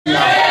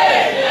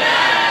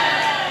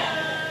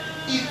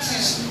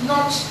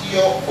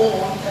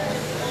own,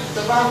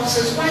 the Bible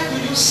says, why do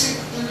you seek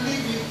the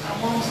living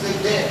amongst the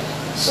dead?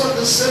 So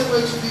the same way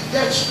to the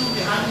dead should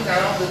be hanging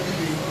around the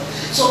living.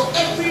 So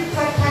every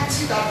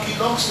property that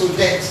belongs to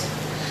death,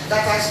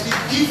 that has been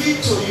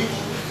given to you,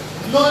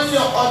 knowing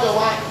or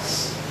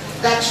otherwise,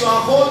 that you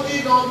are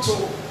holding on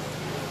to,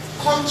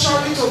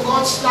 contrary to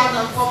God's plan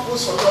and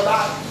purpose for your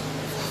life,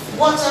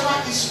 whatever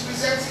is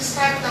presenting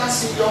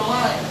stagnancy in your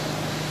mind,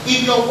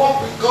 in your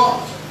walk with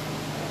God,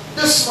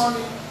 this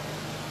morning,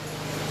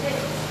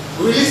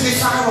 release the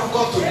fire of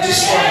God to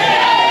destroy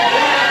it.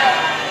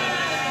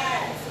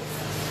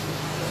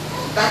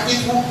 That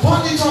it will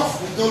burn it off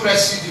with no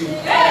residue.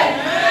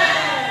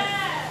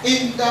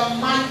 In the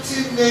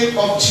mighty name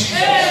of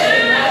Jesus.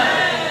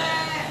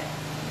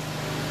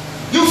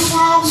 You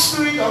foul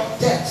spirit of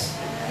death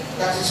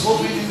that is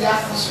hovering in the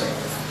atmosphere,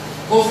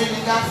 hovering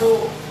in that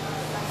hole.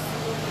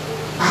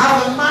 I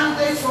have a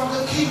mandate from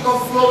the King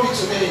of Glory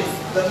today,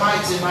 the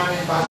mighty man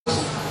in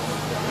battle,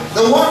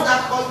 the one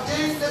that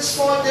ordained these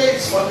 4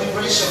 days for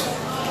liberation.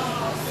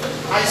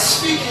 I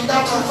speak in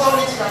that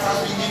authority that has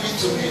been given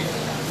to me.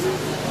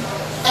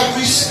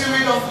 Every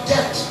spirit of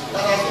death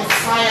that has been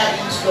fired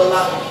into your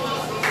life,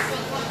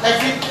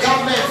 every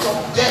garment of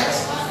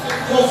death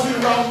hovering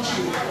around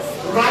you,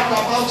 round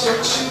about your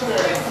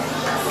children,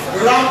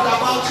 round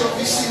about your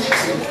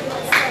vicinity,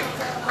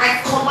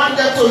 I command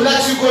them to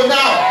let you go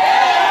now.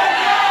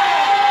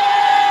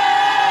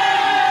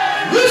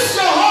 Loose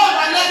your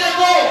hold and let them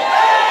go.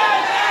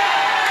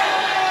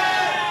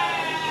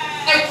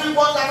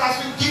 Everyone that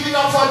has been given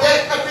up for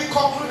death, every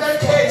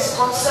concluded case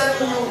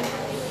concerning you,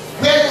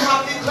 where you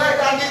have declared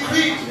and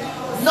decreed,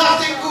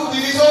 nothing good,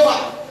 it is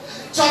over.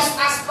 Just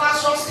as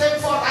Lazarus came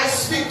forth, I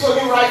speak to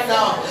you right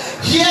now.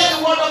 Hear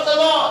the word of the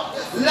Lord.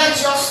 Let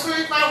your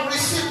spirit man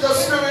receive the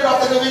spirit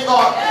of the living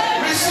God.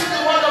 Receive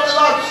the word of the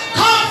Lord.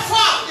 Come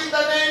forth in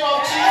the name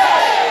of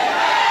Jesus.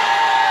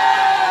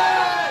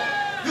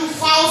 You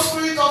foul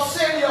spirit of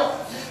failure,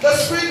 the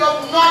spirit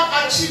of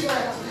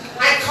non-achievement,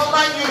 I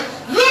command you,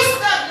 loose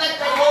them, let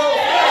them go.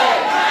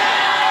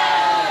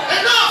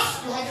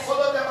 Enough! You have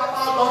followed them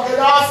about long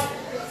enough.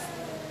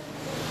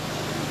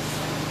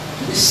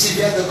 Receive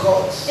the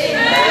cause.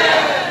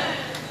 Amen.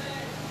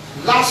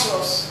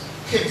 Lazarus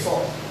came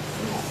forth.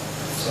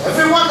 So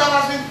everyone that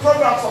has been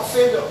programmed for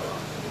failure,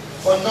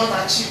 for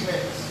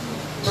non-achievement,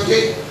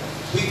 today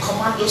we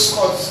command those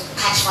cords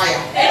catch fire.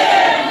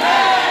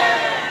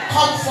 Amen.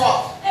 Come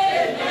forth.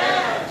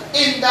 Amen.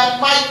 In the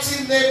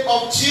mighty name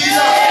of Jesus.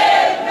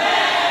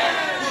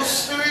 Amen. You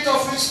spirit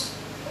of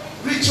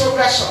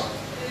retrogression,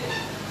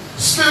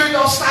 spirit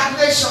of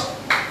stagnation.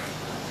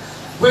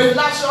 When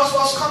Lazarus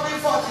was coming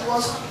forth, he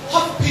was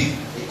hopping.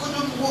 He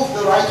couldn't move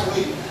the right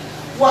way.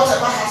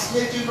 Whatever has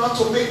made you not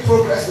to make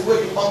progress the way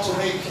you ought to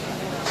make.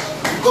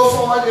 You go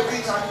forward a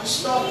bit and you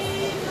stop.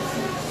 You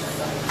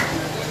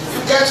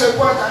get to a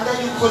point and then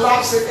you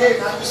collapse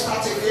again and you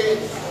start again.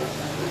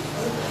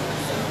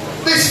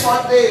 This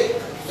one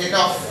day,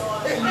 enough.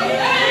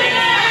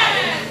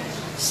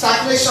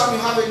 Stagnation, you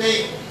have a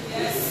name.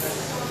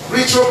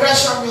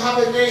 Retrogression, you have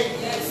a name.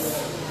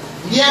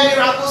 Near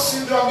miracle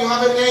syndrome, you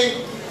have a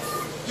name.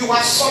 You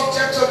are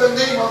subject to the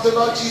name of the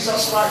Lord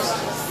Jesus Christ.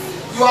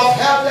 You have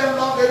held them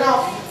long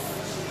enough.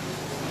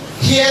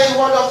 Hear the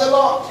word of the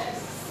Lord.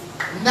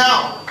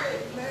 Now,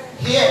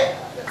 here,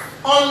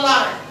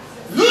 online,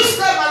 loose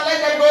them and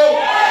let them go.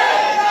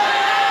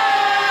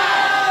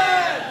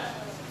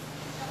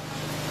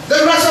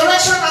 The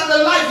resurrection and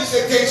the life is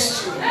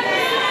against you.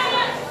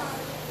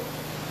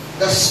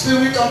 The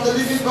spirit of the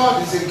living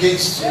God is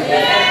against you.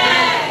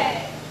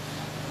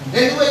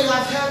 Anyway, you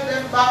have held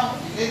them bound.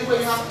 Anyway,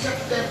 you have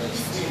kept them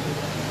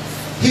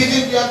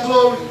hidden their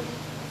glory.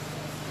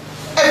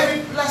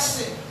 Every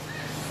blessing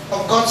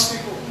of God's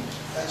people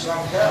that you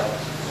have held.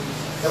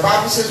 The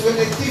Bible says when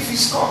the thief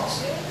is caught,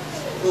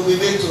 he will be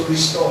made to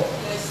restore.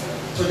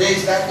 Today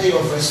is that day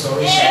of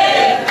restoration.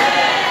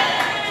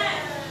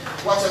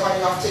 Whatever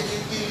you have taken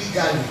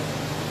illegally,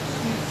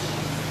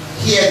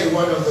 hear the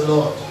word of the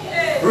Lord.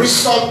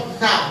 Restore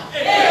now.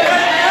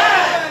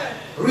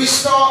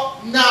 Restore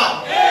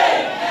now.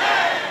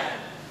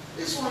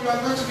 This one you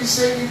are going to be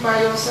saying it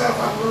by yourself.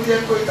 I'm going to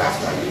echo it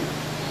after you.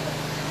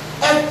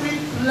 Every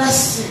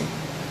blessing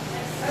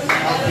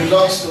that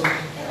belongs to me,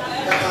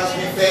 that has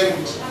been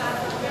buried,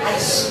 I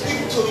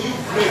speak to you,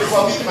 pray,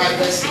 vomit my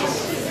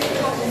blessings.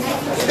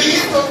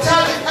 Begin to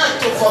tell the earth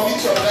to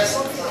vomit your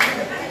blessings.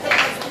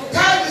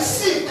 Tell the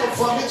sea to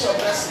vomit your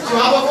blessings. You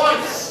have a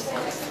voice.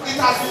 It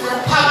has been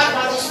empowered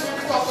by the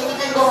Spirit of the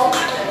living God.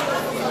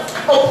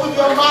 Open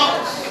your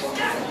mouth.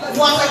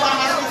 Whatever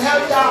has been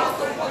held down,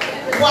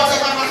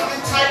 whatever has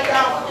been tied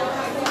down,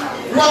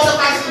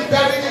 whatever has been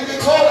buried in the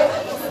cold.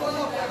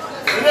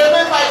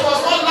 Remember, it was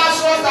not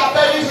Lazarus that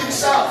buried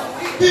himself.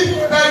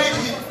 People buried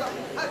him.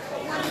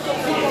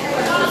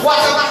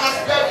 Whatever has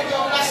buried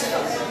your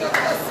blessings,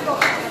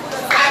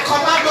 I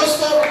command those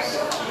stones.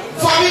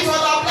 Vomit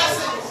all our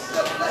blessings.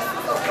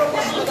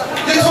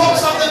 The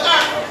hopes of the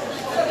earth.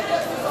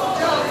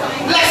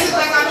 Blessings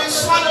that have been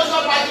swallowed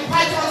up by the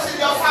pythons in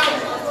your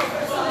family.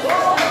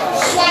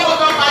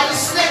 Swallowed up by the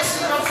snake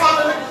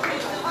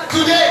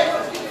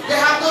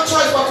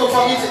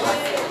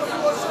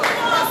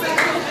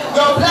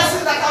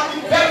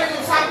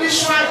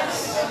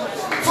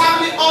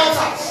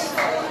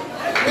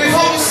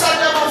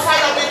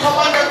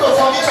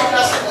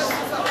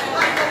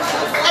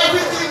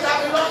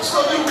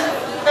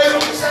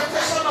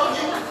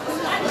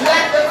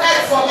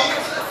vomit.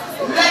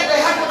 Let the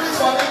heavens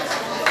vomit.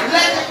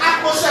 Let the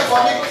atmosphere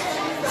vomit.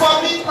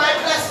 Vomit my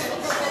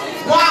blessings.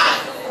 Why?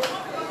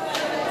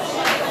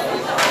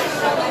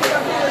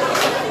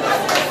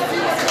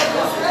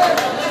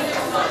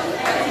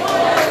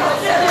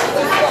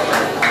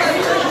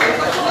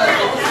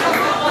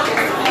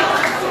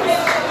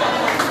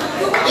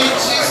 In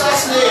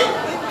Jesus' name.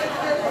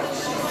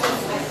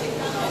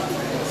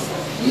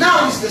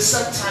 Now is the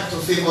set time to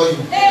favor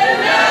you.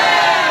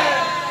 Amen.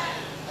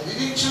 I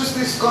didn't choose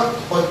this, God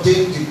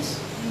ordained it.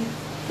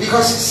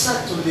 Because He's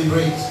set to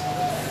liberate.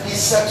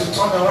 He's set to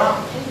turn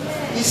around.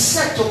 He's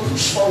set to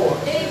push forward.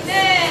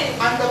 Amen.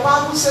 And the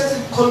Bible says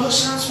in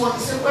Colossians 1, it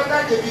says,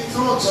 whether they be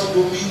thrones or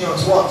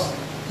dominions, what?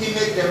 He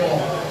made them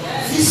all.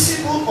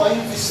 Visible or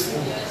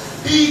invisible.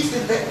 Be it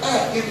in the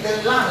air, in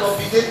the land, or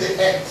beneath the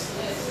earth.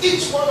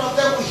 Each one of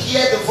them will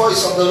hear the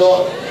voice of the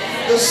Lord.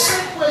 The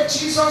same way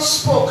Jesus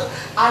spoke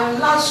and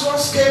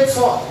Lazarus came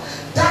forth,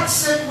 that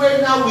same way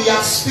now we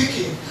are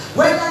speaking.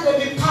 Whether there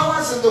be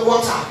powers in the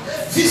water,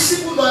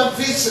 visible or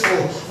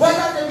invisible,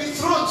 whether there be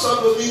thrones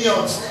or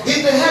dominions,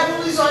 in the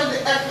heavenlies or in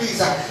the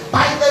earthlies,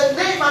 by the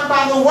name and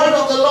by the word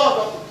of the Lord,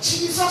 of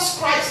Jesus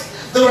Christ,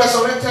 the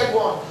resurrected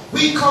one,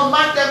 we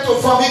command them to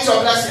vomit your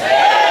blessing. The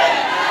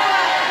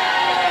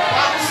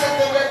Bible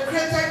said they were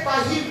created by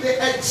Him, they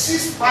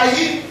exist by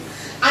Him,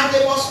 and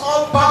they must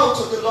all bow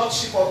to the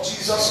Lordship of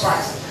Jesus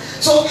Christ.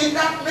 So in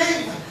that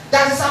name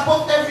that is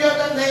above every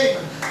other name,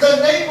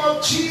 the name of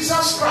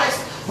Jesus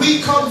Christ,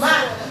 we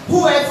command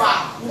whoever,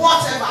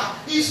 whatever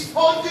is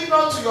holding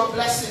on to your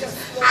blessings,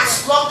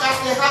 as long as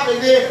they have a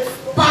name,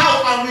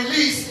 bow and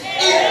release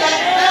in the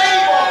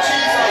name of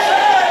Jesus.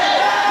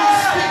 We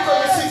speak to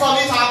the sea,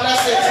 vomit our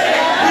blessings.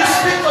 We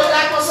speak to the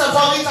atmosphere,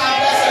 vomit our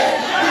blessings.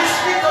 We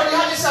speak to the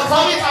heavens,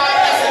 vomit our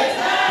blessings.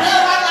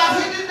 Wherever they have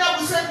hidden them,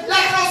 we say,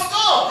 let us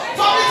go,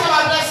 vomit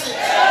our blessings.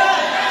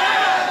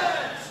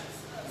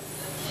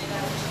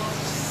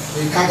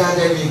 We gather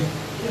them in.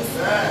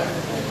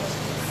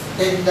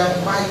 In the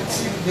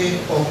mighty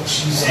name of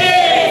Jesus.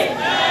 Amen.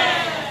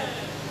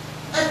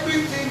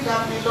 Everything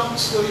that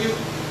belongs to you,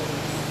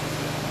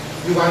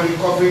 you are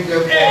recovering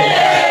them all.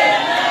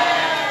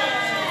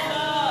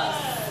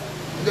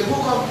 In the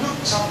book of Luke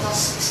chapter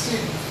 16,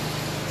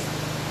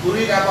 we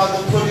read about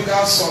the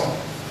prodigal son.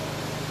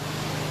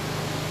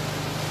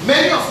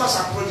 Many of us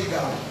are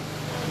prodigal.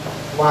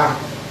 Why?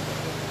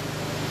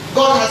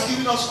 God has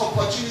given us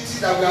opportunities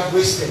that we have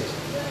wasted.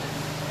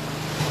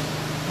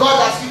 God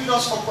has given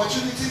us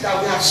opportunities that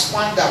we have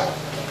squandered.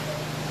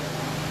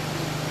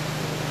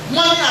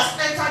 Money has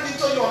entered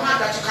into your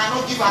hand that you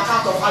cannot give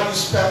account of how you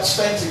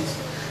spent it.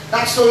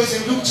 That story is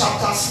in Luke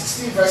chapter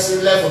 16 verse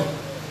 11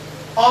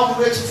 all the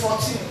way to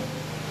 14.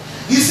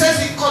 He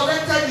says he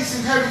collected his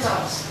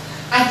inheritance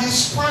and he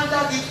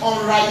squandered it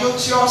on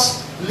riotous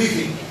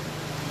living.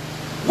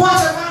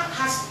 Whatever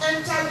has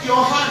entered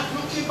your hand,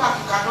 looking back,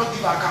 you cannot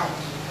give account.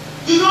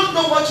 You don't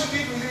know what you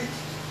did with it.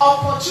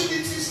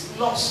 Opportunities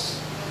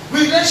lost.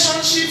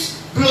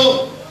 Relationships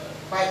blown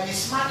by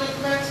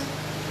mismanagement,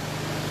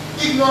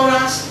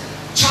 ignorance,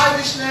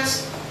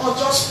 childishness, or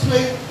just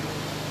plain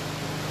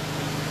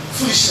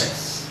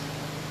foolishness.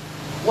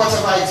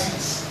 Whatever it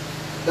is.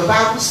 The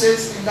Bible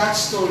says in that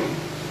story,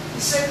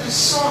 it said the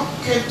son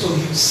came to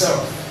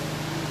himself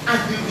and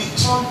he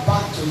returned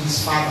back to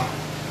his father.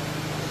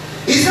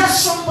 Is there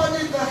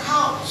somebody in the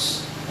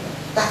house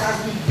that has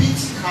been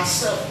beating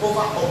herself over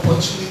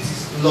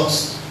opportunities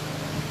lost?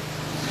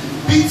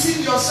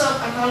 Beating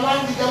yourself and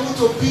allowing the devil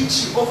to beat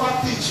you over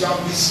things you have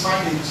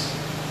mismanaged.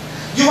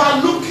 You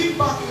are looking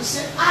back and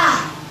say,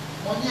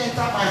 money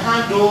enter my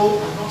hand, oh,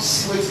 I don't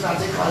see what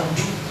I can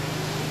do.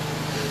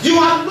 You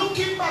are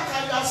looking back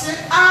and you are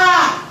saying,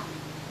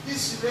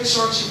 this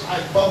relationship,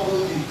 I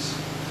bubbled it.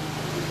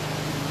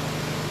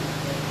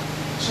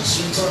 Just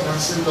return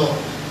and say, Lord,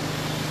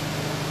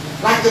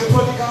 like the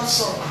prodigal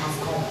son, I have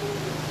come.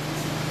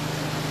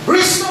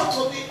 Restore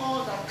to me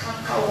all that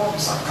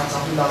cankerworms and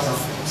caterpillars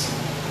have eaten.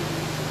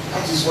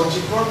 That is what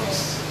you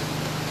promised.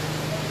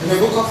 In the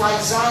book of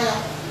Isaiah,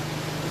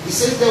 he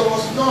said there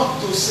was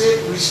none to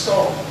say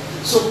restore.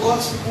 So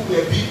God's people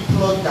were being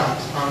plundered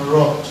and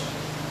robbed.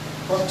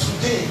 But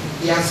today,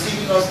 He has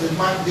given us the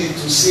mandate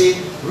to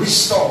say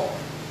restore.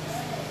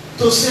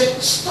 To say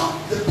stop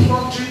the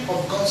plundering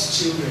of God's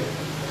children.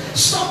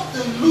 Stop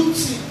the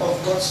looting of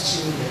God's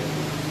children.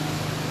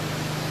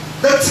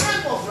 The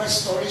time of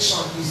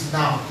restoration is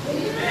now.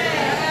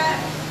 Amen.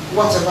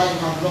 Whatever you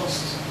have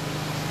lost,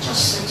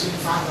 just say to Him,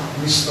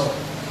 Father, restore.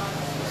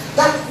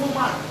 That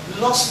woman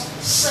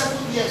lost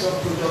 7 years of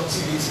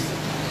productivity.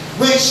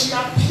 When she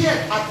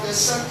appeared at the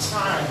same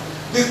time,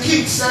 the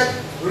king said,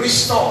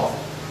 restore.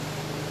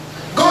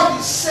 God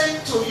is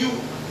saying to you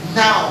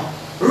now,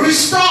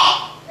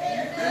 restore.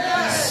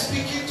 He's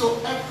speaking to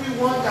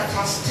everyone that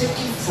has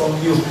taken from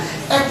you.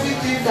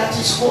 Everything that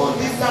is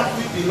holding that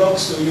which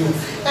belongs to you.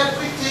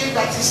 Everything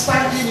that is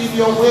standing in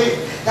your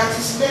way, that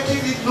is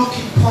making it look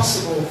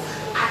impossible.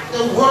 At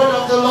the word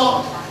of the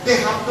Lord, they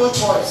have no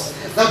choice.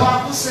 The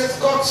Bible says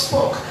God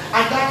spoke,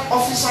 and that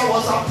officer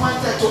was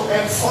appointed to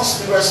enforce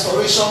the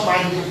restoration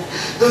mandate.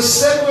 The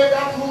same way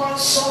that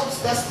woman's son's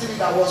destiny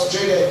that was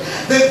traded,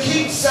 the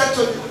king said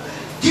to him,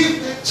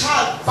 give the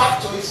child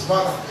back to his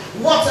mother.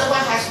 Whatever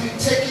has been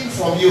taken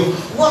from you,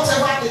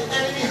 whatever the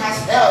enemy has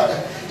held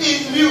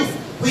in you,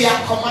 we are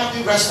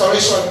commanding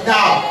restoration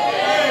now.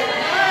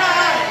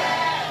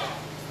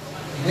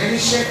 In any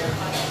shape,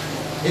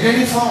 in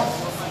any form,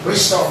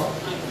 restore.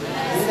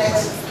 Let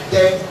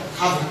them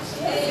have it.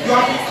 You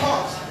have been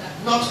caught.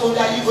 Not only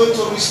are you going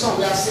to restore,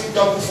 we are saying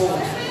double fold,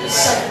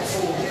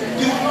 sevenfold.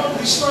 You will not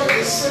restore it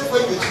the same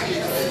way you took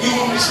it. You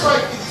will restore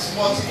it in its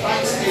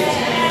multiplied state.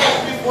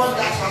 Everyone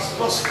that has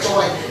lost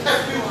joy,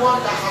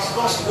 everyone that has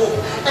lost hope,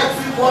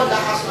 everyone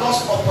that has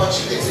lost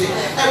opportunity,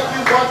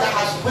 everyone that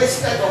has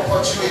wasted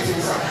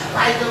opportunities,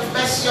 by the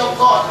mercy of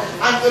God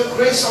and the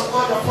grace of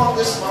God upon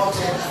this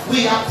mountain,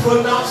 we are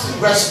pronouncing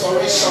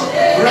restoration,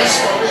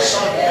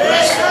 restoration,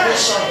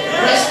 restoration,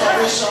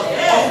 restoration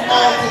of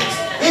all things.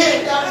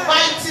 In the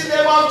mighty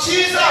name of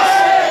Jesus.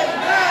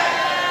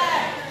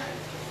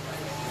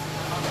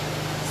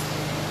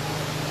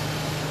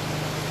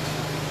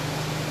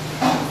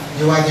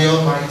 You are the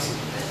Almighty.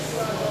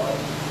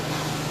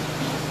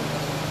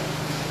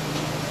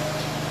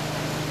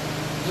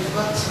 You've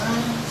got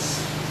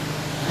times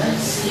and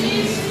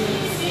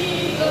seasons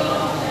in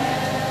your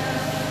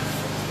hands.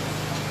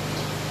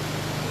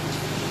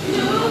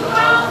 You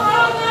come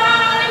from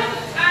light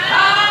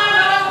out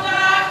of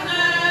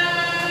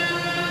darkness.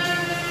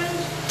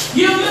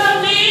 You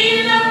don't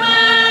need a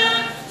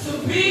man to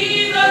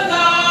be the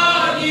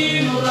God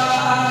you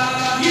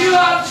are. You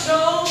are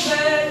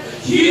chosen.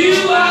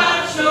 You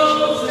are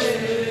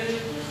chosen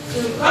to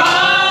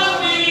call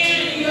me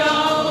your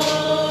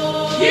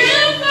own.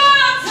 You've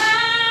got time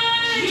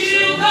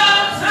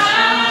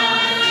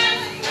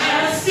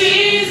and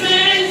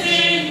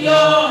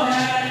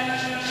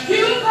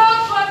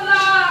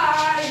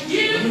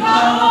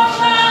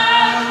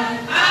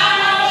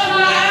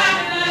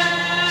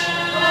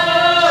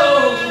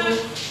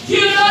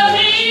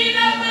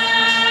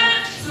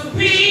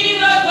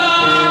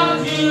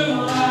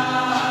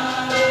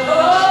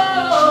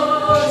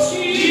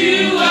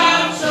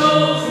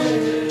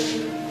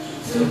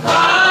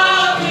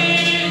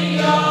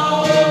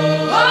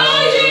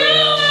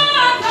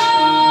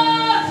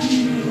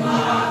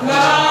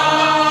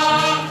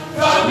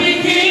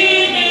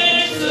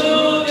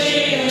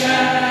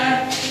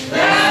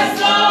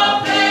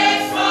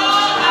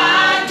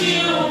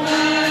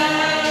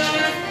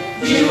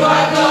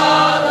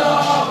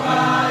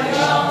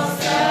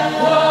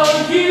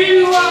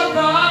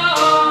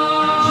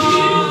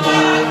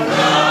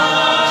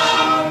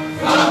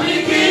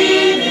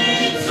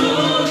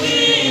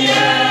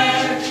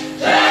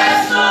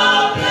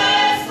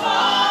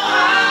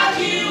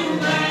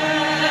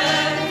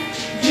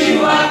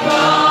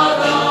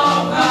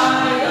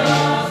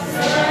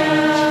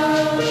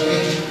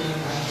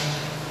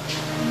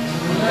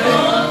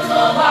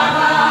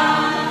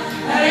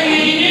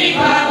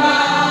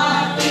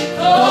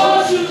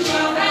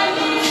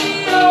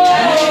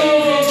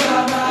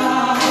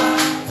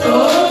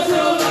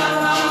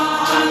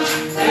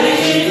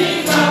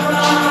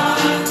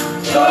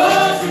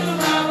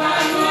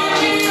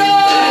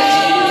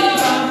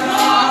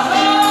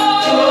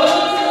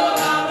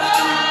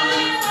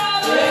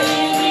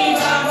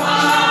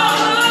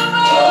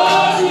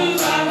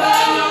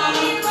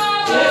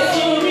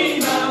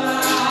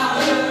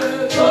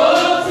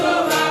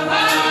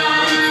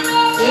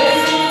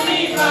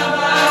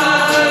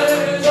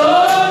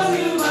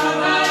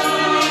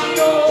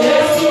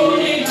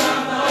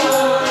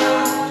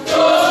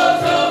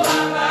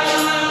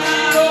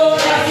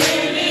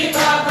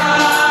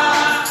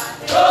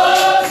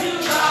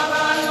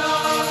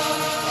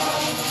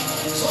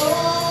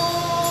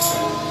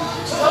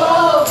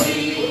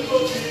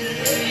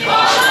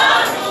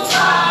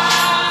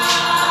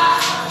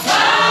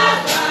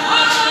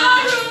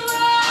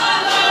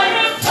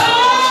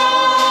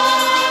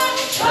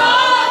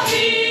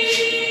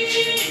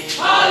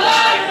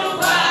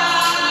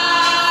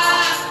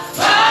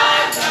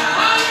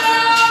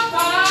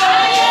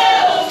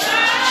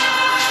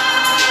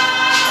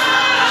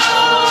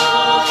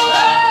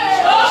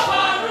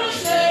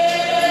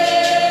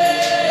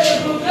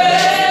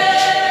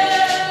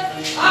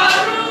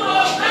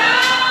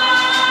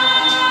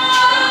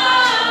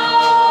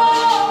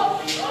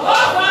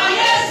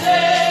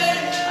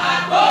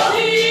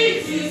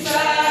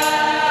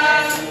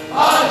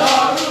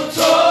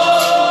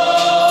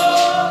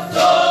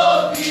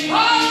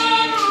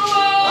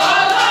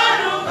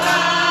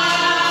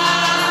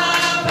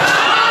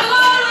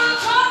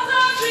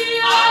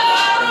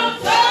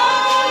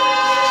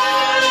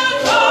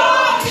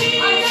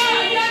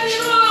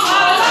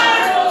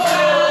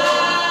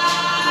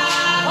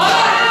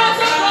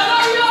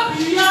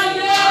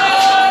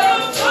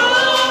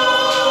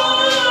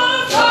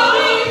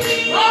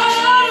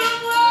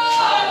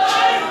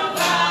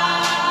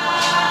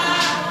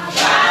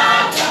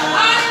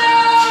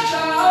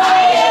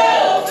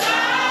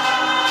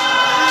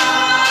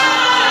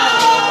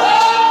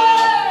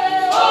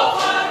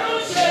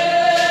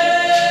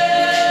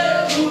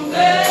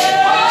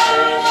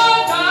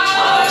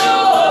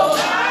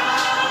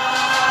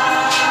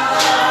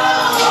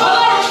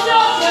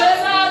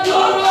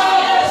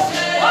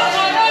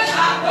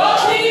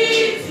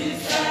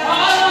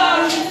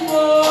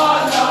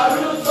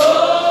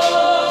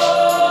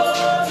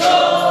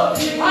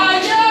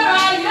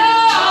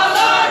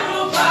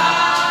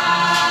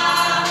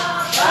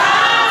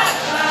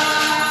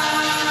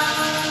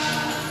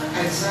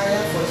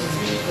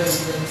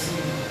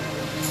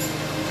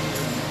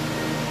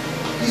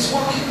He's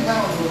walking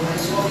down and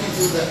he's walking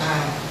through the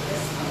aisle.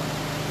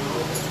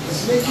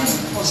 He's making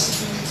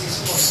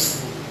possibilities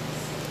possible.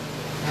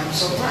 I'm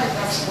surprised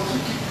I'm supposed to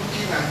keep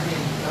looking at me.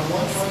 I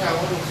want to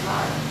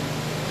fly.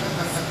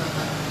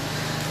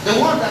 The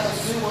one that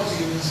is doing what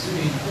he is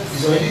doing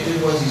is already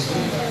doing what he's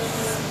doing.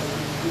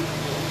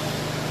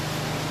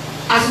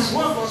 As his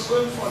word was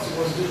going forth, he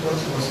was doing what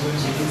he was going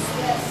to do.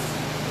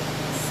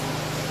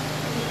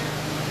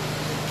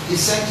 He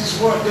sent his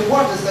word. The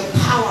word is the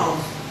power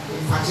of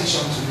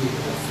impartation to you.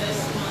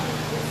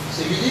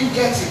 So if you didn't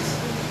get it,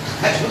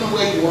 I don't know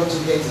where you want to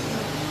get it.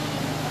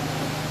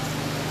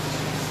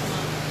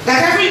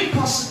 That every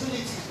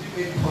impossibility is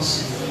being made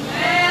possible.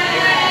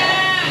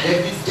 And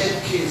every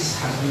dead case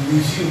has been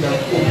reviewed and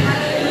opened.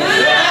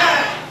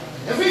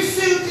 Every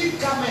filthy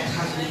garment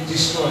has been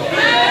destroyed.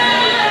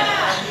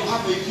 And you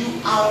have a new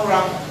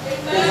aura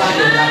over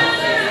your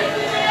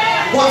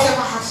life.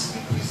 Whatever has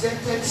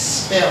represented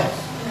smell.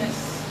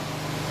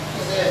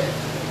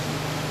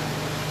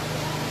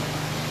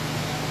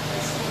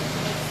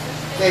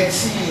 13,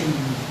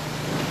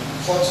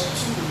 42,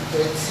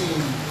 13,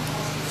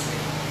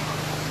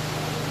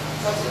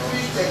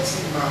 43,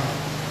 13, man.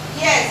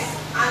 Yes,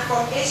 and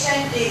from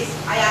ancient days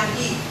I am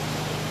he.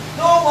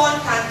 No one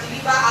can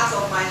deliver out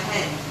of my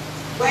hand.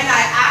 When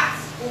I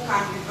act, who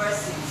can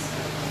reverse it?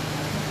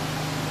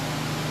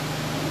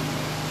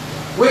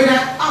 When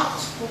I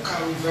act, who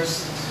can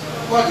reverse it?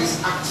 God is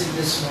acting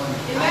this morning.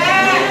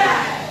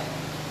 Amen.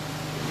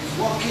 He's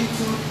walking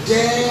through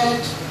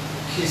dead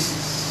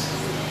cases,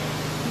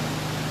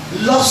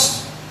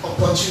 lost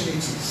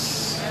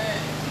opportunities,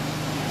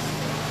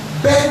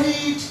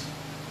 buried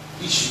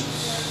issues,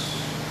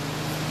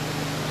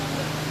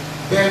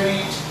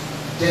 buried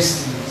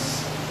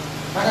destinies.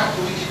 Father,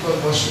 could we give God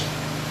worship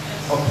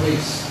or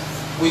praise,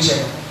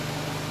 whichever,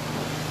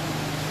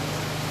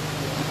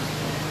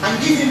 and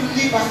give him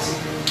liberty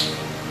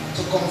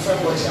to confirm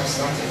what he has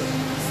started.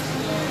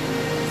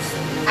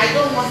 I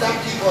don't want that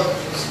people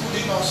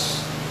schooling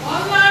us.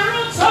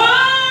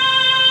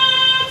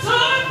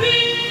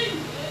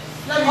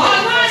 Let me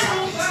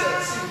get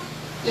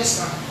yes,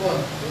 ma'am. Go on.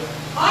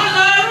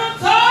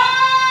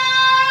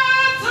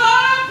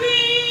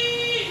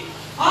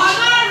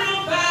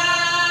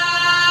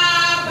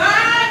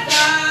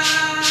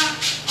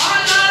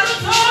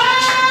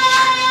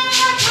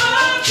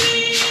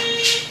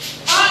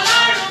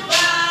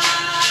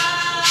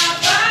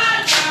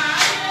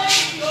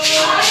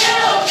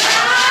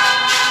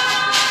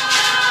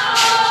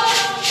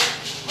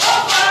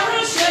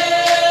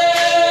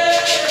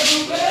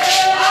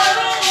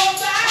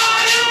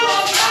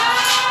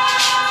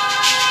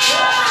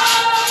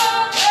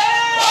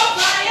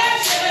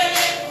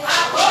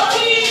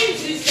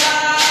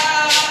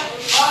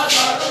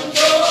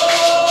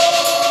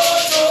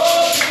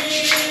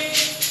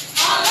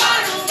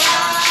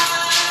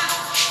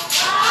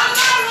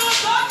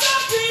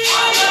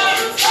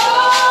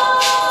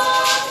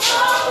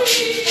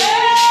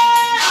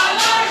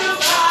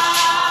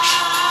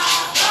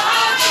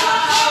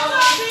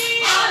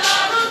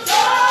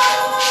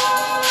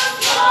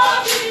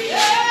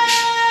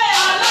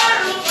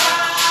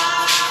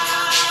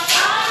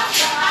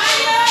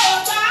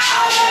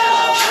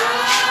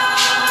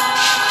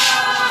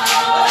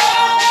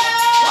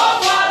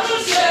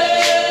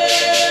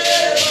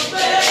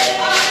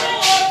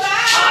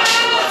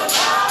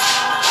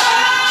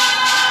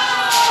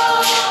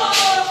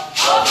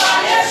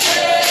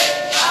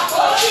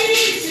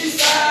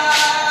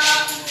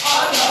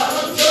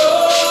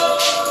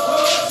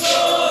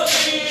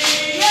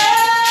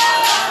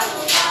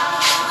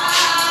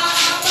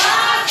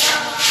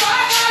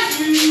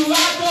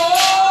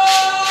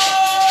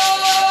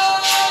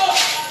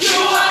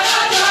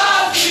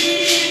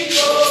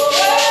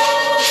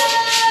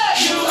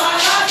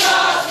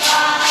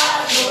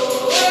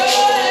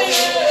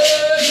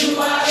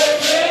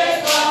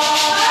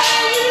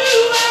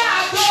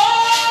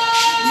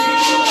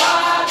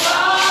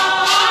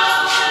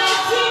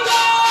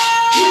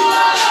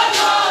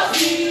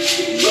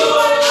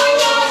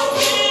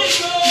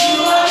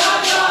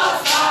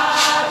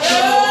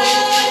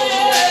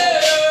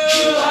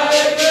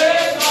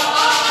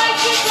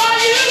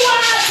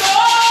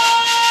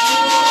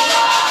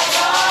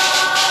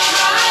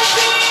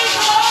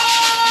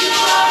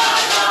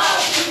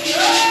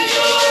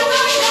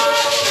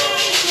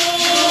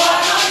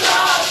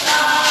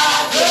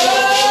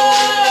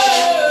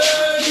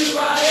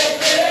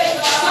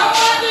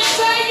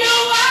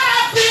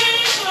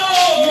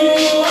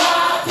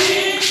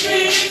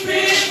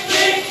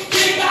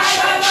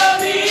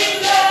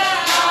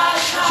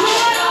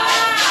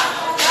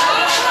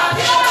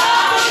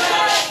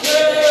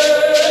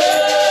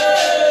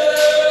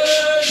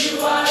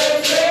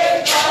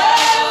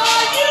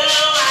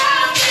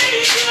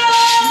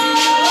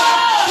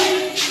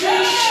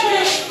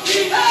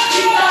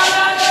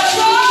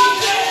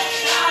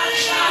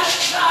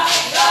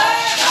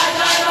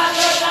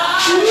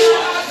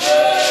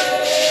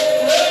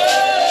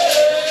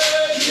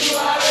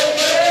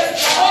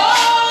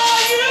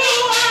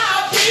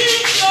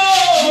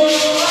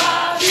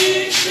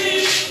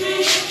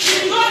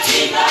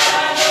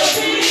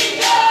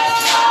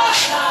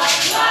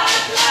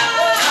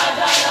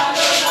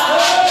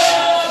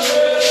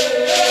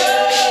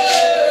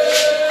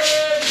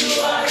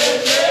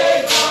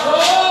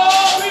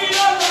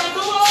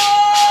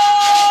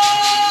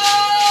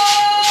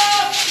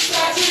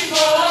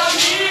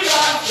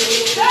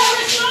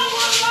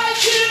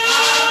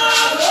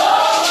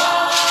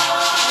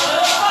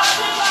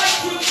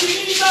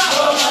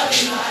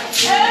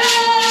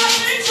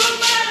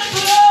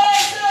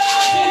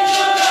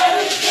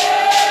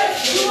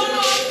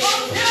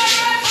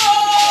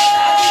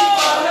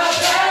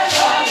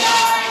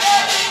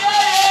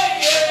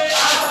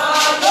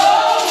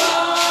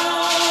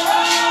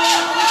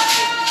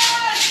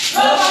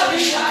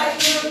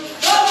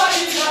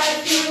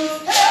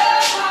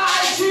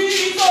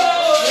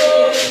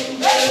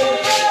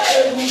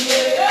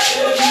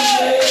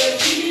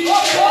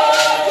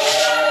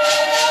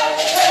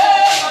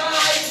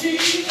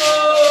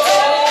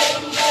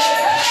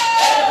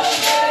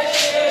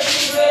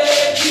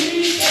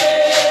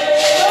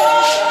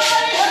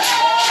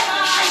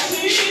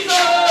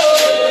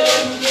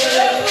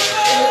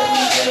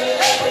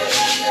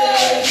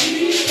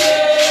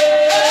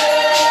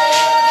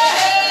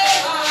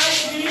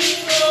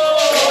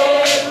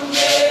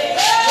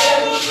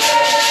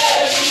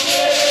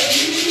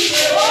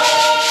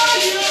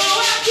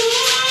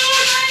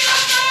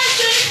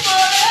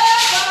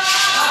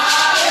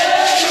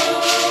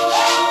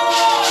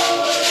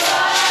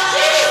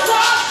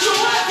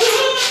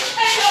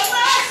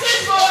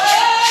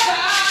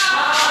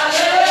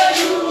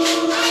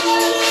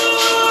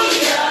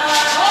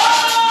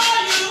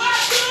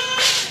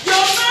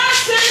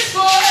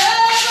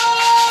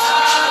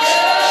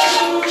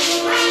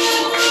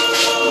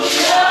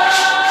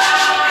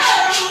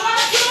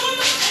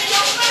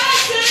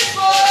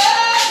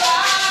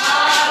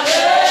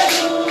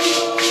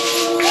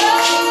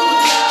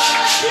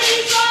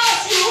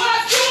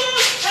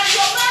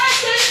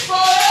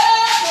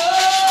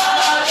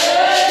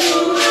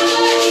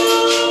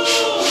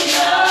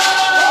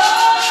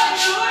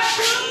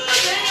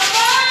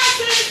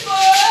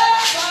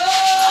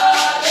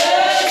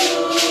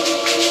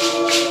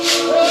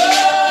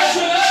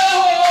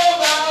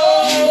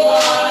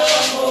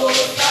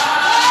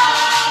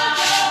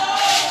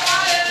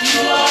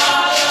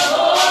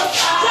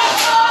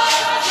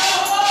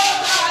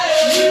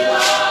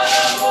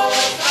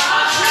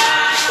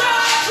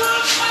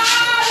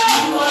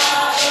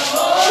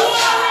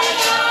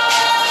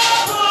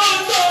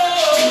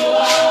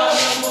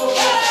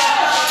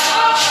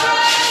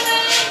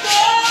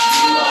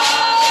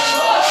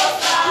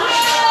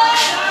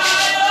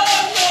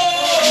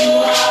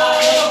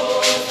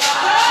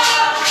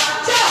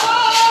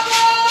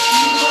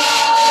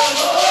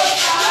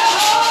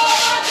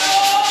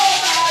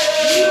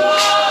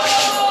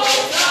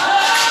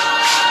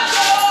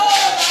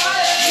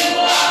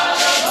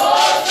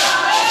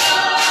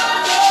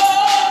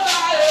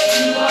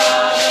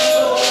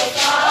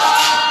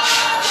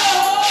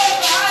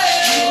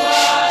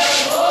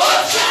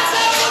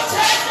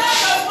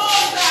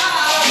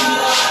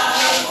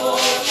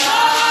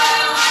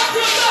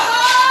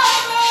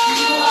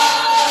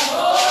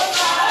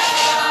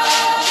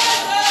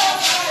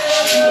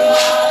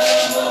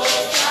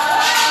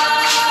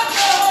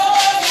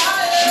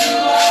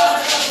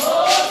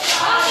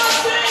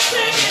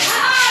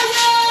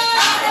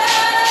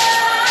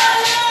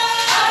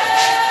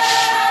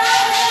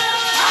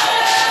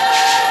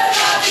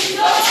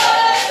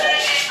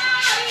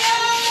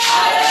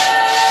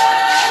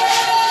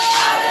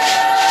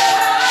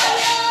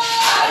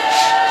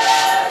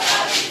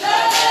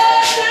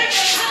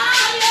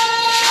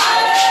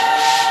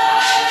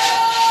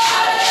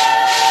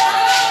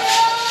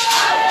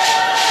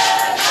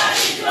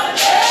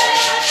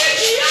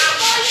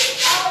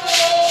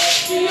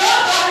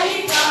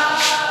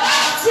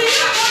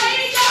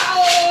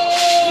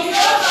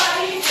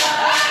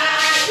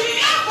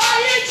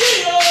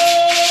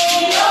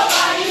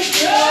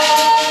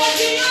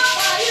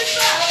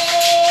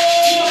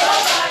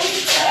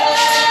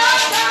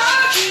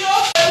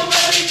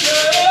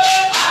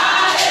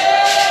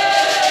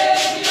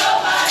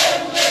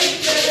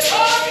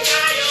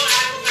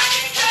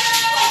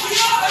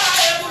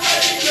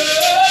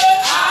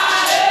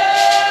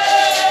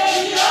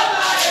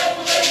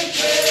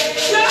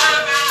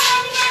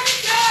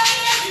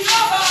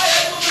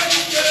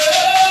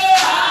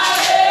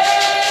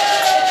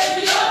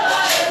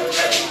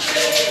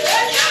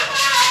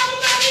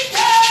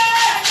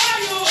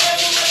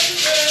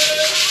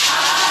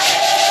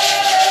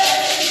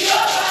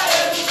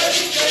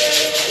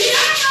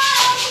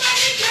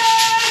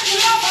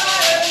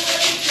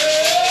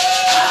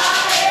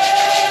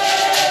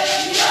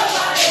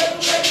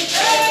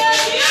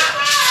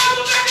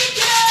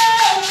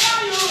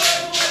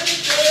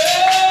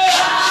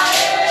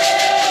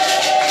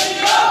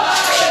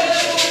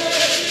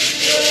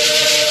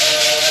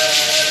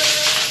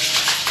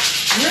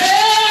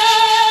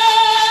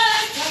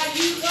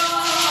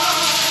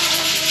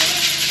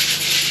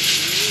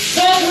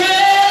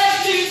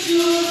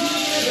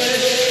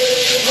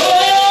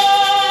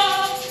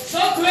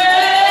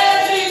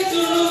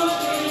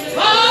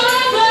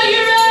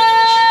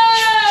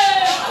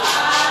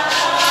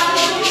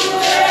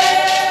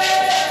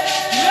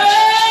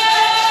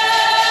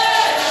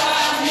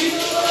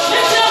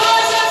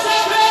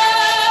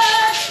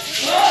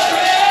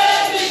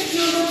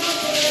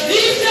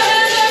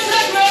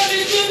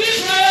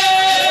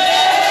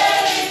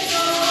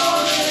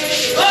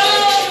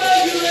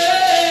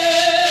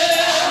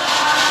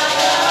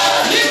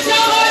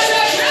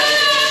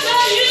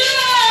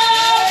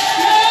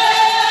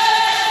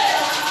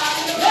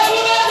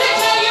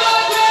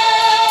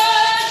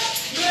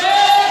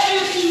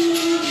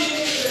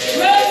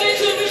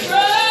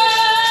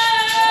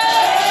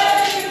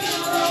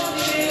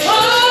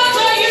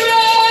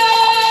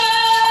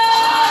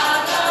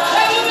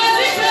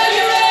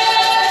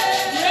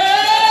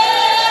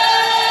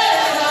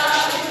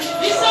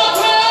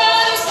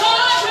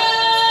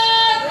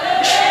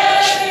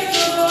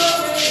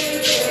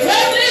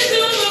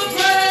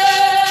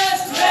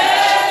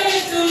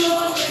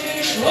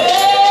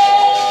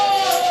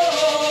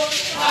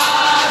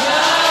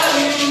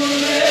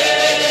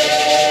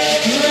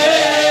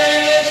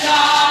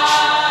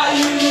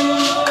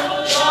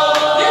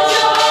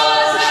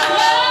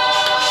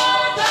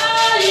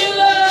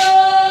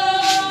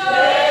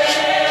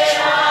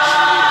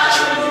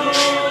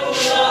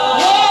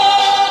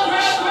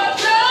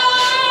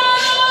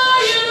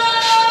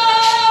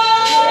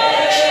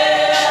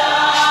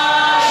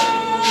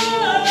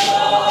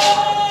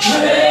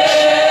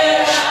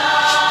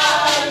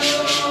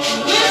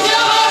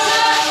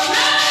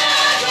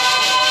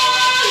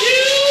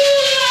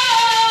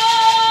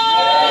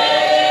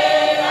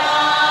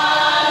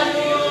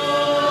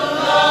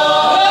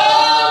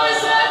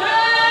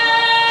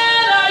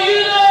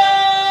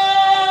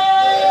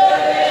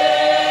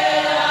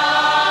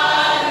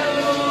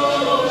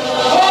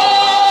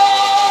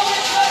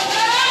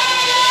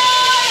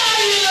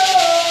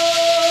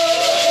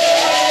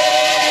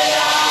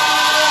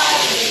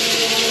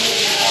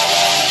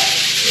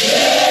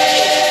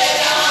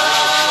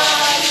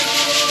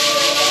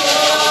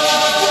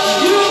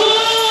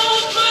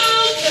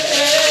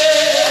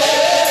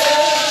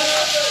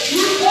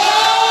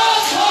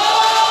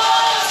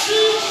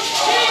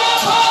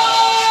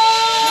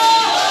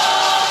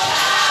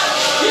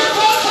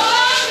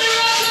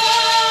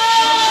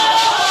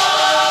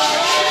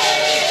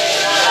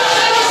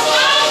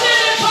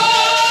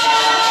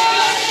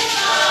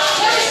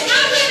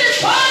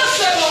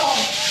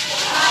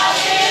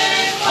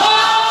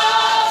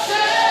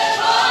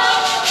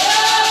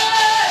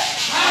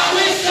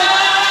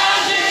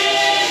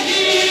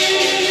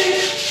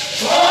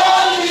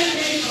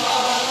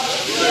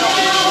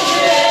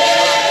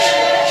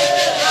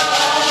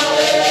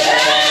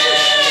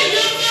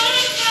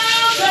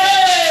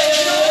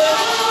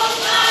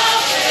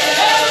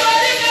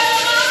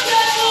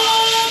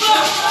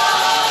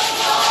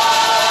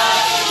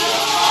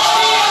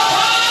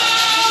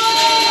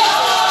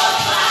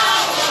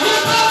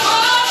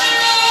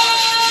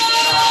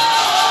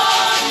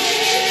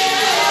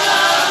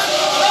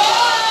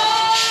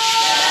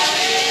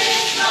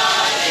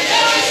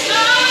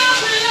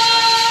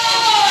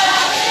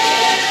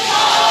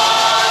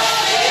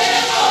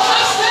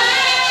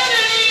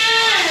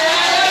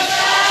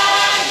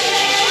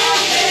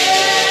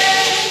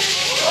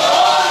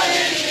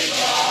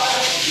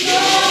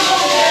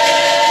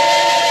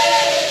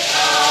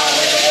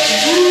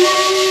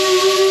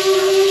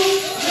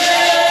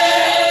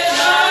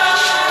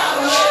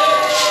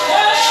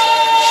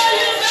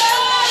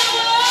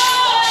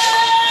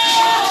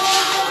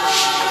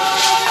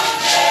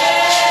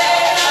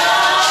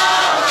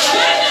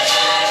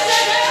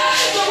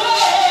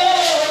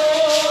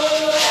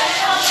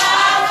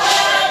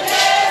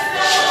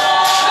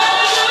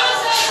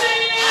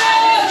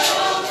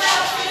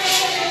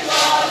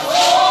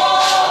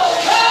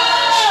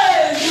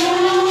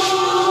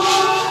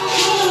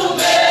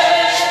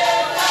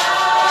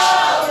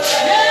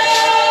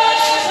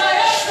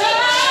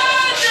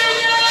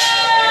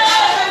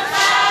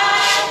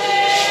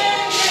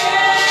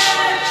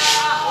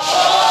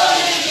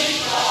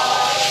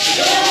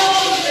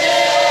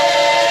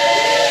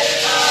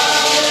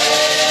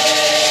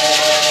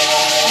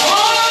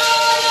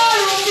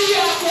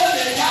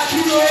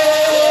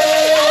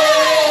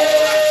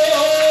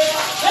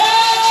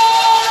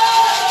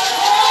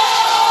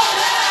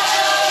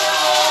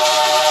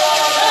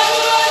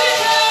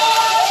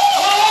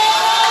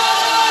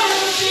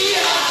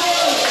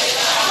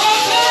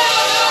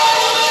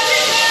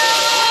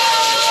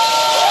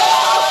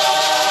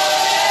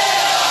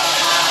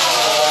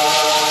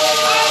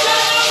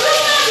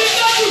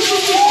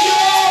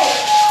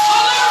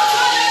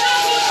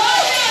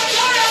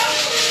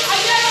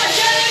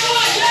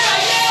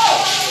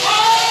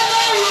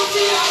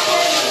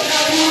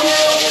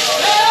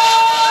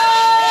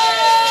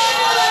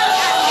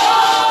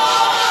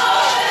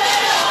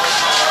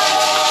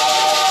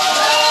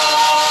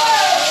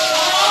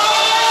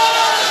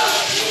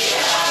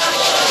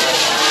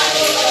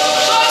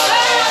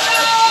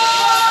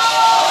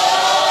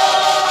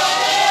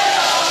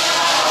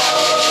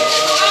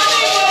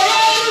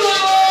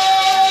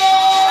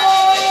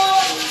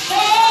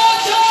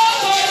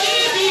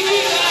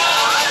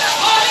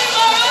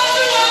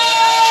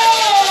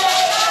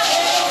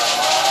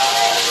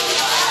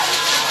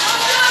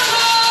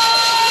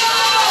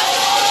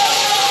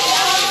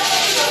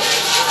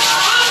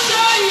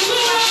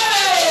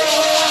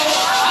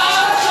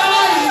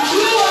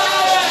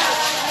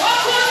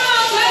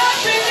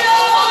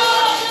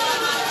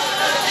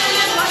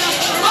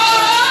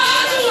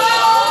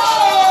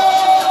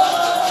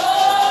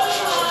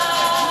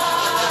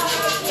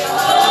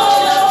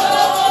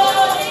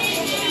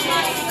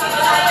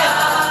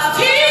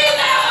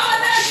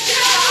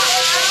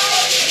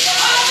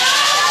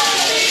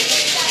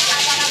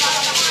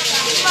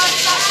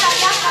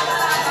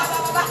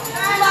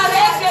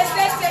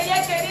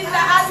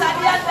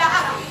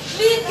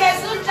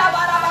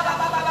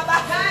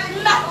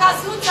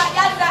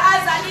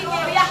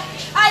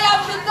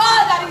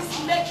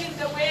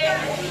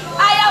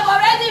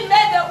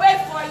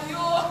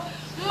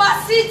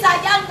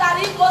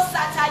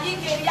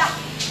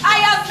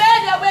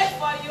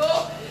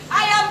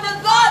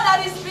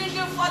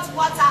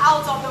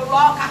 out of the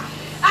rock.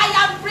 I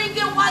am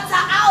bringing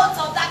water out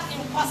of that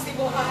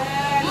impossible.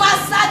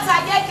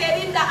 Masata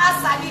yekerinda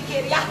asali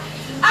keria.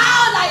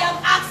 All I am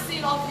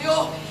asking of you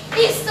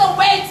is to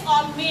wait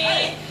on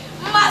me.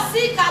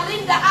 Masika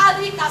linda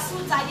ali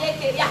kasuta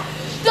yekeria.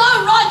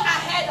 Don't run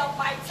ahead of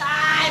my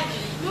time.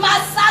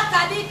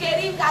 Masaka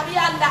likerinda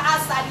lianda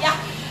asalia.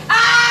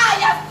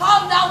 I have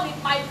come down with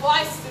my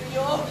voice to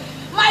you.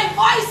 My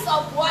voice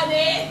of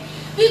warning.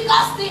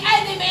 Because the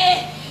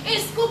enemy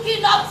is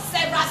cooking up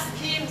several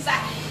schemes.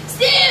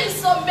 Schemes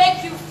to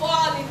make you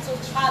fall into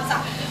trance.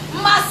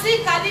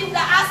 Masika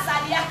linda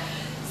asalia.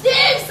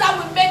 Schemes that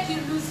will make you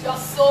lose your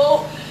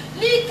soul.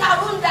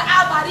 Likarunda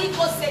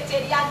abariko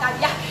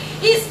seteriandalia.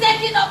 He's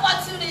taking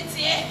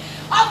opportunity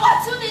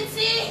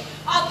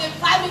of the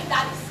famine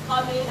that is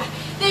coming,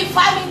 the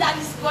famine that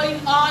is going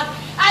on,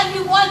 and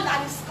the one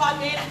that is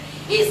coming.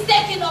 He's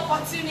taking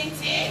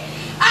opportunity.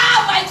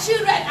 My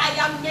children, I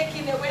am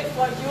making a way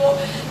for you.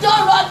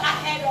 Don't run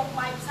ahead of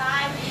my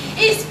time.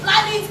 He's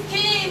planning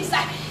schemes,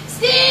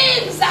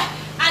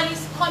 and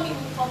he's coming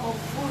in form of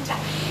food.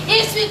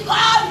 He's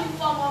becoming in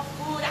form of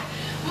food.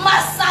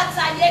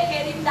 Masata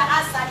yekerinda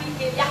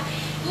asalikeria.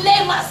 Le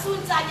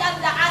masunta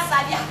yanda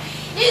asalia.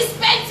 He's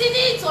painting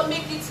it to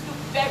make it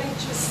look very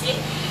juicy.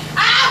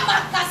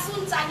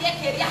 Makasunta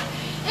yekeria.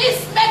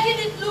 He's making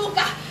it look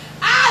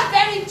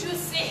very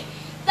juicy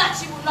that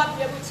you will not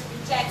be able to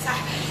reject.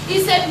 He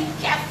said, be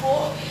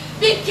careful.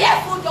 Be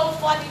careful, don't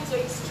fall into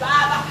his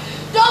trap.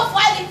 Don't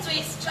fall into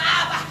his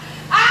trap.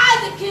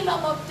 The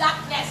kingdom of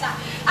darkness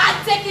are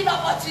taking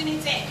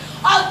opportunity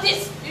of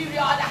this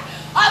period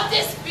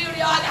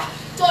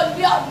to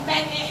lure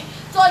many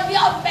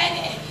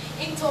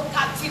into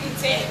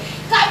captivity.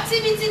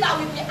 Captivity that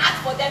will be hard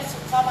for them to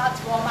come out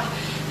from.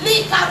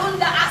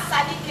 Likarunda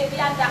asali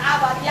kerianda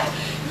abaria.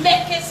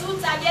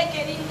 Mekesuta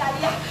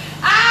yekerindalia.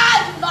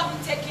 Do not be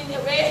taken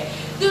away.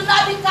 Do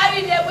not be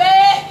carried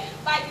away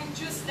by the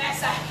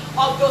juiceness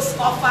of those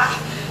offers.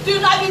 Do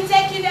not be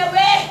taken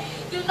away.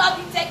 Do not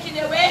be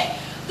taken away.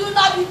 Do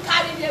not be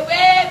carried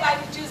away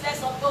by the juiceness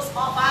of those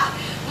offers.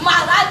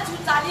 Maratu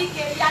tali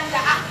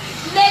kerianda.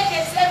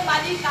 Lekese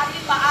malika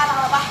liba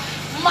araba.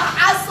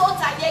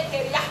 Maasota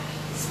yekeria.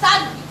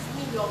 Stand with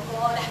me, your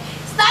God.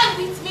 Stand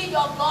with me,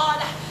 your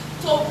God,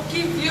 to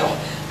give you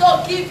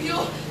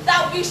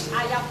that which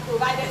I have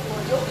provided for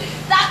you,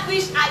 that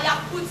which I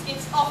have put in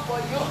store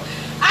for you.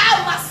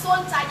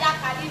 Amasonta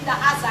yakalinda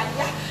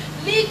azalia.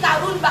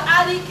 Likarunba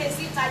ali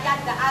kesita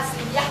yanda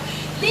azilia.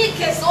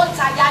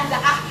 Likezonta yanda.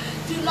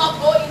 Do not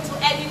go into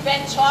any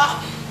venture.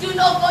 Do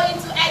not go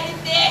into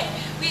anything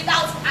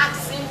without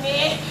asking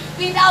me.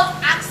 Without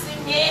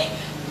asking me.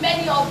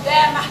 Many of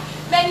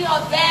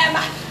them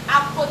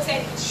are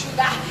coated with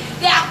sugar.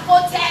 They are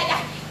coated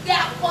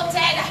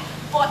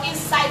for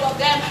inside of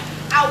them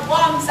are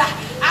worms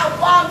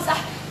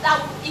that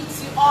will eat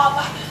you up.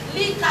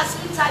 Lika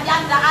sunta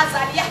yanda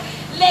azalia.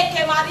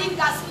 Leke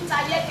maringa sunta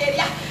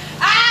yekeria.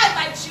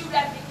 My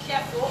children, be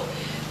careful.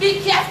 Be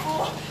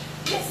careful.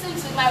 Listen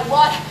to my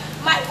word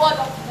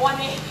of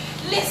warning.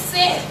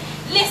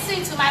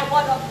 Listen to my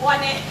word of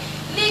warning.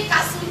 Lika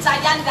sunta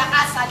yanda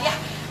azalia.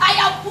 I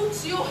have put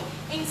you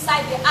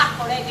inside the ark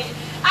already.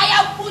 I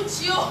have put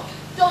you.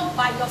 Don't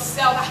by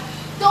yourself.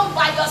 Don't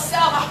by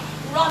yourself.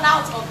 Run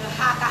out of the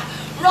ark.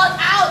 Run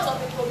out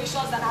of the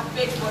provisions that I've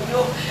made for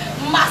you.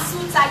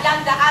 Masuta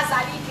yanda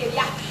azali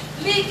keria.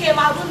 Like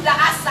marunda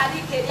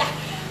asali keria.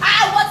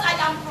 What I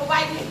am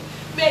providing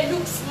may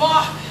look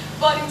small,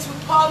 but it will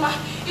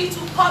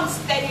come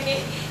steadily.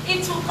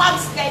 It will come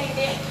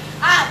steadily.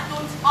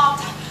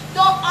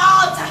 Don't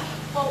opt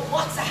for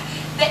what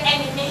the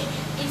enemy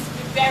is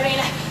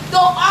preparing.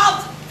 Don't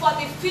opt for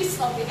the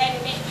feast of the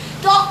enemy.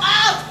 Don't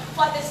opt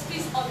for the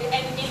feast of the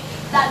enemy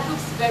that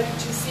looks very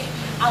juicy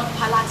and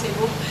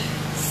palatable.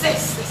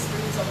 Says the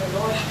Spirit of the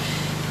Lord.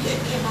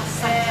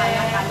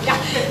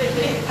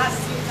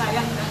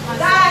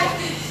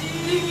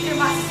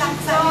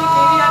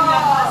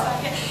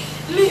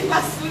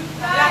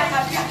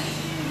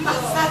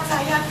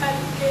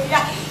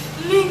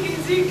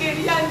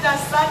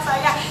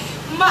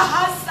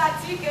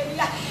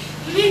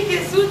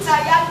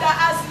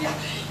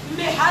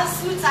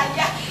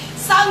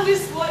 Sound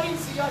this warning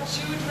to your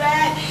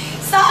children.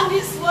 Sound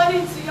this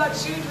warning to your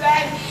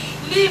children.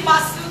 Lima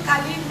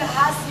sukalinda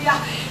hasia.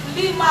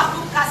 Lima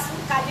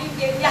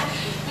hukasukalingeria.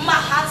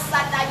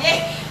 Mahasadaye.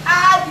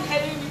 The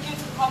enemy begin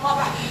to come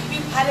over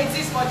with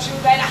palliatives for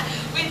children,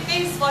 with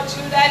things for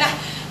children.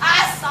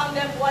 I sound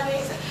them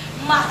warnings.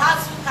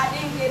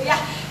 Mahasukalingeria.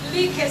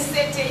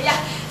 Likeseteya.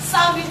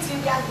 Sound it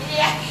in their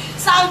ear.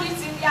 Sound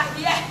it in their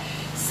ear.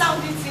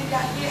 Sound it in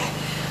their ear.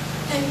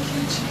 Thank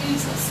you,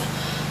 Jesus.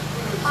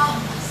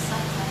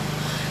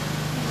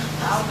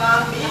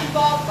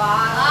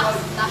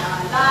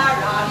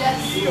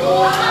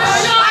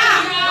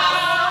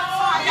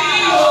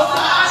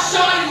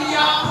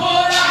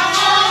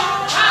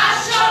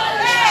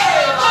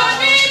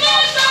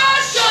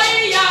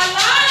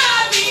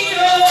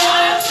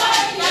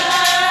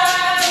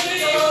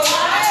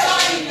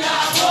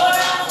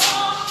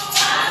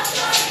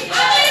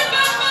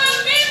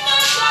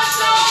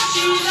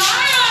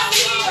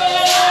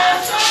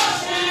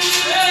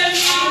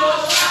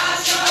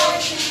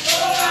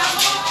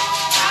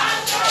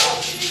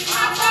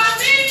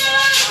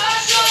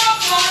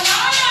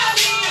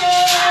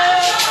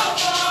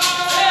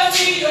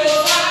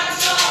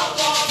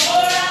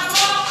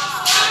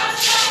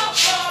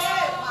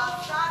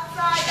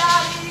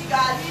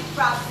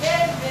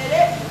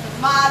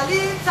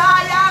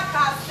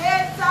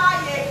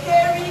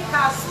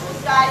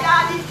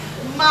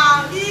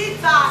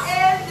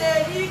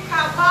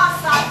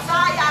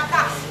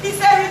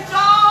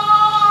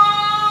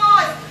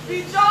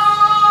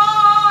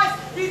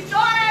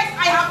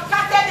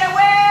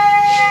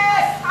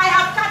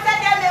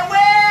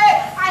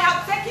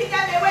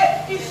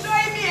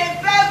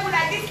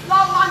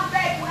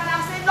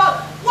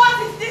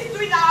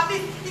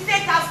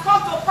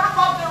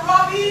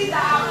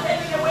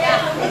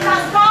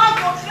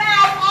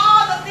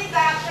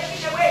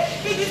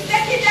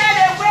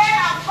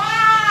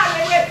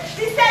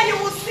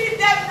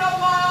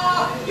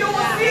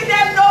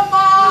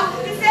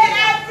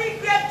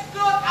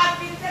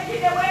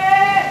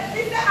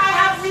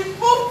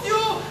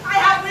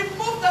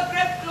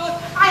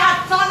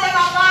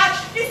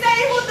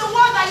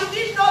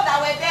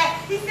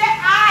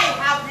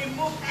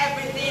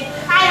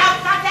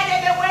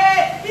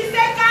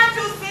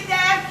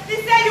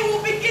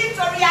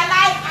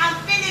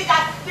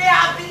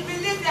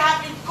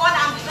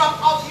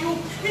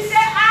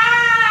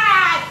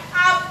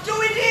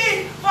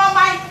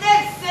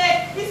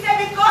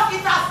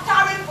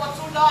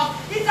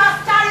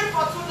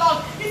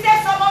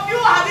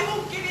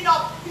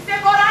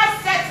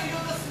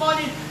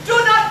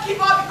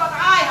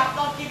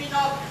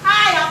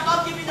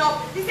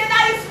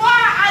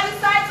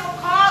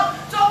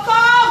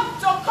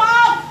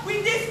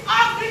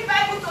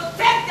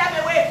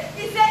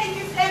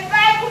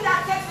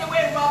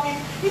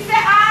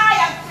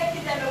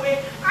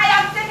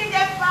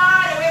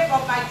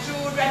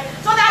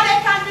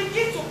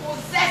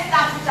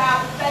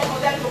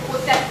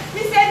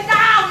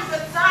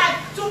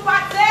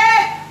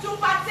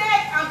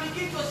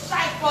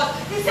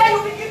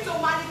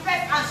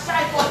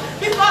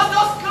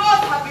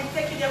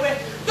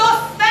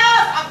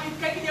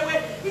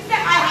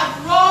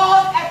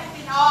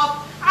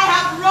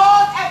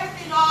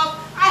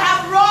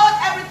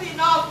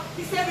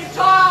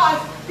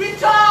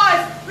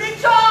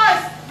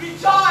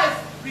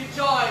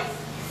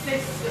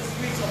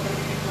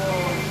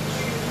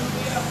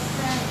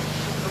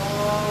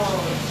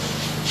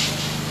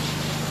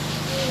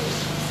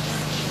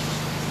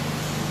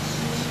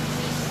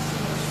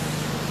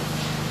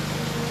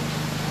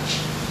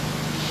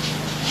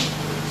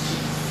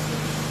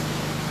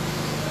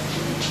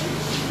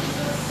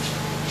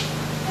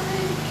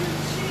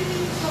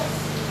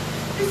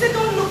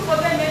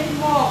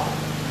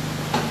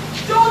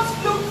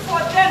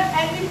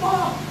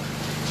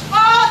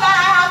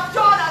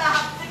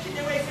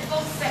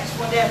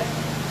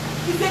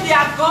 said, they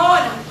are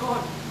gone and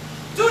gone.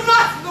 Do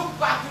not look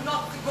back. Do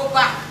not go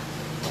back.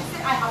 He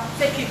said, I have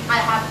taken.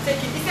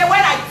 He said,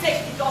 when I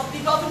take, it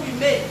doesn't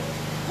remain.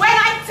 When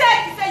I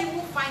take, he said, you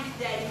won't find it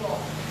there anymore.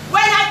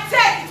 When I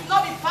take, it will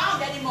not be found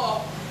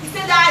anymore. He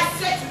said that I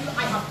said to you,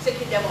 I have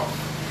taken them off.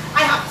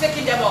 I have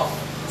taken them off.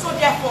 So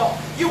therefore,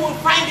 you will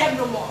find them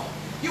no more.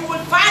 You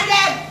will find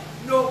them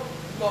no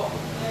more.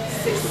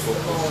 Says the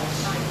Lord.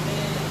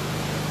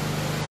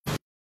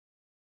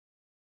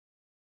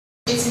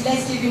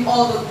 Let's give him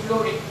all the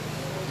glory.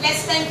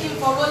 Let's thank him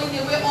for rolling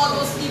away all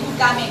those evil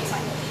garments.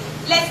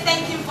 Let's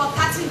thank him for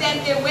cutting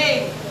them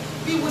away.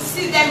 We will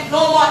see them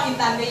no more in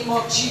the name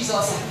of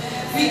Jesus.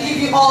 We give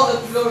you all the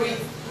glory.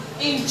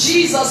 In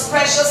Jesus'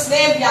 precious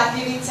name we are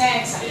giving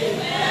thanks.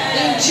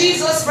 Amen. In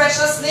Jesus'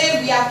 precious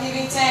name we are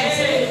giving thanks.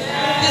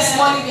 Amen. This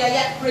morning we are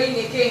yet praying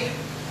again.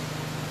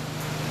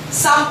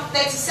 Psalm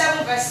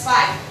 37 verse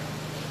 5.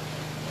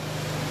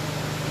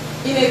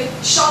 In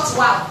a short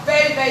while,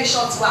 very, very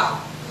short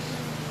while,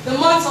 the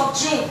month of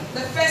June,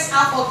 the first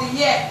half of the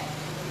year,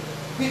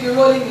 will be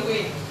rolling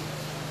away.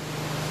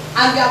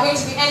 And we are going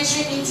to be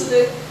entering into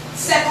the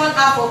second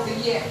half of the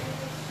year.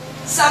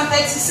 Psalm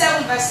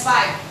 37 verse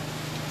 5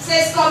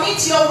 says,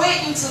 commit your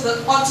way unto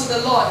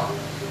the Lord.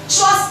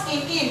 Trust in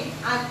him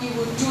and he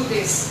will do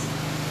this.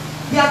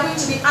 We are going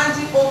to be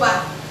handing over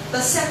the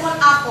second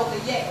half of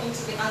the year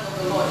into the hand of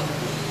the Lord.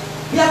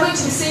 We are going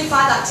to be saying,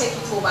 Father, take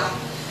it over.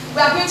 We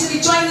are going to be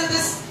joining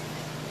this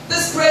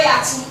prayer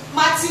to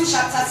Matthew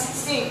chapter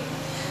 16.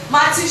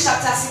 Matthew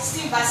chapter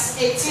 16 verse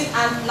 18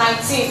 and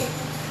 19.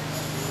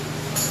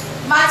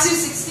 Matthew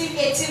 16,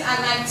 18 and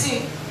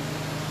 19.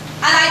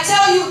 And I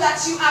tell you that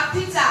you are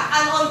Peter,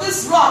 and on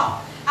this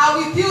rock I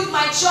will build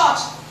my church,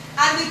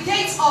 and the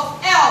gates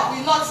of hell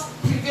will not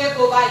prevail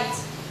over it.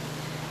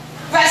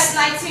 Verse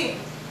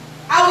 19.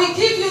 I will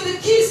give you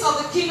the keys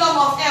of the kingdom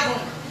of heaven,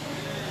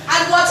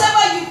 and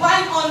whatever you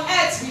bind on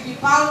earth will be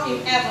bound in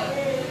heaven,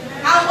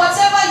 and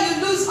whatever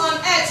you loose on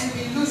earth will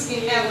be loosed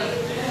in heaven.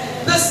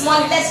 This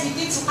morning, let's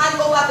begin to hand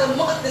over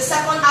the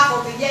second half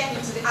of the year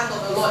into the hand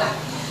of the Lord.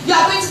 You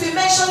are going to be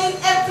mentioning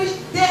every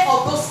day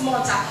of those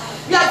months.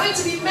 We are going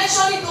to be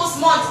mentioning those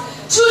months.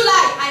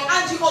 July, I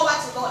hand you over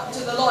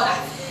to the Lord.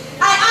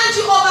 I hand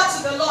you over to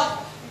the Lord.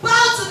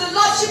 Bow to the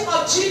Lordship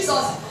of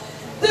Jesus.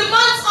 The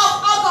month of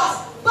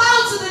August, bow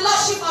to the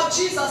Lordship of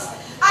Jesus.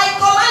 I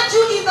command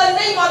you in the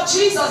name of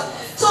Jesus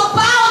to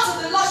bow to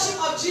the Lordship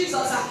of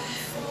Jesus.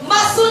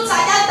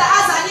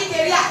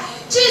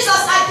 Jesus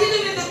has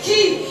given me the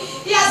key.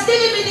 He has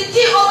given me the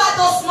key over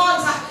those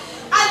months.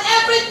 And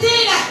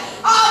everything,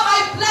 all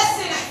my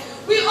blessing,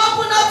 will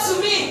open up to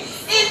me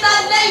in the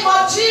name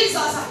of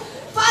Jesus.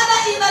 Father,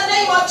 in the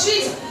name of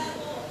Jesus,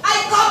 I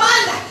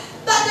command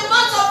that the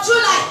month of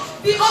July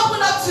be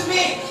opened up to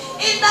me.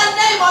 In the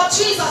name of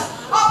Jesus,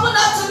 open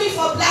up to me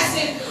for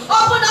blessing.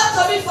 Open up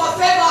to me for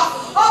favor.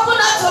 Open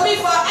up to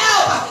me for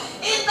help.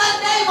 In the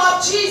name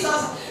of Jesus.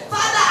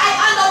 Father, I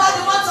hand over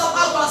the month of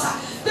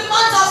August, the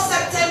month of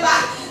September,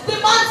 the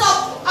month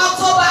of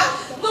October,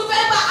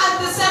 November and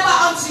December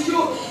unto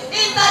you.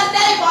 In the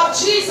name of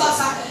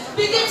Jesus,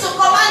 begin to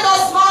command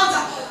those months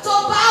to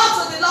bow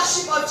to the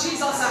Lordship of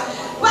Jesus.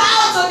 Bow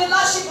to the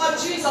Lordship of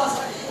Jesus.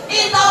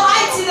 In the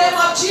mighty name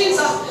of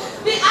Jesus,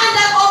 we hand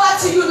them over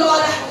to you,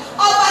 Lord.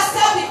 Of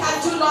ourselves we can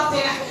do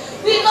nothing.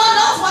 We know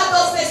not what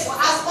those days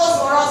has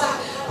posed for us,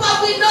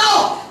 but we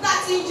know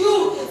that in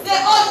you they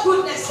hold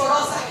goodness for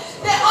us.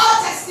 They hold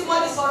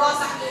testimonies for us.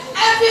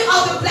 Every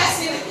other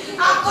blessing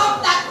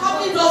that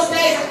comes in those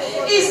days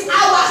is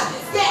ours.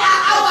 They are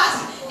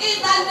ours.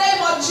 In the name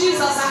of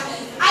Jesus,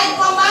 I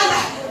command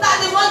that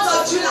the month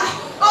of July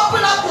open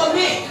up to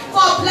me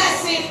for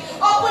blessing.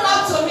 Open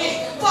up to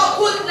me for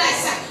goodness.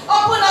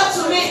 Open up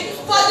to me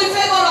for the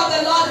favor of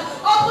the Lord.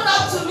 Open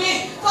up to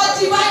me for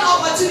divine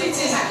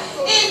opportunities.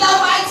 In the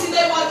mighty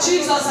name of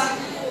Jesus.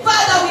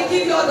 Father, we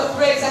give you all the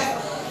praise.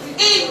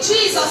 In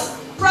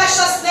Jesus'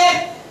 precious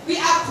name, we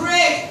are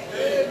praying.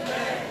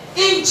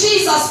 In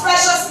Jesus'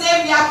 precious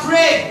name, we are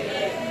praying.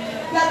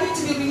 We are going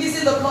to be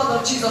releasing the blood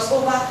of Jesus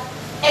over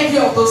every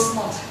of those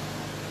months.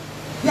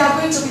 We are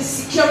going to be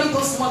securing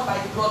those months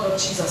by the blood of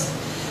Jesus.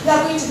 We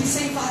are going to be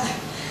saying, Father,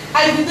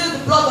 I reveal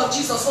the blood of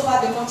Jesus over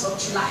the month of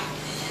July.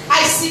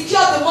 I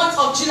secure the month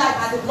of July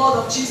by the blood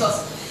of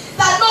Jesus.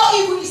 That no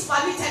evil is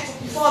permitted to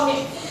befall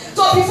me,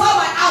 to befall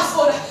my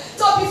household,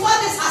 to befall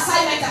this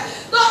assignment.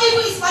 No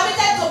evil is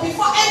permitted to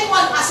befall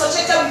anyone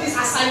associated with this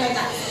assignment.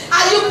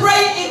 Are you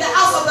praying in the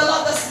house of the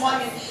Lord this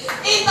morning?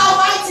 In the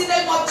mighty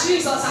name of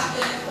Jesus,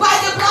 by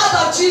the blood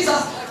of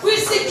Jesus, we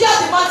secure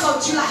the month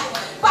of July.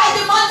 By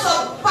the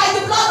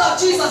blood of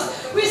Jesus,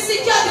 we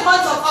secure the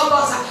month of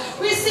August.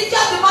 We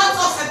secure the month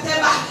of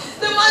September,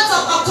 the month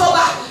of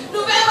October,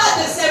 November,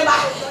 December.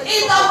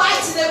 In the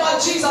mighty name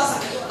of Jesus,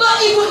 no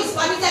evil is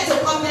permitted to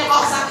come near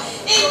us.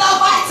 In the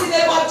mighty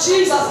name of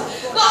Jesus,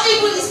 no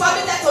evil is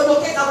permitted to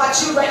locate our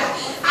children.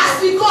 As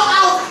we go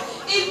out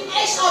in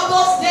each of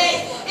those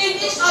days, in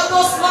each of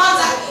those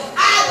months,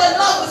 the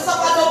Lord will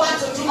suffer no man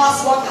to do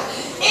us wrong.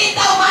 In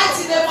the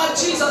mighty name of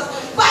Jesus,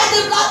 by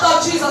the blood of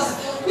Jesus,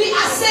 We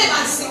are safe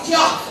and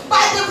secure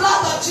by the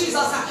blood of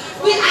Jesus.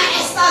 We are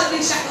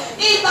established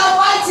in the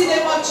mighty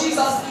name of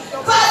Jesus.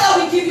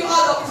 Father, we give you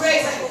all the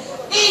praise.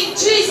 In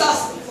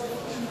Jesus'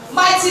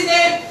 mighty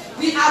name,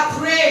 we are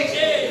prayed.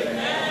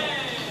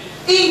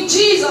 In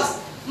Jesus'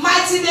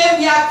 mighty name,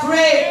 we are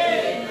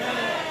prayed.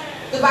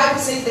 The Bible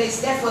says there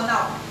is therefore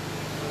now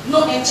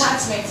no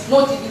enchantment,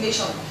 no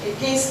divination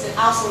against the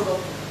household of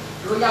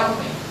royal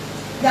women.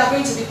 We are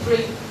going to be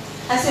praying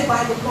and say,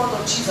 by the blood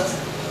of Jesus,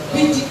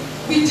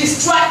 we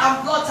destroy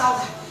and blot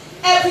out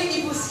every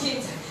evil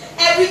scheme,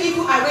 every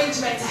evil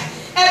arrangement,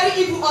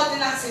 every evil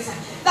ordinances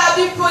that have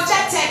been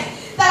projected,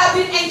 that have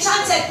been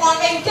enchanted or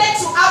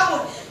engaged to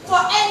happen for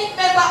any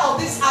member of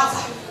this house,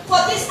 for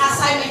this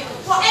assignment,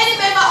 for any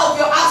member of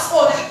your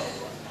household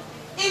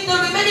in the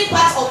remaining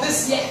part of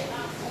this year.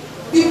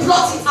 We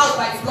blot it out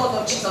by the blood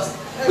of Jesus.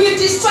 We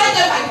destroy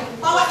them by the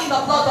power in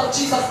the blood of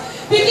Jesus.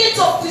 Begin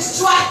to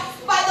destroy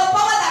by the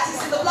power that is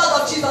in the blood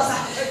of Jesus.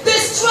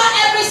 Destroy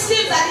every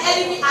scheme that the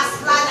enemy has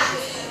planned.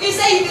 He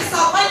said he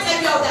disappointed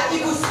every of their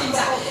evil schemes.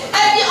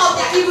 Every of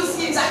their evil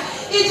schemes.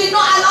 He did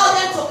not allow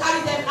them to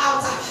carry them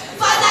out.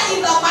 Father, in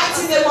the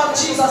mighty name of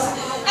Jesus,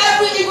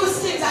 every evil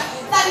scheme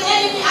that the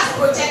enemy has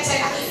projected,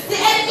 the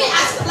enemy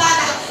has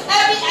planned,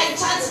 every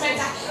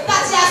enchantment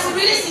that he has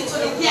released into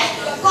the year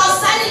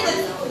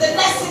concerning the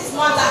next 6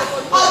 months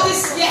of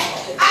this year,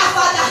 our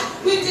Father,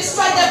 we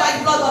destroy them by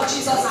the blood of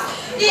Jesus.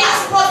 He has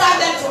programmed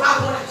them to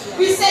happen.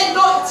 We say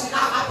no, it will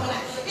not happen.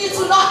 It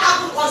will not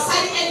happen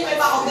concerning any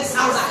member of this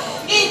house.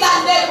 In the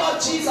name of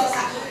Jesus.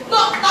 No,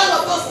 none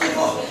of those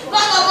evil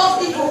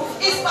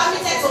is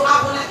permitted to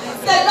happen.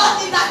 The Lord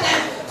hinder them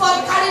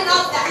from carrying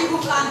out their evil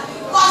plan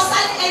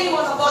concerning any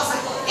one of us.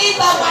 In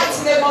the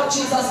mighty name of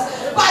Jesus.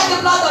 By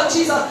the blood of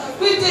Jesus,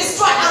 we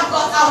destroy and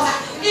blot out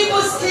evil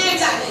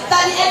schemes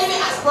that the enemy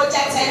has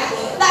projected,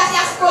 that he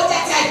has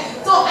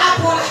projected to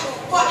happen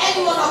for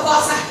any one of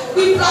us.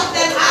 We blot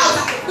them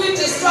out. We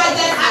destroy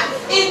them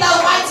in the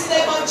mighty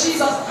name of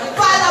Jesus.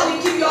 Father,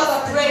 we give you all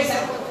the praise.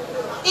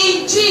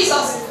 In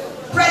Jesus'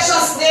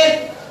 precious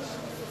name,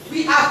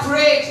 we are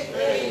prayed.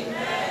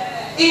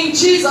 Amen. In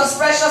Jesus'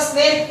 precious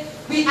name,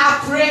 we are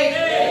prayed.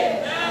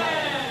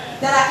 Amen.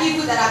 There are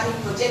evil that have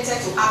been projected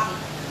to happen,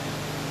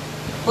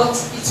 but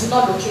it will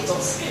not locate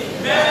us.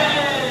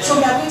 Amen. So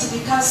we are going to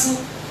be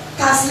canceling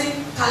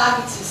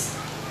calamities.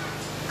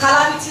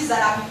 Calamities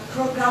that have been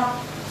programmed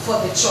for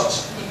the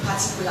church in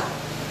particular.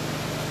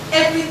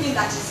 Everything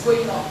that is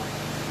going on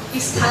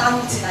is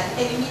calamity that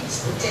the enemy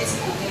is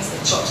projecting against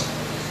the church.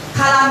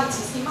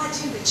 Calamities.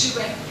 Imagine the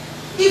children.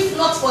 If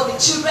not for the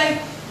children,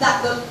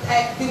 that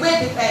the way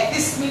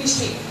this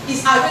ministry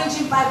is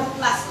arranging Bible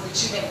class for the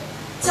children,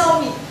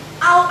 tell me,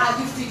 how are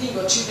you feeding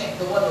your children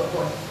the word of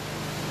God?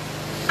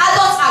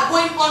 Adults are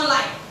going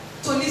online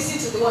to listen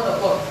to the word of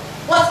God.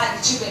 What are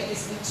the children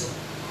listening to?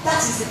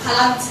 That is the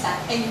calamity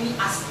that the enemy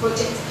has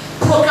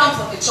programmed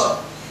for the church.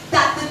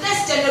 That the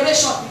next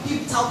generation will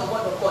be without the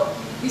word of God.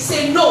 We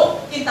say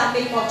no in the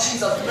name of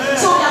Jesus. Amen.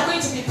 So we are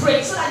going to be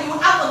praying so that you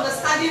will have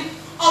understanding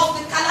of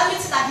the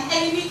calamity that the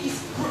enemy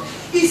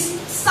is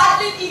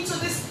saddling into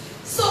this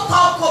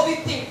so-called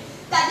COVID thing.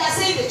 That they are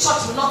saying the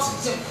church will not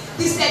resume.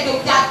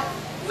 They are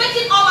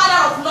making all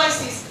manner of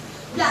noises.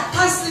 We are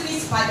cancelling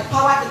it by the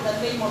power in the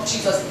name of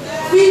Jesus.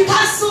 We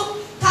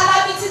cancel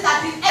calamity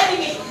that the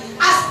enemy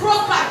has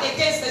programmed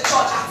against the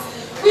church.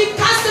 We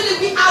cancel it.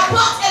 We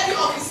abort every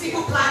of his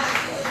evil plan.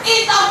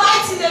 In the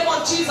mighty name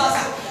of Jesus.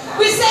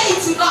 We say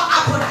it will not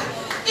happen.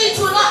 It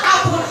will not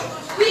happen.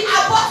 We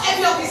abort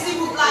every of his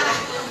evil plan.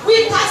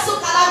 We cancel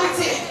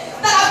calamity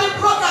that have been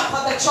programmed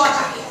for the church,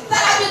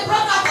 that have been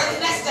programmed for the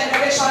next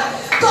generation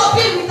to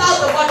be without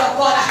the word of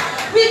God.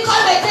 We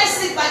come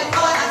against it by the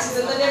power that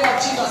is in the name of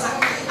Jesus.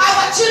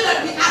 Our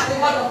children, we have the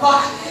word of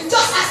God,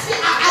 just as we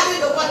are having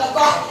the word of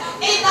God.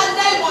 In the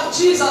name of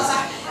Jesus,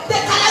 the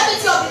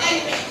calamity of the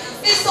enemy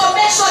is to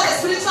make sure the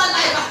spiritual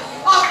life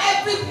of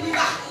every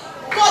believer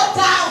go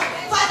down.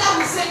 Father,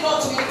 we say no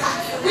to it.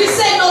 We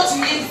say no to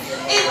it.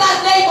 In the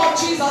name of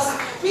Jesus,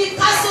 we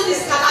cancel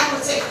this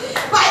calamity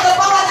by the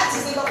power that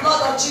is in the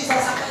blood of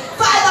Jesus.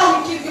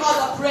 Father, we give you all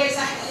the praise.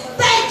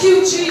 Thank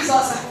you,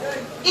 Jesus.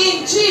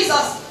 In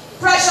Jesus'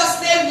 precious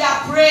name we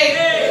are praying.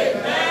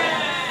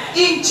 Amen.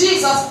 In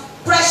Jesus'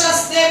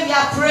 precious name we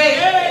are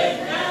praying.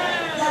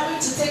 Amen. We are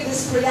going to take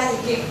this prayer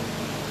again.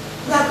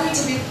 We are going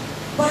to be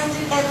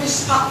binding every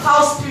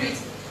foul spirit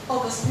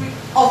of the spirit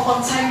of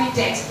untimely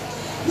death.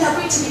 We are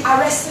going to be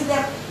arresting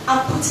them and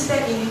putting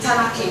them in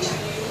eternal cage.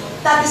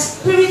 That the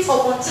spirit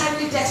of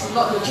untimely death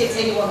will not locate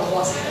any one of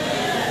us.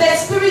 The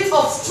spirit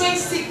of strange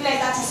sickness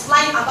that is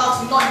flying about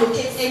will not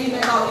locate any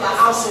member of our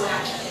household.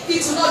 It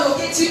will not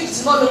locate you, it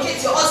will not locate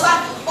your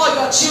husband or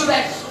your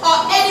children or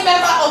any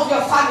member of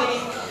your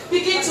family.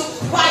 Begin to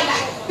bind,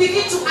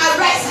 begin to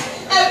arrest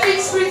every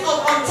spirit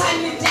of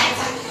untimely death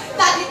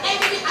that the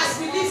enemy has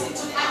released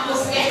into the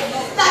atmosphere,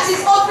 that is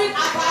hovering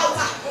about,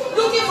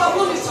 looking for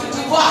whom it will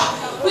devour.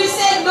 We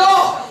say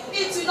no,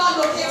 it will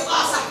not locate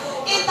us.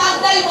 In the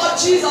name of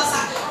Jesus,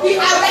 we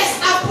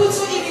arrest and put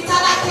you in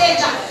eternal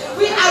cage.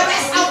 We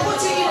arrest and put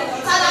you in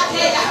eternal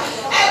cage.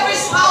 Every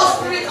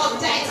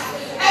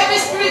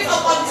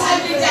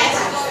death.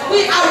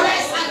 We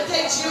arrest and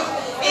cage you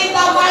in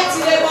the mighty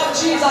name of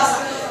Jesus.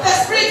 The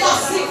spirit of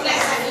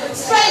sickness,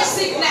 strange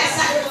sickness,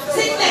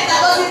 sickness that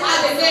doesn't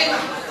have a name,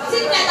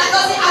 sickness that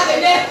doesn't have a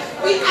name,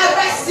 we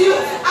arrest you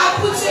and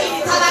put you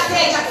in eternal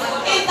cage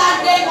in the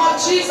name of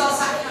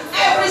Jesus.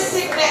 Every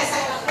sickness,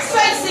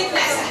 strange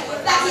sickness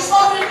that is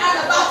hovering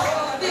around about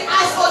the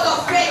household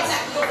of faith,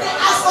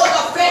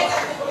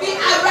 we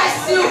arrest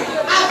you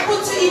and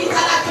put you in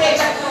eternal cage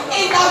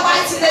in the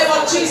mighty name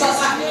of Jesus.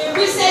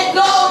 We say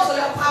no to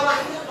your power.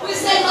 We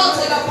say no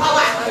to your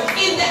power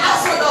in the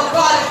household of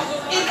God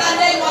in the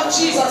name of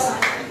Jesus.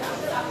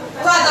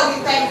 Father,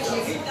 we thank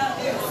you.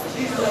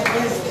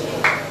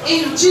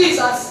 In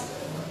Jesus'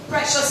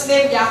 precious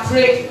name we are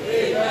praying.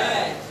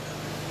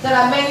 There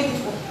are many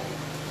people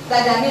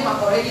that their name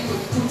have already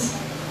been put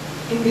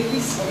in the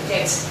list of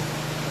death.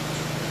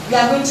 We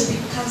are going to be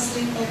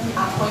cancelling every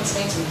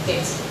appointment with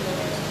death.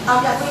 And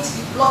we are going to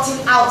be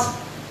blotting out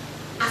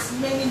as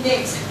many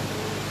names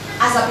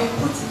as have been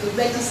put in the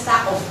register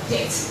of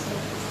death.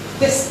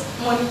 This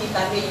morning in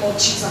the name of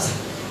Jesus.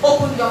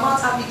 Open your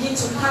mouth and begin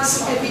to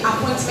cancel every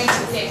appointment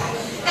with death.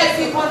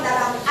 Everyone that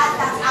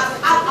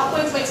have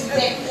appointment with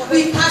death,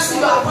 we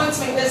cancel your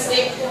appointment this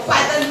day by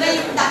the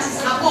name that is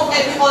above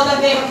every other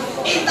name.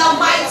 In the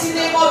mighty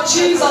name of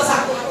Jesus,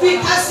 we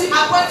cancel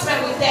appointment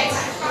with death.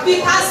 We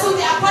cancel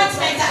the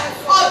appointment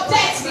of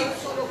death with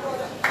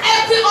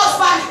every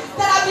husband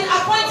that have been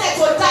appointed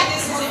to die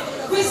this season.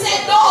 We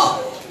say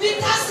no. We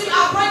cancel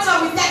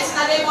appointment with death in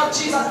the name of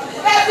Jesus.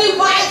 Every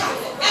wife,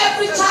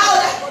 every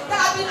child that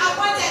have been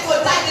appointed to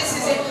die this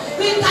season,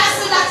 we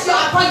cancel that your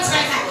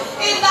appointment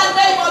in the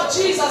name of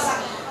Jesus.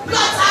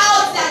 Blot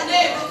out their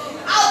name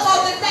out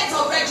of the death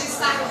of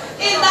register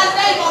in the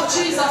name of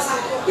Jesus.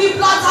 We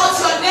blot out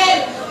your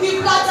name. We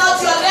blot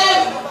out your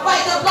name by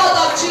the blood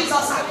of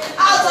Jesus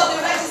out of the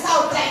register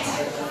of death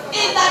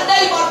in the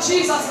name of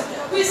Jesus.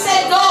 We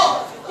say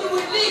no. You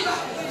will live.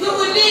 You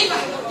will live.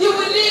 You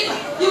will live.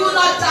 You will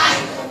not die.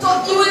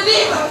 You will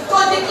live to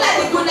declare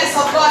the goodness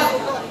of God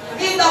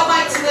in the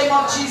mighty name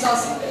of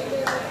Jesus.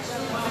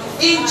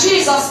 In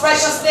Jesus'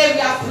 precious name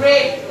we are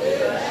praying.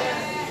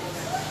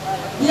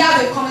 We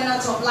have a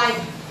covenant of life.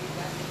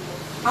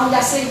 And we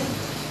are saying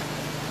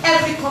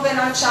every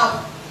covenant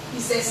child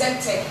is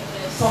exempted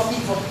from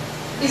evil.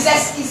 Is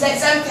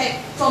exempted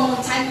from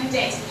untimely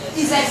death.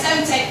 Is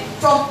exempted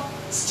from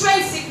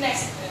strange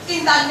sickness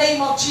in the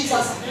name of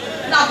Jesus.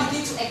 Now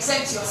begin to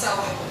exempt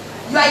yourself.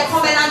 You are a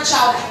covenant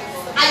child.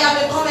 I am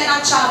a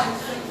covenant child.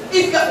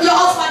 If your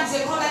husband is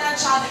a covenant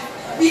child,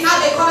 we have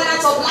a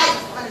covenant of life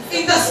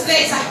in this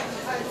place.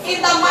 In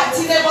the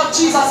mighty name of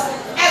Jesus,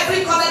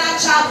 every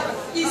covenant child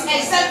is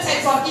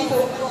exempted from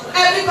evil.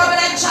 Every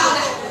covenant child,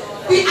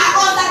 we are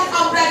under the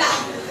umbrella.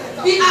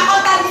 We are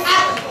under the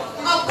act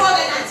of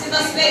covenant in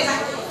this place.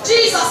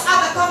 Jesus has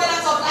a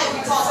covenant of life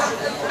with us.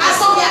 And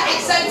so we are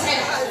exempted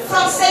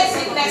from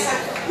sickness.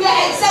 We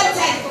are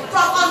exempted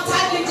from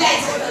untimely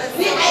death.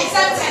 We are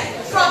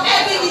exempted from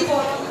every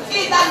evil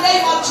in the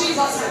name of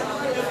Jesus.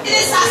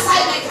 This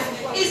assignment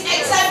is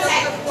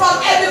exempted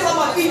from every form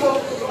of evil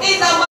in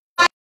the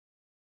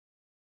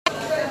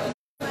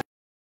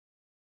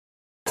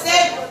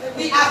name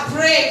we are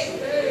prayed.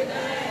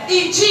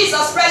 In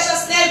Jesus'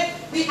 precious name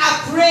we are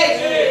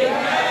prayed.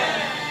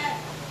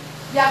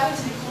 We are going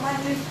to be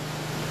commanding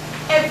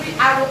every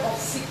arrow of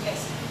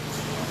sickness,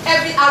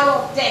 every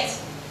arrow of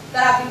death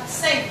that have been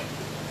sent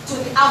to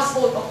the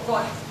household of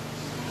God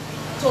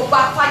to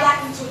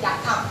backfire into their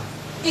camp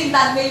in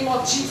the name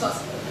of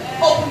Jesus.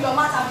 Open your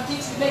mouth and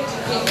begin to make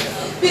decree.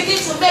 Begin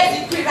to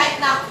make decree right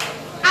now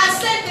and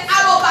send the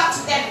arrow back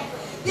to them.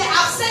 They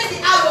have sent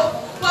the arrow,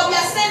 but we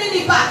are sending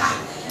it back.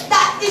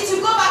 That it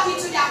will go back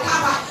into their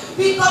camp.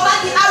 We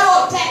command the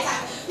arrow of death.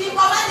 We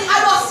command the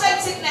arrow of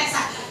strange sickness,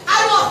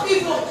 arrow of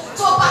evil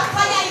to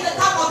backfire in the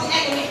camp of the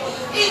enemy.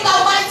 In the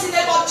mighty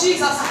name of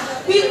Jesus,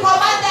 we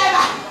command them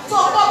to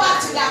go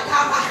back to their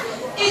camp.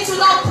 It will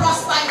not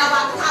prosper in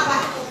our camp.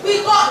 We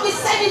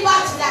send it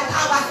back to their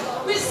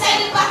camp. We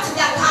send it back to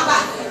their camp,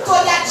 to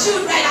their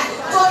children,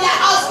 to their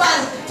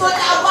husbands, to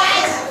their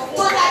wives,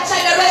 to their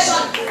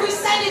generation. We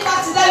send it back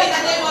to them in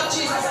the name of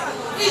Jesus.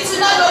 It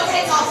will not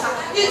locate us.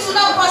 It will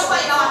not prosper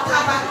in our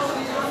camp.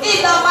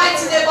 In the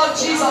mighty name of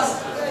Jesus.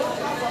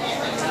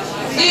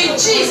 In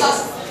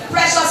Jesus'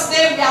 precious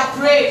name we are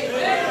praying.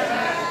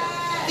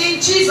 In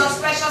Jesus'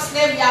 precious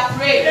name we are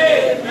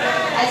praying.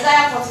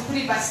 Isaiah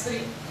 43 verse 3.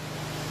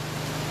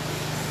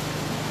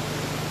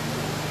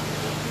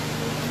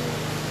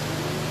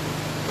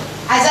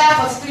 Isaiah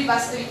 43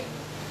 verse 3.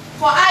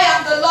 For I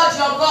am the Lord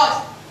your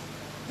God,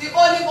 the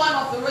only one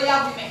of the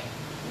royal women,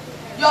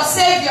 your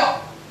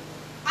Savior.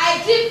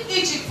 I give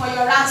Egypt for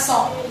your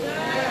ransom,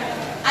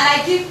 and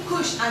I give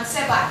Cush and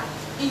Seba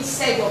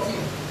instead of you.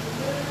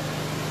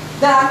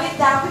 There are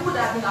people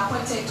that have been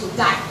appointed to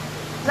die.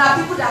 There are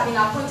people that have been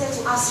appointed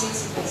to have strange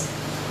sickness.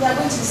 We are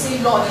going to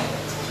say, Lord,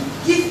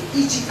 give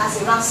Egypt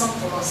as a ransom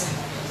for us.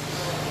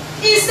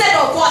 Instead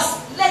of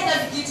us, let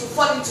them begin to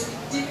fall into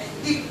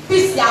the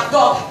pits they have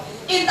dug.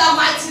 In the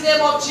mighty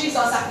name of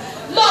Jesus.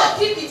 Lord,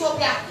 give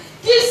Ethiopia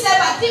Give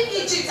Seba, give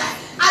Egypt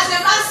as a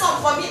ransom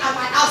for me and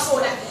my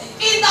household.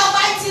 In the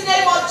mighty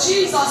name of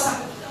Jesus.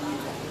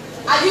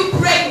 Are you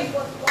praying?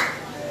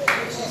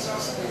 In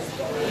Jesus' name.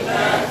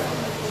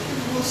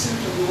 People seem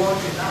to be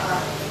wondering,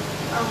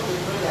 how would they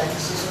pray like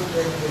this is so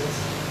dead? If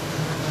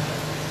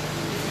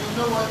you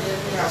know what the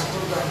enemy has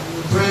programmed, you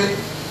will pray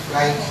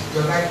like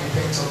your life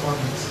depends upon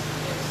it.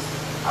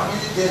 How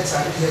many deaths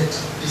have you heard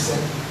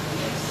recently?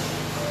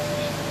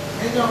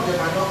 Many of them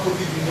are not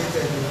COVID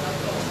related,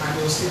 and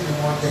there will still be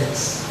more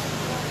deaths.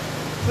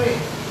 Pray.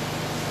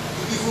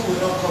 The evil will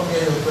not come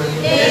near your prayer.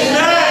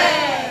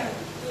 Amen.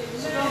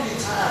 So don't be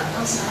tired.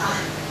 Don't say, we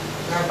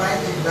are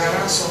binding, we are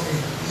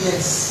ransoming.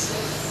 Yes.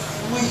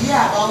 We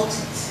hear about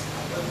it,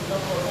 but we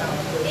don't come down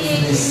to the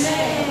business.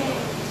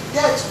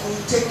 Death will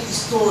take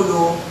its toll,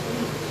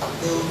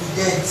 there will be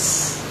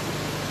deaths.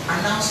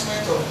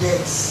 Announcement of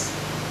deaths.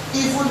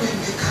 Evil in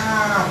the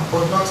camp,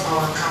 but not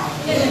our camp.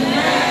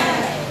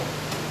 Amen.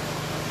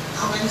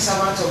 How many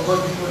servants of God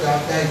people that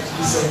have died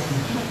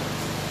recently?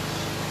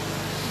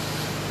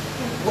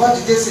 What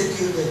did they say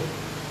kill them?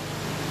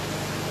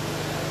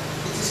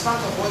 It is part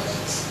of what the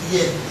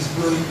year is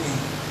blowing in.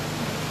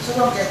 So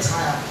don't get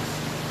tired.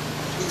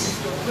 It is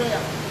your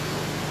prayer.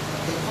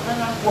 The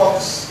covenant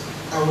works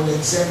that will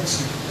exempt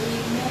you.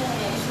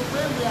 Amen. So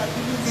when we are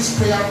giving these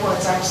prayer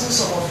points, I'm seeing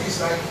some of these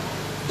like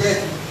dead.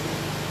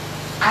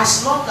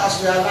 As long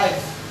as we are alive,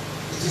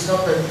 it is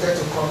not permitted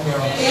to come near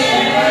us.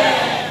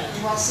 Amen.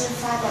 You are saying,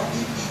 Father,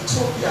 give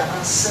Ethiopia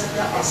and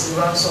Serbia as a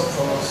ransom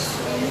for us.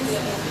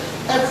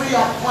 Every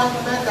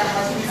appointment that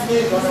has been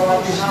made on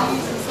our behalf,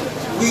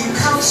 we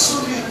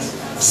cancel it.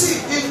 See,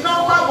 the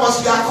number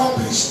must be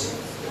accomplished,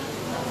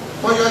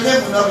 but your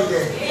name will not be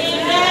there.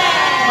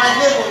 Amen.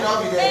 My name will not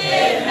be there.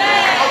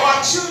 Amen.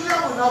 Our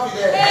children will not be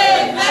there.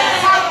 Amen. So,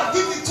 Father,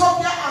 give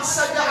Ethiopia and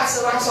Serbia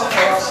as a ransom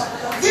for us.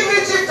 Give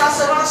Egypt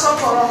as a ransom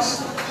for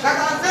us. That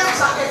our names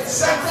are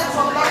exempted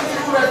from that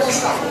evil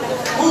register.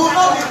 We will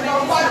not be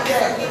numbered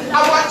there.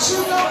 Our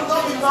children will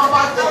not be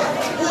numbered there.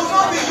 We will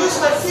not be used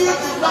to fill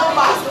the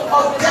number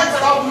of deaths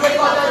that we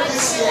recorded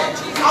this year.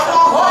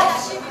 Our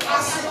homes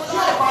are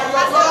secured by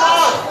your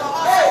blood.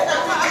 Hey,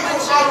 every evil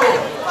arrow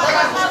that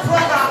has been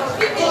programmed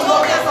to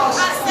locate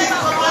us, we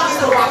command it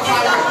to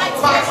backfire,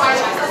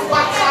 backfire,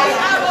 backfire,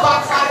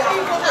 backfire.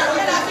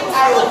 Every evil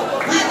arrow,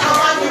 we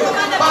command you,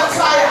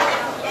 backfire.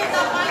 In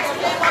the mighty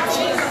name of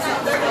Jesus.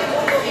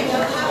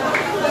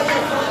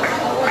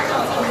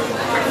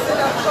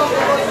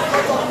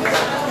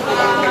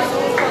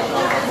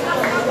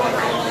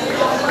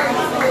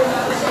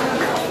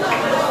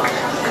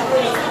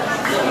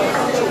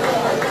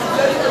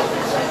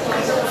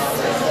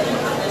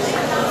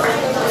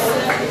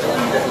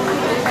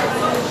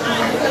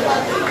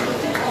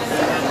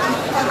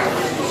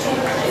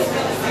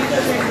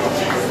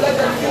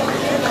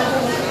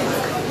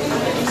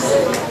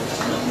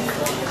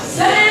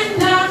 Send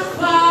down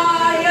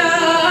fire,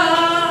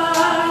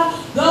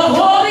 the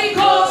Holy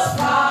Ghost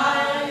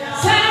fire.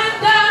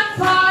 Send down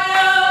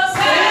fire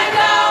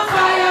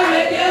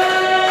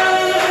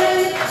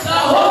again. The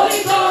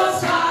Holy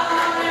Ghost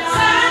fire.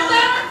 Send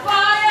down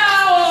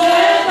fire,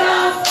 send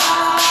down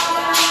fire.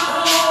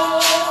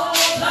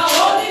 The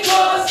Holy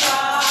Ghost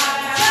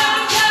fire.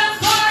 Send down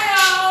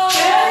fire,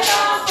 send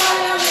down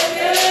fire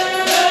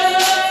again.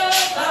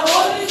 The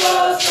Holy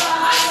Ghost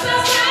fire.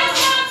 Send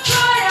down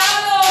fire,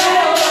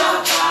 Lord.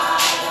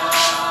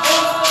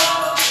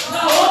 The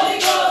Holy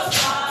Ghost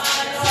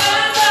fire.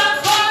 Send down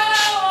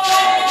fire,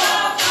 send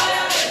down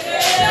fire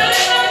again. Send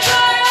down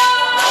fire,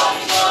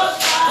 Holy Ghost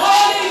fire. Holy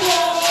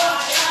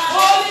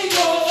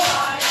Ghost fire.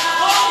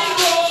 Holy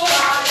Ghost fire. Holy Ghost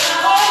fire.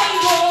 Holy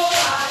Ghost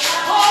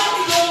fire.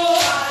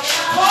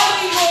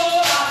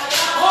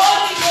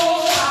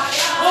 Holy Ghost fire. Holy Ghost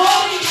fire. Holy Ghost fire.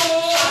 Holy Ghost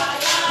fire.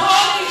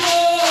 Holy Ghost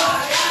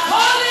fire.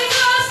 Holy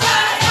Ghost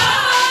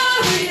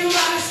fire. With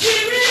my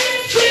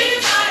spirit,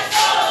 with my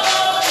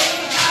soul,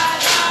 in my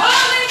life.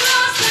 Holy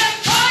Ghost take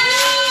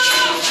fire.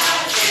 With my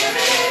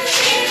spirit,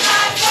 with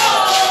my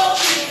soul,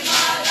 in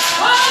my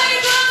life. Holy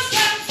Ghost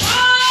take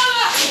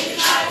power. With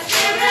my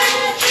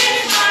spirit,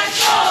 with my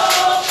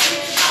soul,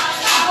 in my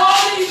life.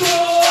 Holy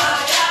Ghost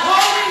fire.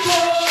 Holy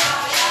Ghost fire.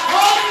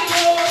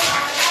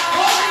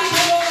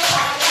 Holy Ghost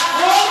fire.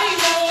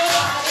 Holy Ghost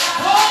fire.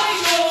 Holy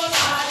Ghost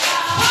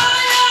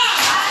fire.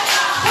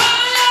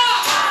 Holy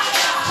Ghost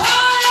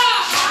fire.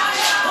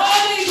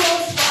 Holy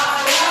Ghost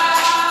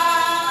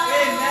fire.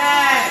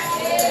 Amen.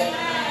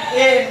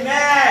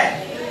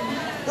 Amen.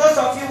 Those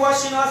of you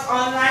watching us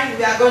online,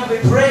 we are going to be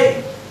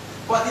praying.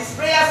 But this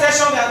prayer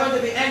session we are going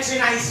to be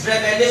entering is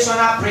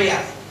revelational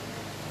prayers.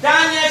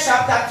 Daniel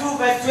chapter 2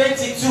 verse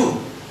 22.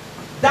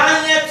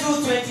 Daniel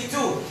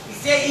 2:22. He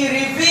said he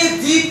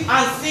reveals deep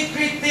and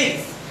secret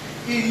things.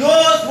 He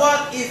knows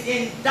what is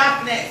in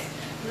darkness.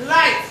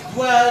 Light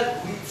dwells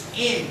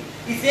within.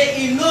 He said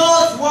he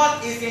knows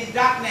what is in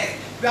darkness.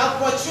 We are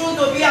opportune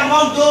to be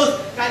among those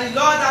that the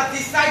Lord has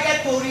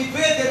decided to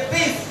reveal the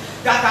things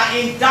that are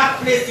in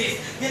dark places.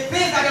 The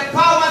things that the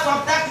powers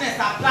of darkness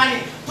are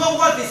planning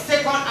towards the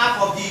second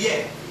half of the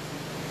year.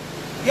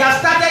 They have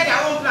started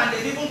their own plan.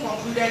 They've even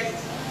concluded it.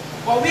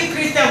 But we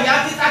Christians, we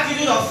have this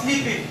attitude of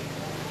sleeping.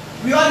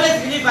 We always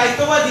believe by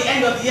towards the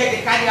end of the year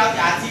they carry out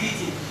their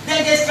activity.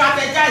 Then they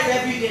strategize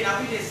every day and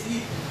we they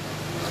sleep.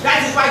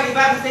 That is why the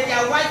Bible says they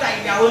are wiser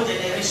in their own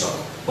generation.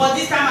 But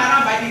this time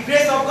around, by the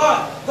grace of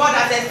God, God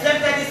has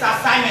exempted this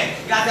assignment.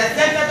 He has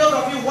exempted those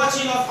of you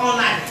watching us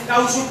online that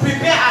we should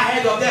prepare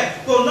ahead of them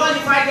to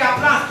nullify their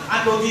plans and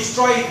to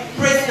destroy it.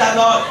 Praise the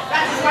Lord.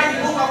 That is why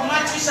the book of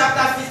Matthew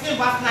chapter 16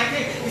 verse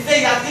 19, he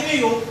said he has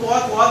given you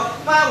what?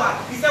 Power.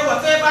 He said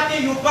whatever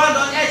thing you bound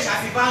on earth shall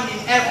be bound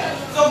in heaven.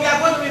 So we are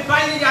going to be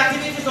binding the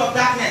activities of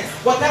darkness.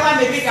 Whatever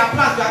may be their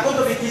plans, we are going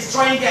to be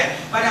destroying them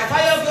by the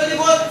fire of the Holy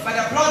Ghost, by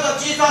the blood of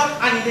Jesus,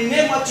 and in the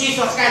name of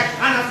Jesus Christ.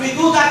 And as we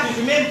do that, we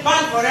remain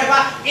bound forever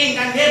in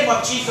the name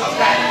of Jesus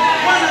Christ.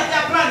 One of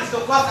their plans is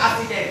to cause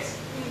accidents.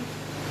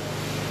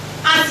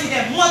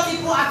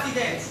 Multiple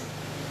accidents.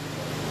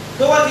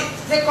 Towards the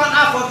second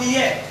half of the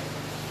year.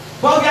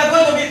 But we are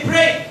going to be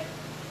praying.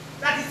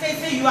 That he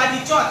says, say you are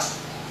the church.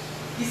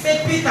 He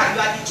said, Peter, you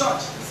are the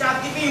church. He said,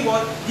 I've given you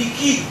what? The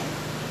key.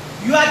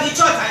 You are the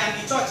church, I am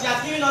the church. He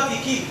has given us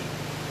the key.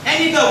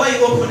 Any door where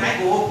you open,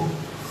 I go open.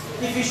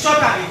 If you shut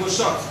them, you go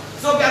shut.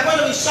 So we are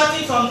going to be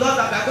shutting some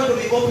doors and we are going to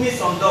be opening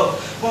some doors.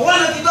 But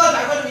one of the doors we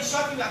are going to be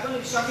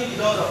shutting the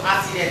doors of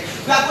accident.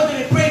 We are going to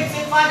be praying,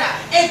 say, Father,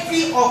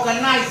 every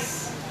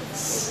organized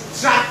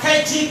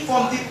strategy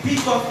from the pit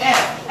of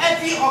hell,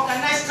 every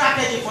organized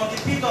strategy from the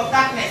pit of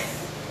darkness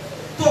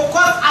to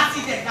cause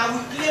accident that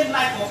will claim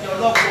life of your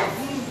loved one.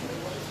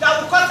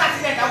 That will cause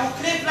accident that will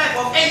claim life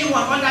of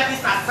anyone under this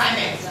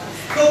assignment.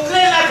 To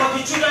claim life of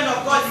the children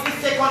of God in this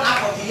second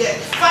half of the year.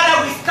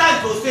 Father, we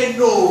stand to say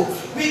no.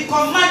 We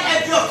command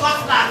every of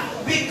God's plan.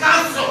 We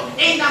cancel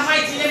in the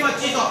mighty name of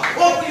Jesus.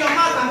 Open your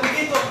mouth and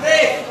begin to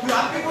pray. You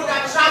have people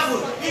that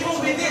travel, even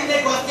within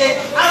Lagos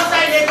State,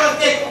 outside Lagos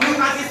State. You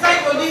can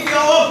decide to leave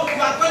your home. You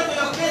are going to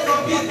your place of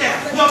business,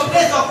 your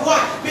place of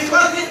work.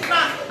 Because these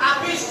plans are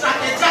being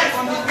strategized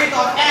from the pit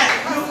of hell.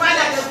 You find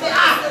that they say,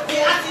 the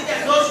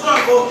accident no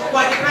struggle,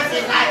 but the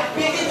person died.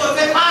 Begin to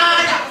say,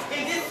 Father,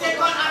 in this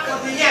second half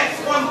of the year,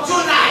 from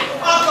July,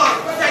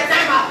 August,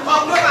 September,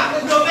 October,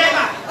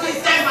 November,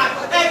 December,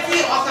 every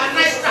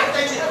organized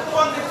strategy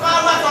from the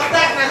powers of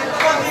darkness,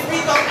 from the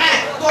pit of hell,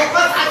 to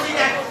cause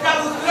accident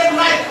that will claim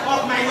life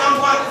of my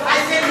young one. I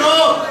say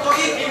no to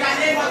it in the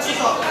name of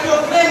Jesus. To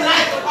claim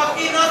life of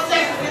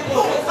innocent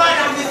people.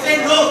 Father, we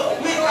say no.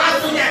 We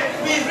cancel them.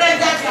 We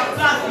render their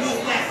plans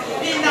useless.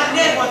 In the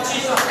name of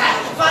Jesus Christ.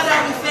 Father,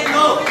 we say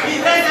no. We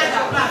render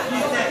their plans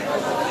useless.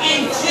 In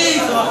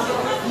Jesus'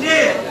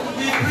 name,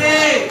 we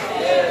pray.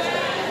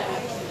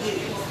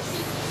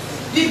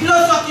 The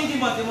blood sucking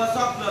demons, they must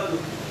suck blood.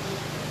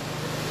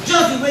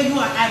 Just the way you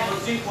and I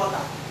must drink water.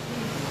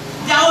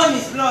 Their own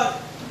is blood.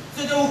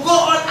 So they will go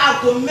all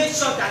out to make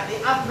sure that they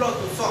have blood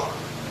to suck.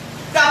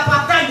 That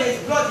part time there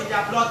is blood in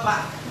their blood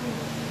bank.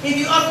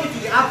 In the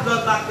hospital they have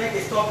blood bank where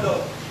they store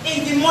blood.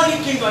 In the money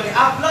kingdom they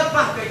have blood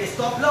bank where they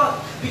store blood.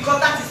 Because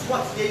that is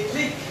what they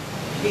drink.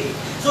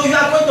 So you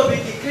are going to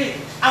be decreed.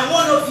 And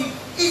one of the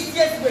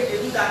easiest way they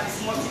do that is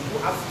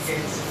multiple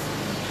accidents.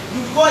 You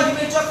go on the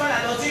major one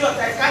and Nigeria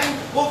that is carrying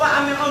over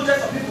how many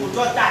hundreds of people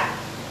just die.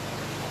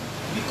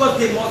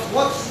 Because they must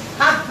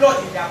have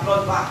blood in their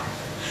blood bank.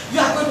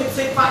 You are going to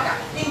say, Father,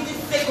 in this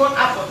second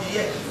half of the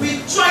year,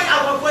 we join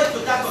our voice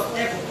to that of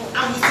heaven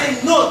and we say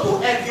no to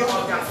every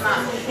of their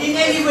plans. In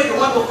any way they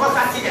want to cause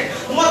accident,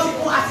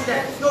 multiple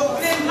accidents, to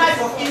claim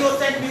life of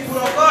innocent people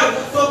of God,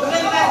 to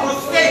claim life of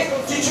state,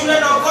 the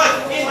children of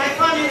God. In my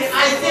family,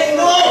 I say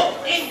no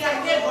in the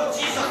name of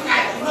Jesus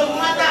Christ. No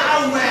matter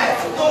how well,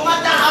 no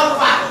matter how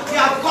far we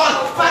have gone,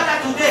 Father,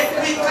 today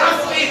we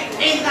cancel it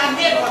in the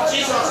name of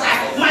Jesus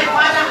Christ. My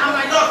Father and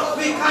my Lord,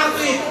 we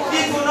cancel it.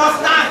 It will not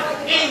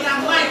stand in the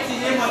mighty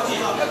name of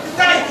Jesus.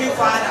 Thank you,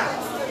 Father.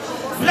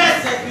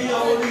 Blessed be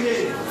your holy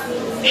name.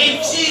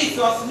 In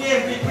Jesus'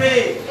 name we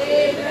pray.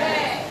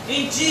 Amen.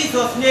 In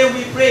Jesus' name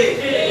we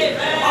pray. Amen.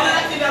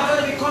 Another thing we are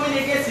going to be coming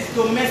against is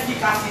domestic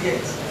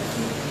accidents.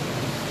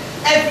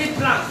 Every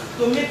plan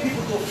to make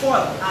people to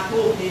fall at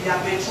home in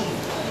their bedroom.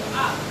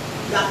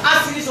 There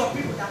are series of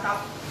people that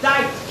have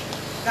died,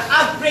 that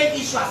have brain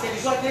issues as a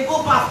result. They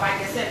go past by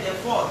themselves, they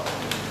fall.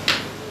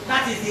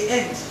 That is the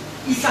end.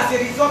 It's as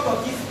a result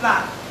of this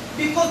plan.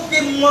 Because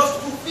they must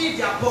fulfill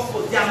their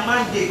purpose, their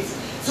mandate.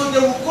 So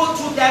they will go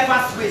through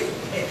diverse ways.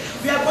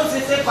 We are going to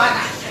say,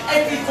 Father,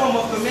 every form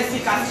of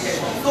domestic accident,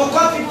 to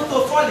cause people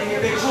to fall in the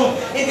bedroom,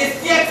 in the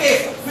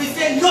staircase, we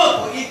say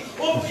no to it.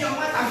 Open your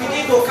mouth and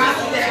begin to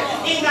cancel them.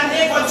 In the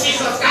name of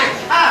Jesus Christ.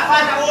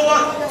 Father, oh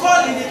Lord,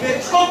 fall in the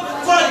bedroom,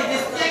 fall in the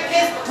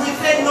staircase, we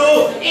say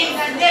no. In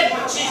the name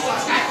of Jesus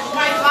Christ.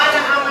 My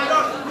Father and my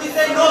Lord, we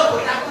say no to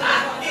that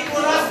plan. It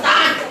will not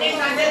stand in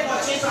the name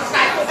of Jesus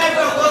Christ.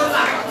 Every of those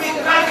plans, we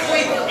cancel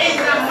it in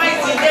the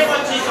mighty name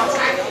of Jesus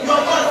Christ. Your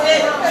word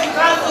says, we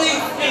cancel it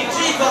in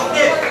Jesus'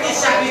 name. It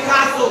shall be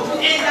cancelled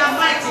in the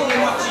mighty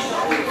name of Jesus.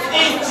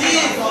 In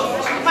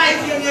Jesus'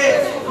 mighty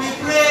name, we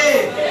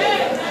pray.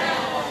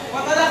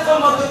 Another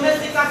form of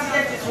domestic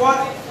accident is what?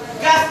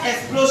 Gas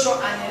explosion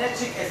and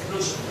electric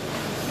explosion.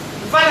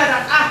 You find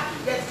out that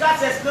there's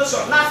gas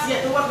explosion. Last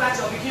year, towards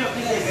last year, beginning of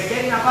this year, we're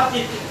getting about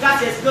it.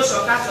 Gas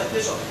explosion, gas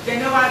explosion. They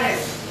never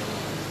rest.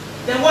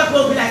 Then what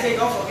will be like? Say,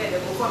 don't forget, they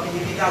will come in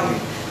a bigger way.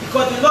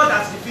 Because the Lord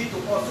has revealed to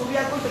us. So we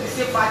are going to be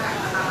safe, Father.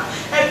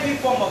 Every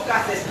form of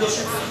gas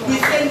explosion.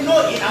 We say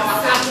no in our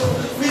camp.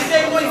 We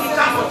say no in the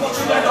camp of the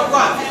children of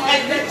God.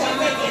 Electric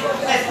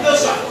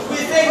explosion. We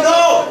say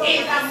no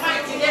in the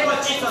mighty name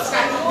of Jesus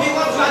Christ.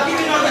 Because you are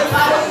giving us the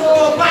power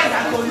to bind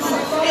and to loose.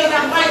 In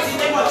the mighty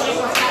name of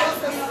Jesus Christ.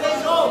 We say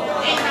no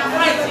in the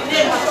mighty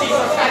name of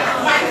Jesus Christ.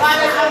 My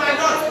Father and my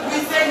Lord. We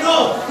say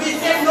no. We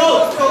say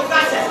no to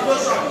gas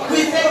explosion.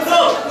 We say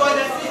no to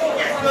the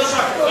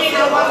explosion. In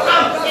our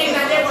camp. In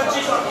the name of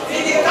Jesus.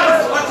 In the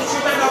camp of the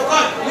children of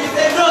God. We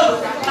say no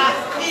to that.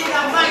 In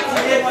the mighty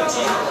name of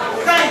Jesus.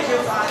 Thank you,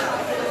 Father.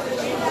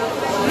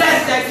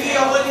 Blessed be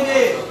your holy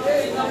name.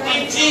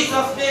 In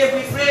Jesus' name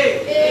we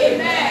pray.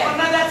 Amen.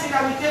 Another thing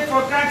that we take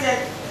for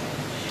granted,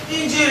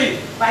 injury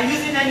by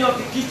using any of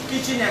the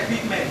kitchen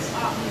equipment.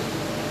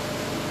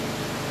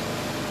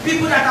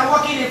 People that are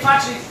working in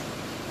factories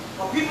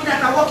or people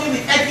that are working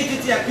with heavy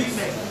duty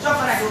equipment, just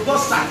like they will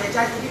just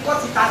strategize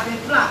because it has been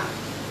planned.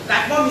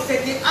 Like mommy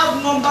said, they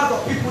have numbers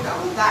of people that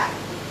will die.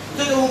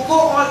 So they will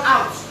go all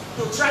out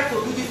to try to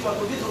do this or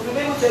to do this or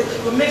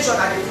to make sure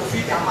that they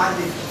fulfill their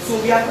mandate. So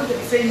we are going to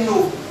be saying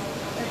no.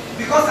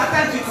 Because at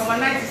times we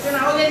command we say,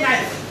 now only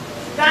knife.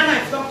 That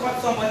knife don't cut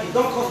somebody,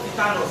 don't cause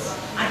tetanus.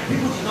 And the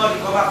people did not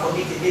recover from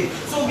it again.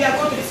 So we are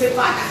going to be saying,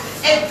 Father,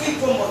 every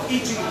form of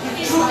injury,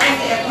 through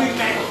any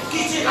equipment,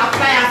 kitchen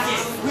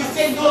appliances, we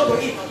say no to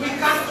it. We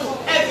cancel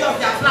every of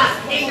their plans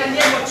in the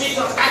name of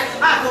Jesus Christ.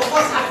 As of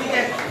us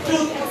accident,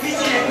 through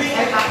kitchen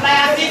equipment,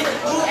 appliances,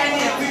 through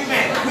any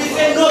equipment, we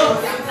say no to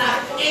their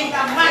plans in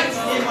the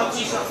mighty name of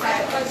Jesus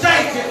Christ.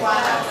 Thank you,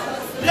 Father.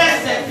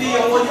 Blessed be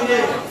your holy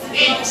name.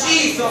 In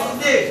Jesus'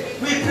 name,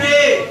 we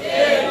pray.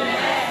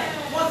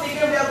 Amen. Once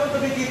again, we are going to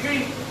be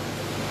decreeing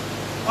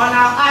on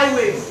our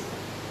highways.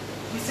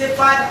 We say,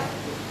 Father,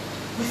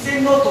 we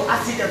say no to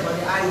accidents on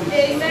the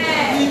highway.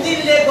 Amen.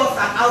 Within Lagos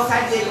and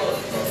outside Lagos,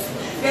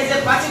 there's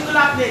a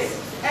particular place.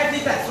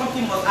 Every time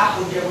something must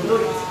happen, they will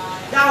know it.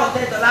 That was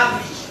the last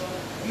bridge.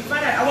 You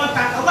find out, I want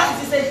tank. What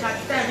is it saying? That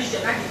the time reach,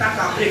 the tank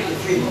can break the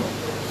frame.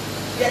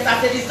 Yes,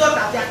 as a result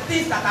that there are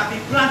things that have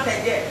been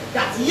planted there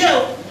that you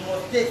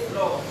must take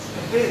Lord.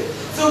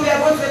 So we are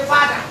going to say,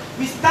 Father,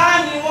 we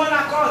stand in one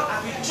accord and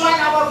we join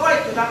our voice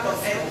to that of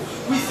heaven.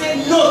 We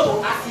say no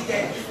to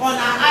accident on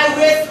our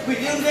highways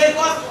within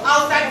Lagos,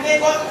 outside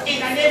Lagos, in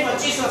the name of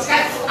Jesus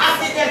Christ.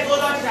 Accident, oh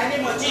Lord, in the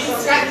name of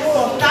Jesus Christ.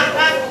 From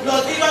tankers,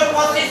 Lazarus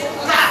forces,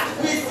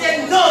 we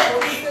say no to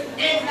it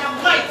in the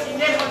mighty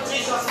name of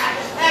Jesus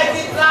Christ.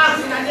 Every plan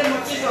in the name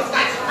of Jesus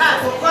Christ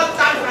to cut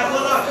tankers,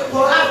 oh Lord, to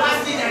have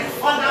accident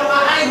on our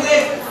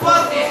highways,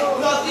 buses,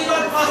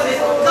 Lazarus forces,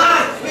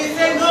 we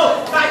say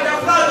no by the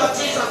blood of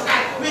Jesus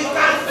Christ. We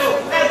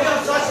cancel every of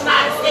such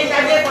life in the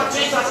name of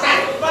Jesus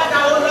Christ.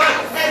 Father, oh Lord,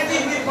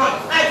 every weapon,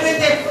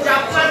 everything they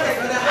are planted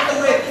on the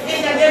highway in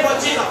the name of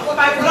Jesus.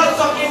 By blood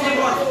sucking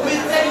demons, we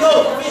say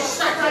no. We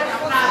shatter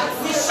their plans.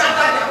 We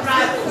shatter their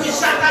plans. We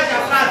shatter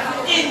their plans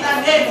in the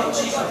name of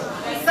Jesus.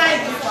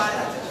 Thank you,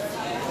 Father.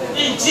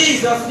 In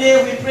Jesus'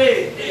 name we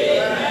pray.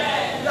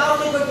 Amen. We are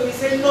also going to be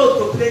saying no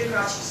to plane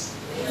crashes.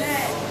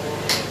 Amen.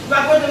 We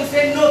are going to be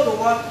saying no to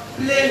what?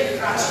 Plane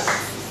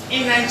crashes.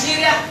 In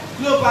Nigeria,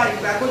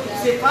 globally, we are going to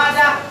say,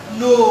 Father,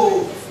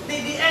 no.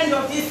 The end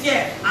of this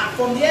year, and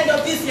from the end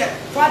of this year,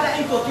 Father,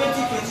 into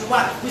 2021,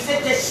 we say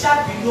there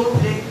shall be no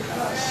plane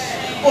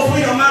crash. Open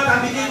your mouth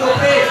and begin to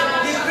pray.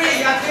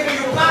 Decree, He has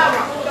given you power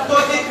to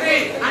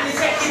decree, and He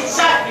said it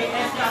shall be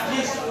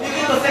established.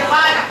 Begin to say,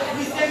 Father,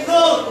 we say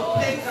no to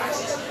plane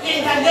crashes.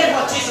 In the name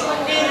of Jesus,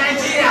 in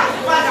Nigeria,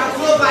 Father,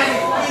 globally,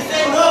 we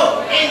say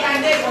no. In the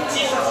name of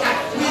Jesus Christ,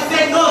 we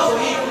say no to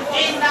it.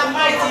 In the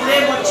mighty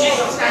name of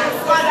Jesus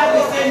Christ, Father,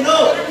 we say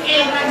no.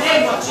 In the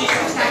name of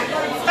Jesus Christ,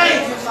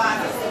 thank you,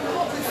 Father.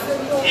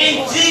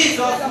 In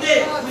Jesus'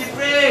 name, we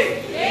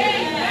pray.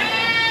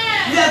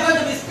 Amen. We are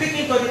going to be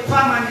speaking to the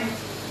permanent.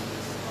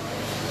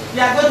 We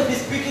are going to be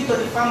speaking to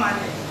the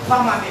permanent.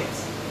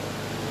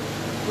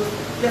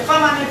 The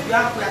permanent, we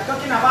are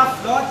talking about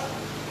flood,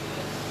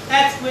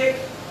 earthquake,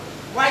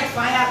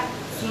 wildfire,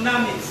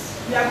 tsunamis.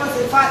 We are going to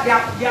say,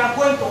 Father, they are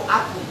going to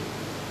happen.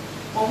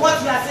 But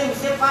what we are saying, we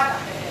say, Father,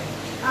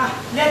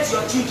 let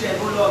your children,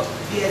 oh Lord,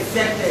 be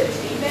exempted.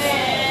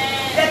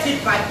 Amen. Let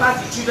it bypass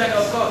the children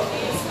of God,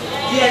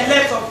 the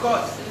elect of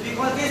God,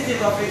 because this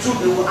is of a truth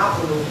they will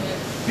happen.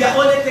 We are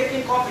only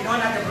taking covenant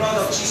under the blood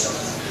of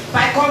Jesus.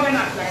 By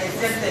covenant, we are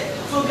exempted.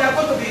 So we are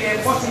going to be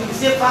reinforcing. We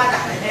say,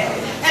 Father,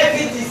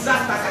 every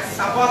disaster that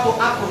is about to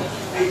happen,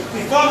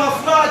 in form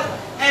of flood,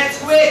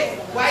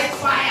 earthquake,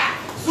 wildfire,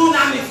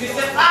 tsunamis, we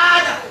say,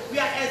 Father, we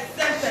are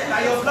exempted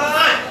by your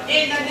blood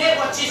in the name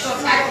of Jesus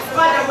Christ.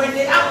 Father, when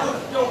they happen,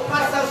 your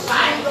pastors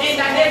by in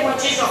the name of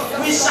Jesus,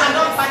 we shall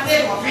not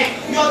partake of it.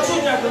 Your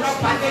children will not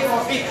partake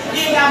of it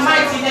in the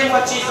mighty name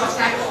of Jesus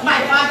Christ.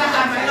 My Father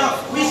and my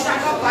Lord, we shall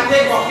not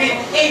partake of it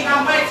in the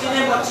mighty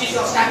name of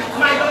Jesus Christ.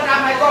 My Lord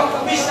and my God,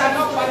 we shall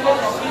not partake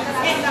of it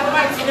in the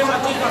mighty name of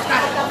Jesus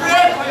Christ.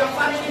 Pray for your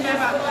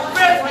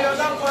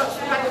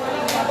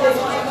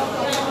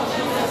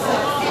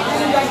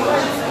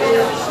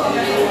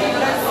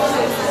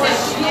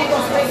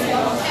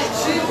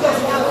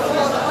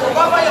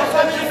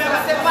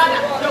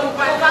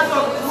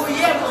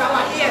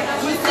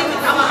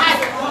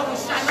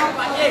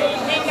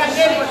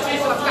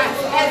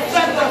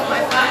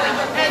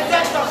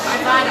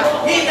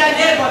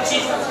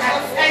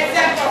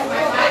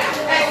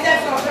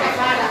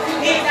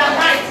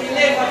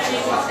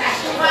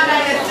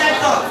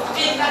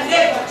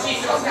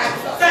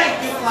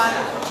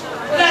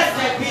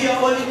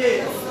holy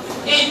name.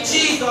 In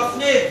Jesus'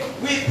 name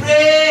we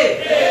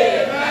pray.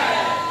 Amen.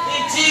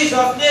 In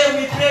Jesus' name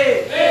we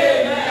pray.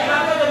 Amen. You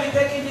are going to be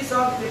taking this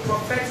song, the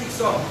prophetic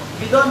song.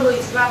 If you don't know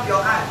it, clap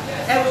your hand.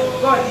 Every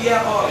God hear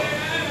all.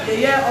 They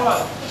hear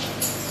all.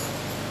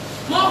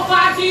 Mo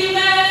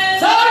fagilé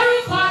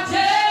lórúkọ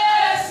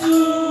Jésù.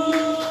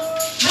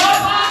 Mo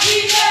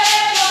fagilé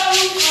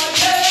lórúkọ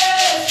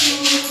Jésù.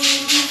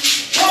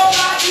 Mo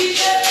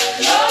fagilé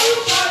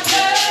lórúkọ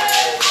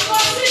Jésù.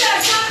 Àkọsílẹ̀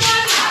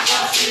Sátánì.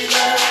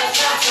 Àkọsílẹ̀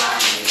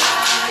Sátánì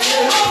láyé.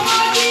 Mo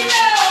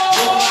fagilé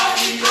o.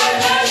 I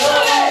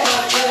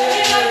cancel it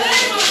in the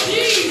name of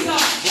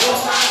Jesus.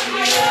 I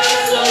cancel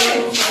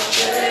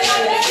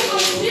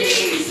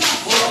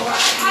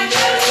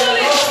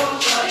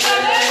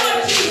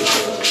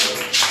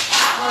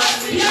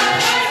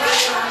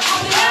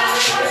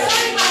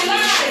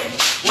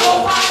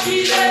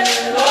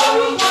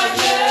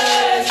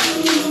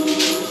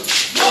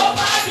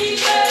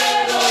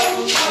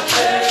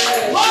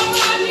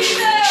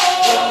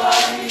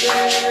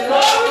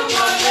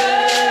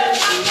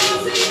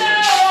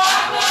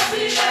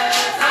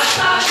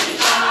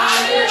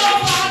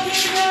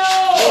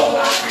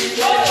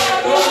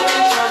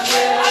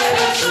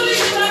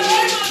it in the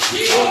name of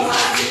Jesus.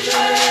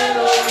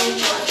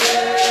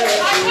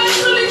 I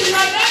cancel it in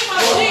the name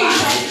of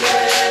Jesus.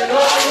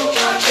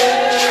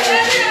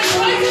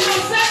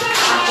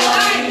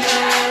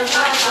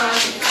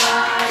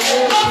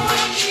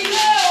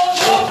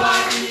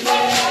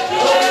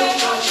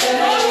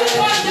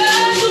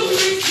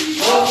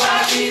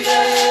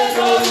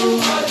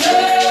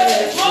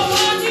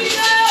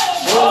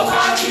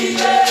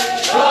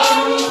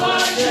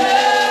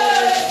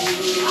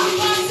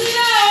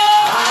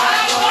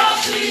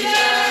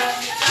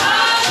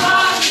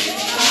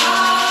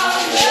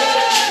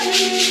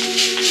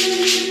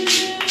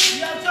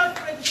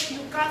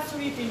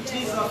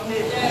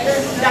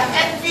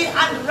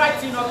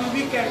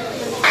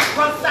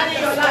 Concerning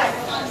your life,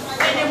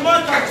 in the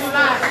month of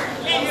July,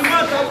 in the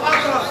month of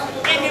August,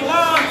 in the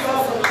month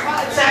of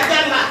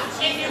September,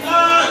 in the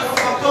month of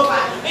October,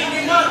 in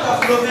the month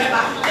of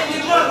November, in the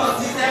month of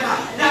December,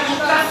 that you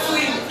can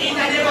swim in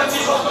the name of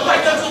Jesus. Why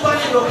don't you turn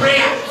into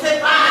prayer?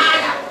 Say,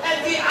 Father,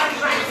 every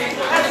handwriting,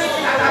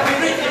 everything that has been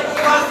written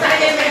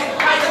concerning me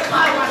by the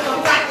power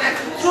of darkness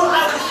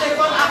throughout the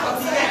second half of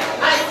the year,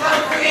 I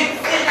come to it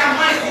in the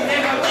mighty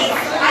name of Jesus.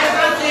 I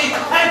come to it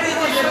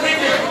everything is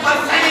written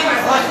concerning my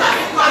husband,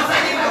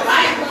 concerning my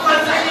wife,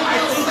 concerning my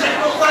children,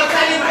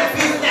 concerning my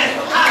business,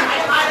 and my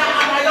Father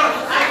and my Lord.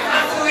 I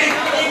come to it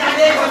in the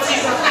name of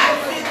Jesus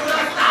Christ. It will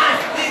not stand,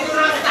 it will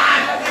not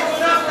stand, it will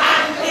not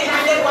stand in the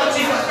name of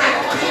Jesus Christ.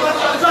 Because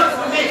your thought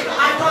for me,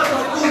 I thought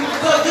of good,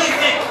 so give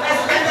me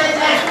expected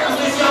end.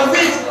 It is your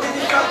wish, it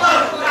is your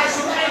thought that I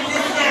should end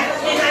this year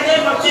in the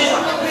name of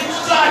Jesus. With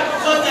joy,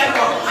 so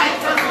therefore, I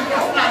come to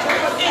your flesh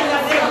in the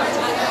name of Jesus.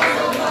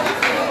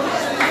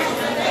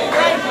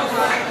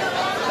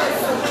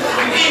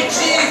 In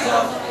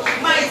Jesus'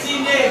 mighty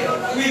name,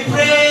 we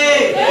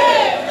pray.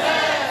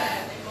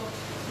 Amen.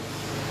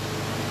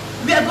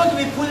 We are going to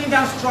be pulling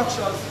down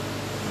structures.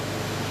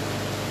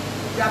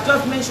 We have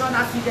just mentioned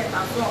accident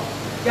and so on.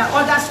 There are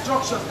other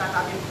structures that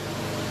have been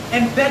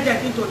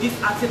embedded into this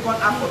second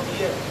half of the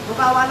year of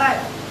our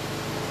life.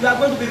 We are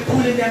going to be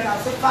pulling them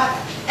down. Say, Father,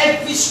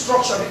 every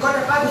structure,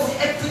 because the Bible says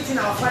everything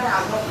our Father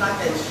has not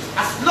planted,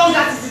 as long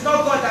as it is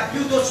not God that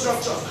built those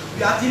structures,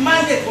 we are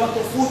demanded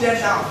to pull them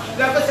down.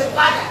 We are going to say,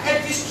 Father,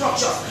 every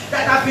structure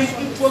that have been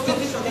introduced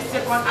into the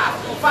second half,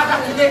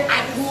 Father, today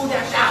I pull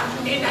them down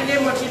in the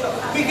name of Jesus.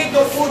 Begin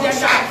to pull them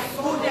down.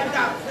 Pull them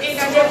down in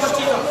the name of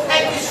Jesus.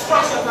 Every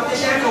structure of the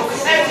devil,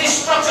 every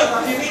structure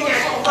of the wicked,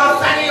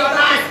 concerning your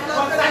life,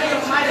 concerning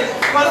your marriage,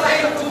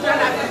 concerning your children,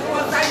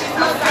 concerning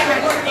your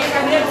assignment, in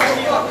the name of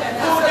Jesus.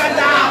 Pull them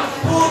down,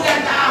 pull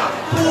them down,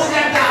 pull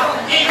them down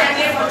in the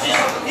name of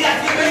Jesus. He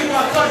has given you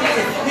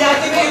authority, He has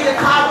given you the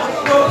power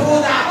to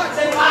pull down.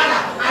 Say,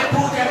 Father, I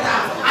pull them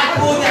down, I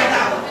pull them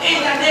down in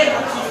the name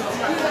of Jesus.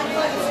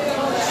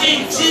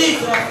 In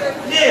Jesus'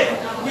 name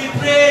we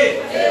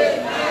pray.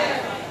 Amen.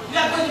 We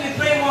are going to be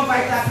praying one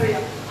vital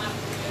prayer.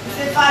 You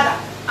say, Father,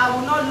 I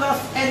will not lose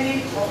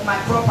any of my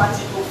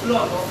property to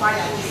flood or fire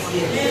this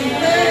year.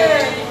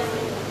 Amen.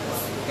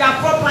 There are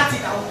property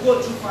that will go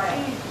through fire.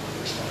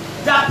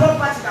 There are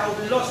property that will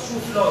be lost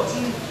through flood.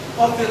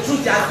 Of the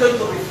truth, there is going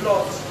to be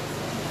flood.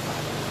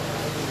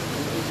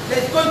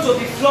 There's going to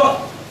be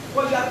flood.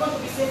 But you are going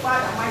to be saying,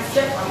 Father,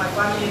 myself and my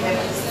family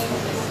members.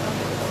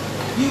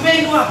 You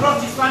may know I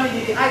brought this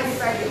family, they hide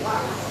beside the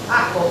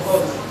ark of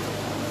God.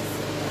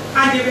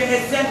 And they were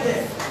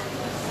exempted.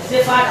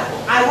 Say, Father,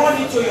 I run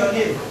into your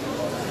name.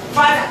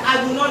 Father,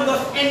 I will not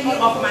lose any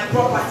of my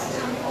property,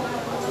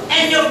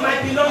 any of my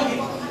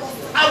belongings.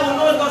 I will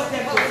not lose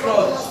them to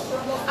flood.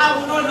 I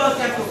will not lose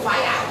them to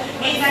fire.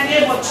 In the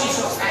name of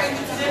Jesus Christ.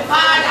 Say,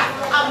 Father,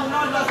 I will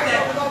not lose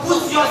them.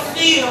 Put your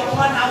seal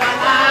upon our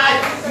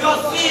lives. Your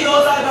seal,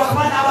 O Lord,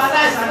 upon our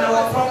lives and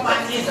our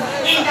properties.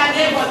 In the name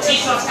name of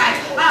Jesus Christ.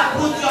 I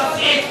put your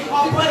faith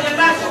upon the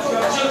lives of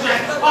your children,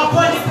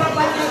 upon the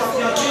properties of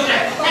your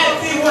children.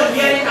 Everyone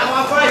hearing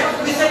our voice,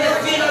 we say the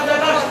Spirit of the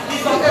Lord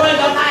is upon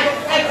your life.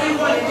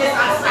 Everyone in this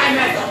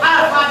assignment,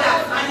 our Father,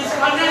 and is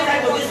connected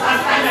to this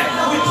assignment.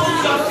 We put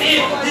your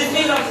faith, the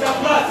seal of your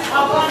blood,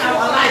 upon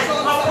our lives,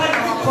 upon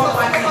our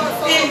property,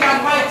 in the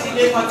mighty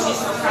name of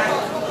Jesus Christ.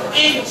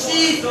 In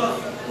Jesus'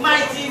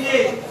 mighty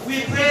name,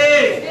 we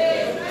pray.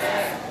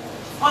 Amen.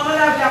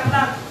 Another of their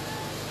plan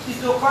is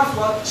to cause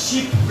what?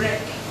 Shipwreck.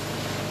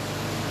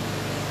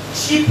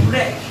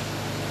 Shipwreck.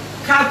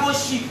 Cargo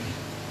ship.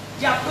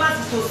 Their plan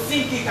is to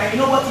sink it, and you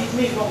know what it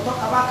means when we talk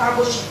about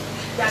cargo ship.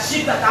 They are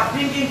ships that are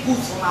bringing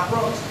goods from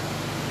abroad.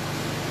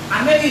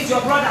 And maybe it's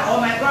your brother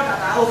or my brother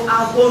that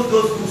has owned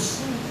those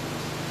goods.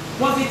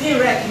 Once it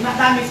didn't wreck,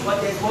 that means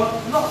what there's what?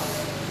 Loss.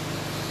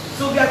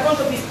 So we are going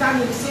to be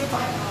standing the same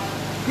fire.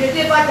 They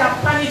never are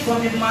planning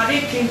from the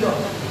marine kingdom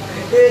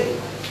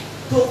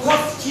to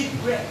cause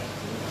shipwreck.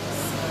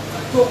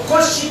 To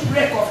cause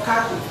shipwreck of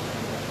cargo.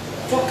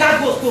 For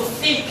cargo to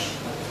sink.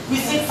 We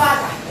say,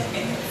 Father,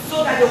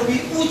 so that there will be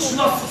huge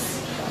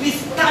losses. We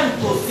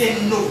stand to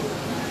say no.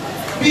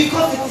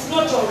 Because it is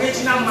not your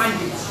original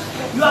mandate.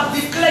 You have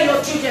declared your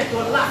children to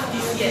laugh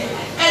this year.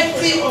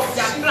 Every of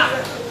their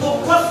plan to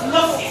cause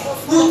losses,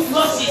 good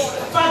losses.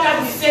 Father,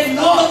 we say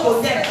no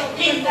to them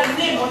in the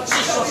name of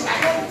Jesus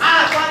Christ.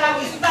 Our Father,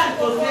 we stand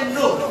to say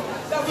no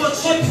to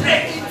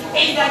shipwreck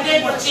in the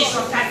name of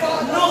Jesus Christ.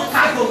 No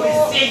cargo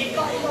will sink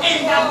in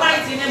the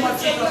mighty name of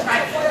Jesus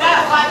Christ.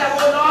 Our Father,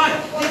 oh Lord,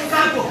 the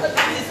cargo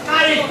that is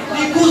carrying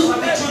the goods of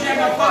the children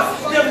of God,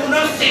 they will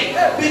not sink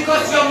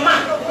because your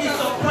mark is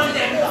upon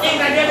them in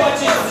the name of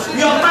Jesus.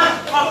 Your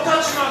mark of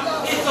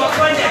touchdown is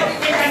upon them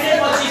in the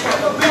name of Jesus.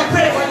 We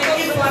pray for the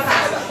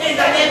importers in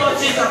the name of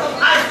Jesus.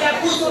 As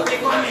their goods will be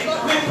coming,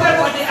 we pray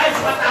for the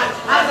exporters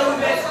as they will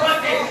be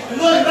exported.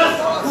 No loss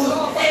of goods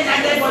in the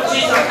name of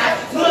Jesus.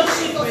 No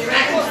ship will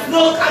wreck,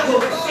 no cargo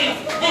will sink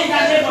in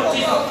the name of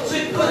Jesus. So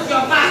put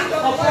your mark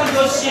upon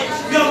those ships,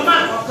 your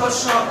mark of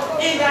touchdown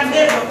in the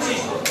name of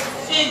Jesus.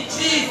 In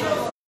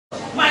Jesus'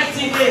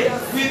 mighty name,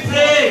 we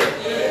pray.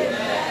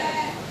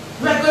 Amen.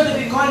 We are going to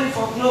be calling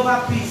for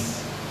global peace.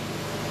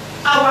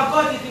 Our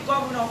God is the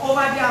governor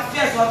over the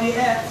affairs of the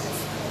earth.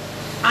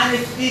 And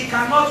if he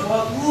cannot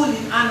rule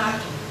in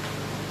anarchy.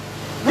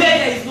 Where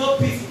there is no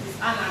peace, it is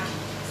anarchy.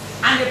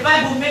 And the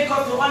Bible makes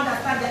us to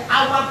understand that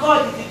our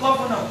God is the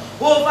governor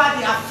over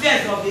the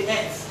affairs of the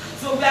earth.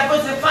 So we are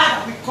going to say,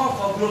 Father, we call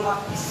for global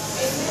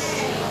peace.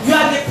 You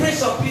are the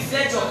Prince of Peace,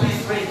 let your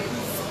peace reign.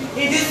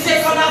 In this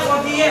second half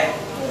of the year,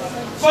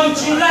 from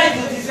July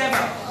to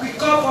December, we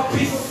call for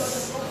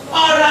peace.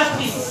 Oral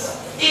peace.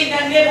 In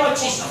the name of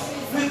Jesus.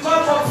 We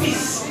call for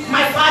peace.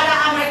 My Father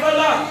and my God,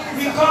 Lord,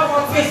 we call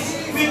for peace.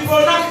 We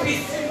pronounce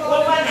peace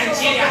over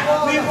Nigeria.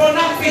 We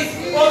pronounce peace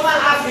over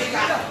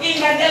Africa.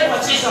 In the name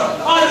of Jesus.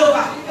 All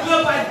over.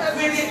 Globally.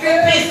 We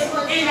declare peace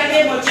in the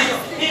name of Jesus.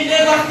 In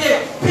Lagos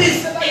State,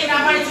 peace in the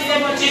mighty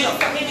name of Jesus.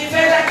 In the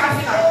federal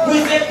capital,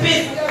 we say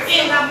peace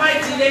in the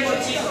mighty name of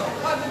Jesus.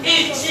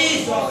 In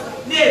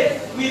Jesus'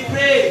 name, we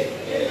pray.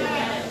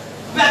 Amen.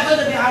 We are going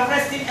to be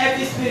arresting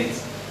every spirit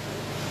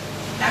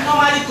that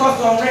normally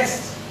causes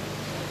unrest.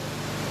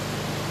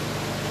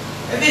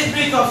 Every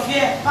spirit of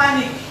fear,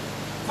 panic,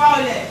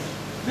 violence,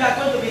 we are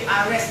going to be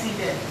arresting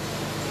them.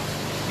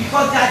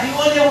 Because they are the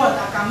only one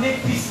that can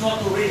make peace not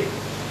to reign.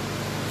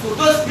 So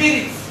those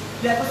spirits,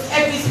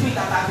 every spirit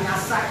that have been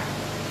assigned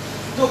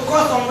to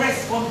cause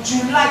unrest from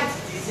July to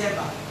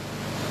December,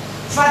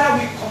 Father,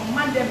 we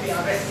command them be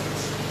arrested.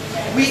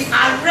 We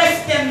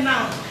arrest them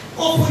now.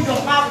 Open your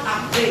mouth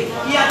and pray.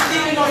 He has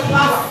given us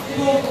power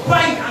to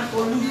bind and to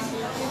loose.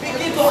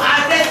 Begin to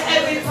arrest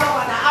every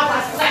power that have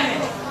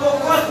assignment to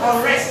cause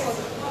unrest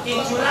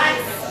in July,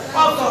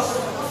 August,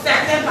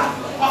 September,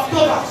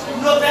 October,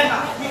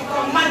 November. We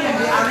command them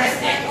to be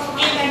arrested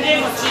in the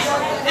name of Jesus.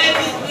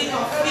 Every spirit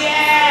of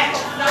fear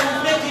that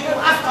will make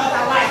people act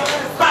otherwise,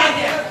 bind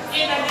them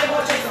in the name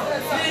of Jesus.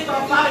 Spirit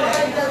of violence,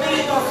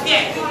 spirit of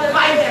fear,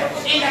 bind them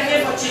in the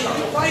name of Jesus.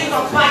 Spirit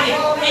of panic,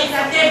 in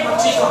the name of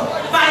Jesus.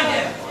 Bind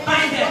them,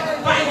 bind them,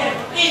 bind them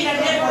in the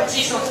name of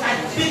Jesus. And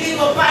begin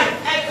to bind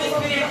every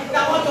spirit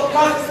that want to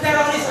cause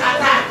terrorist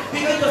attack.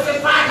 Begin to say,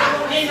 Father,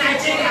 in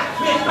Nigeria,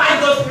 we bind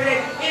those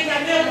spirits in the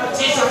name of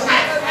Jesus.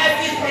 And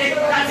every spirit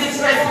that is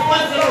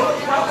responsible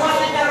for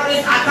causing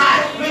terrorist attack,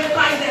 we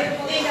bind them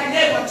in the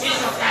name of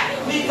Jesus. And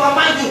we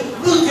command you,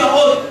 lose your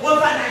hold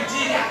over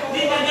Nigeria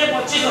in the name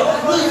of Jesus.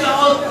 Lose your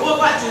hold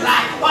over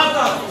July,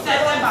 August,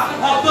 September,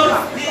 October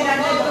in the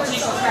name of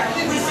Jesus.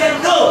 We say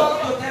no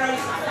to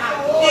terrorist attack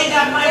in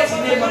the mighty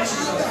name of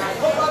Jesus.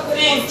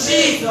 In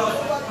Jesus'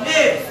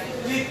 name,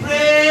 we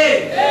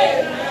pray.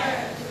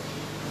 Amen.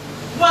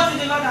 What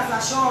the Lord has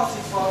assured us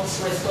is for his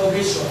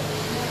restoration.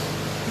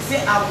 He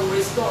said, I will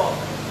restore.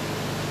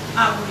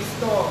 I will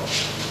restore.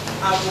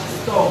 I will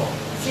restore.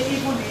 He said,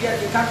 even the years,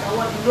 the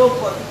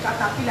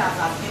caterpillars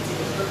have eaten,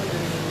 it's going to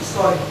be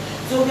restored.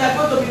 So we are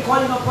going to be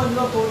calling upon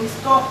the Lord to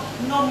restore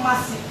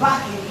normalcy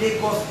back in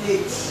Lagos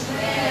State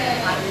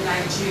and in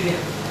Nigeria.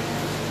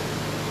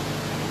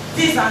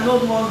 These are no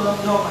more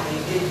normal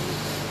again.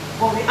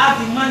 But we have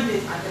the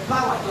mandate and the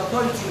power, the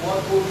authority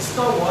to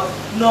restore what?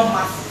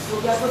 Normalcy. So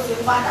we are going to say,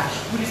 Father,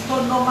 we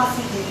restore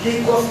normalcy in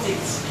Lagos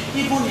State.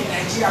 Even in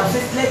Nigeria, we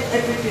say, let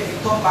everything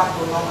return back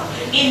to normal.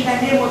 In the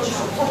name of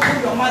Jesus, open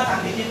your mouth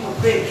and begin to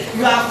pray.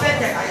 You are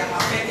affected, I am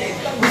affected.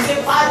 We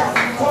say, Father,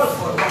 we call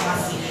for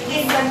normalcy.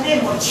 In the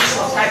name of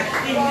Jesus Christ,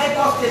 in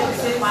Lagos State, we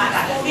say,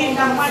 Father, in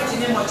the mighty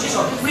name of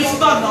Jesus,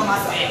 restore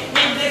normalcy.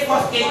 In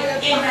Lagos State,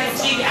 in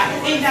Nigeria,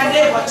 in the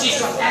name of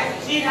Jesus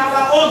Christ, in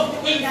our home,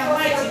 in the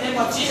mighty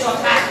name of Jesus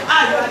Christ,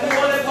 you are the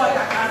only God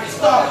that can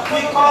restore.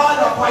 We call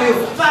upon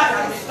you,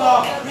 Father,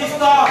 restore,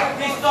 restore,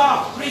 restore,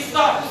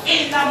 restore,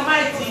 in the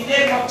mighty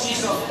name of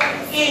Jesus.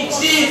 In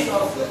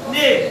Jesus'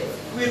 name,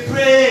 we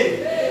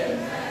pray.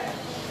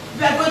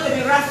 We are going to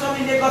be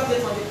ransoming Lagos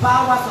State from the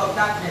powers of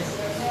darkness.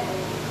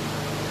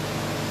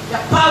 The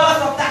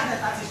powers of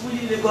darkness that is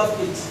ruling Lagos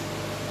State.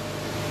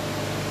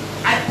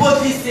 I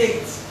boldly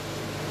say it.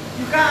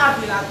 You can't have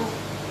the lagoon.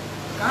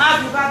 You can have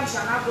the rubbish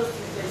and have those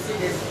things they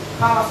say there's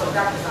powers of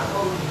darkness are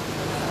not ruling.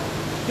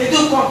 They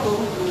do come to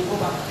rule, they will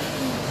go back.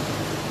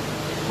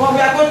 But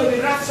we are going to be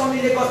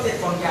ransoming Lagos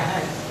State from their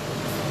hands.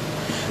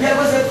 We are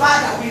going to say,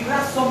 Father, we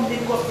ransom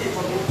Lagos State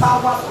from the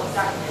powers of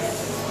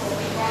darkness.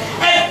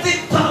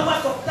 Every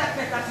powers of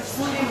darkness that is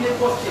ruling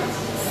Lagos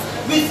State.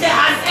 We say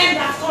an end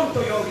has come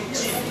to your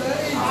regime.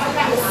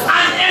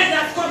 An end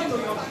has come to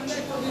your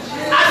regime.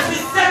 As we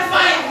set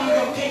fire in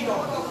your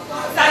kingdom,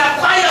 that the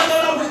fire of the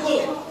Lord will go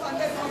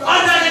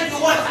underneath the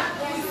water.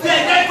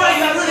 Wherever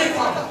you are ruling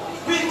from,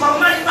 we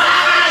command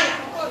fire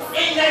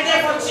in the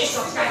name of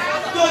Jesus Christ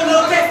to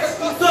locate,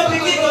 to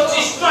begin to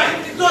destroy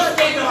those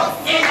kingdoms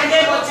in the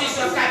name of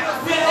Jesus Christ.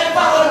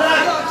 Wherever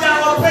they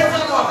are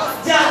operating from,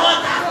 their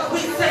water,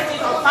 we set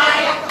it on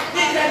fire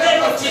in the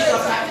name of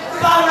Jesus Christ.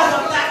 Powers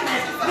of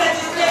darkness,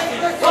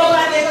 legislating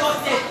over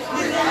Lagos State,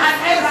 and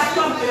ever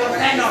come to your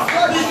tenor.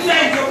 We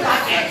send you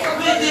packet.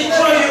 We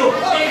destroy you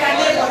in the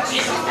name of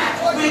Jesus Christ.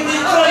 We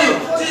destroy you.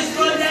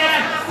 Destroy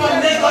them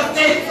from Lagos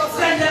State.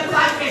 Send them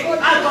packet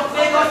out of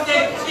Lagos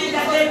State in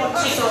the name of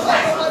Jesus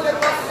Christ.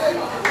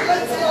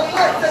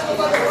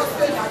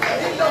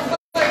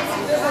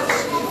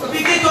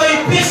 Begin to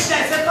impeach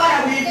them. Say,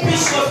 Father, we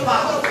impeach those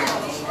powers.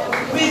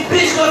 We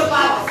impeach those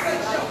powers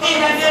in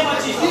the name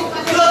of Jesus.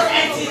 Those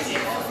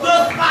entities,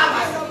 those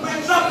powers.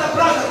 Drop the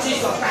blood of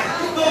Jesus Christ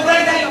to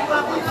render your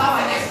power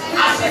powerless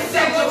as we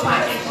send you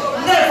back,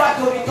 never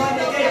to return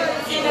again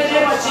in the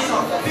name of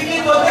Jesus.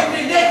 Begin to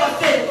decree Lagos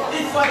State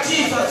is for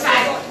Jesus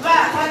Christ.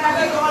 Father,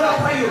 we call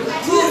upon you.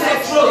 Rule the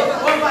throne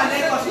over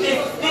Lagos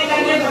State in the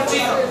name of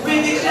Jesus. We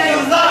declare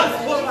you Lord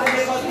over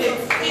Lagos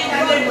State in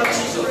the name of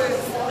Jesus.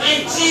 In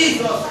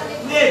Jesus'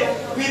 name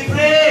we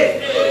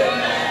pray.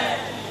 Amen.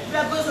 We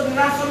are going to be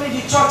ransoming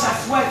the church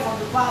as well from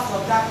the powers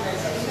of darkness.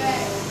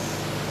 Amen.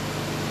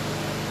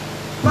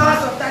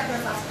 Powers of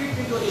darkness are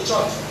creeping into the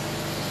church.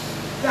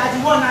 They are the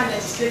one now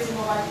legislating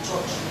over the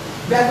church.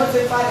 We are going to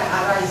say, Father,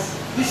 arise.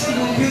 You say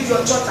you build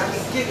your church and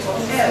the gate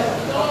of hell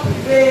will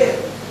prevail.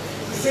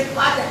 We say,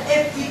 Father,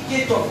 every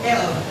gate of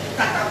hell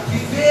that can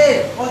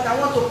prevail or that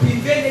want to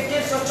prevail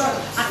against your church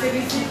as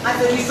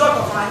a result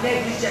of our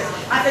negligence,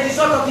 as a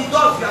result of the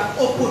doors we have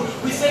opened,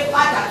 we say,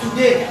 Father,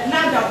 today,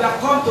 now that we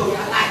have come to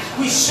realize,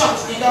 we shut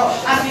the door.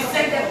 As we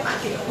send them back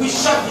in, we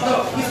shut the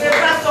door. We say,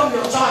 ransom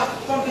your church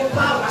from the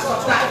powers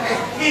of darkness.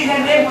 In the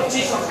name of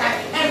Jesus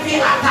Christ, every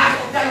attack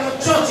that your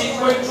church is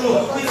going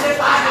through, we say,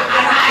 Father,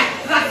 arise,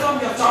 ransom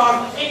your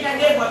church. In the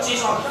name of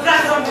Jesus,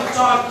 ransom your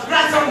church,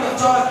 ransom your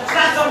church,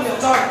 ransom your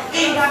church.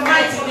 In the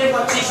mighty name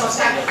of Jesus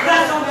Christ,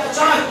 ransom your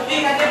church.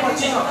 In the name of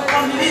Jesus,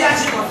 from the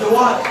leadership of the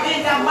world. In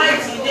the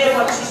mighty name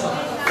of Jesus.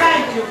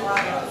 Thank you,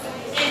 Father.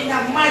 In the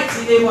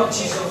mighty name of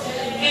Jesus.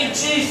 In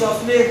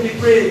Jesus' name we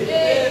pray.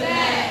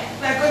 Amen.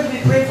 We are going to be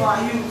praying for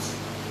our youth,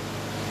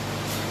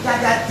 that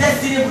their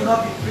destiny will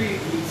not be preyed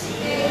with.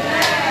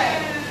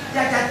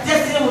 That their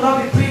destiny will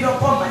not be preyed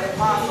upon by the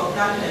powers of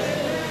darkness.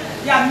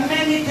 There are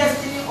many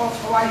destinies of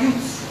our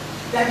youth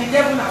that the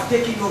devil has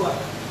taken over.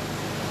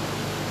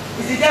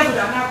 It's the devil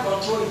that now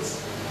controls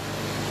it.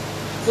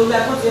 So we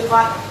are going to say,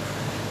 Father,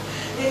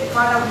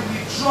 we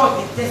withdraw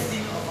the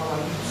destiny of our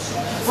youth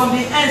from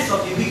the hands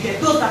of the wicked,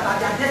 those that are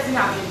their destiny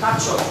have been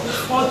captured,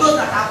 or those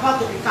that are about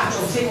to be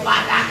captured. Say,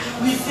 Father,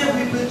 we say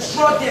we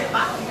withdraw them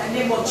back in the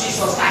name of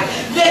Jesus Christ.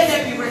 Let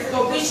there be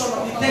restoration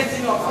of the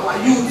destiny of our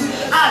youth.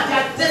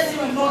 Their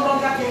destiny will no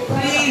longer be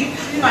played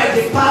by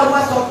the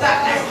powers of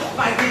darkness,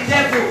 by the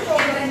devil,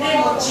 in the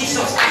name of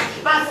Jesus Christ.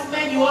 As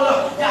many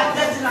others, their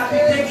destiny have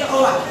been taken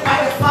over by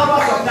the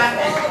powers of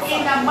darkness,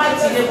 in the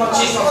mighty name of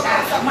Jesus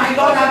Christ. My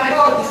Lord and my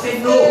God, we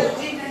say no.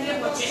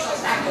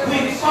 Jesus Christ,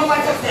 we recover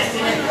their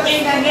destiny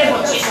in the name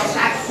of Jesus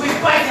Christ. We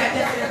fight their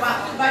destiny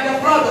back by the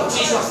blood of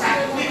Jesus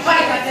Christ. We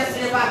fight their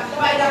destiny back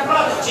by the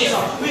blood of Jesus.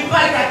 We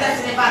fight their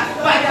destiny back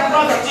by the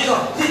blood of Jesus.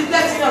 The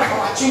destiny of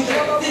our children,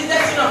 the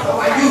destiny of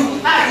our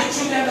youth, as the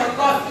children of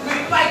God, we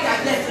fight their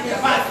destiny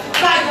back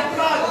by the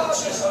blood of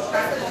Jesus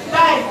Christ.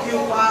 Thank you,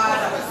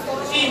 Father.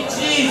 In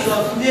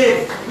Jesus'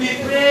 name, we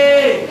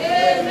pray.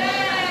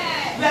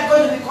 Amen. We are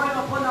going to be calling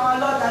upon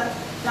our Lord that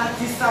that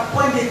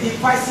disappoint the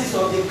devices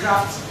of the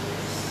craft.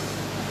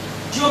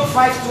 Job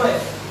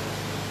 5:12.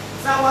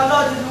 So our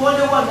Lord is the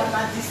only one that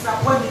can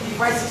disappoint the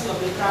devices of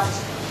the craft.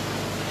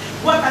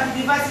 What are the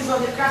devices of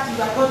the craft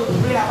you are going to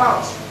pray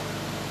about?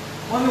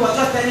 Mommy was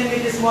just telling me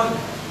this morning.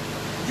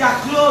 There are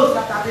clothes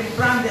that have been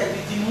branded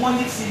with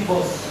demonic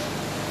symbols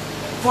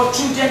for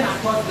children and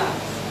toddlers.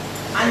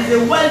 And it's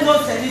a well-known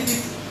celebrity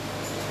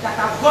that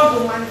have gone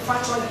to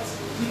manufacture it.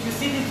 If you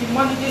see the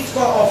demonic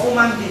score of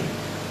human being,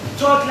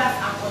 toddlers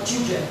and for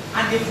children,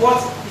 and they've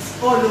worked, it's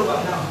all over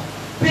now.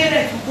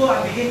 Parents will go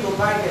and begin to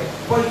buy them,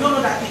 but you don't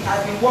know that it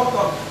has been worked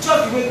on.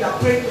 Just the way they are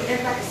praying to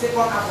enter the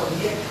second half of the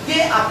year,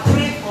 they are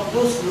praying on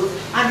those clothes,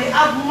 and they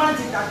have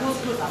mandates that those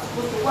clothes are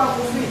supposed to go and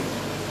fulfill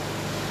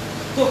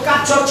to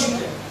capture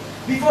children.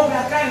 Before we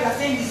are crying, we are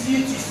saying it's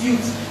youth, it's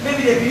youth.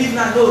 Maybe they believe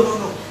now, no.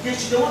 They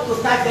want to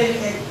start very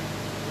early.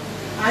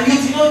 And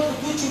youth, you know, to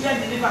do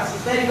children deliverance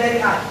is very, very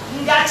hard.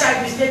 That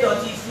child is stage on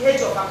it's the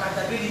age of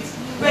accountability,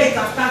 where he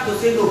can stand to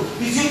say no.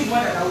 It's youth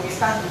more that will be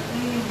standing.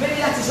 Maybe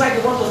that is why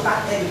they want to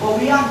start early. But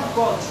we have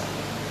God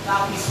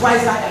that is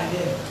wiser than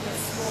them.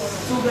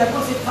 So we are going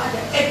to say,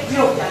 Father, every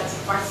of their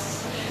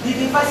devices, the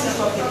devices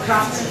of the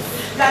crafty,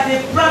 that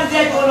they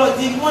branded all of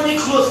demonic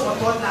clothes for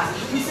toddlers.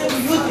 We say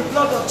we use the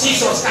blood of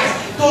Jesus Christ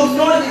to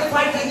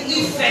nullify the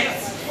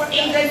effects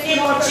in the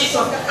name of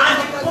Jesus and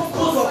the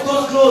purpose of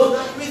those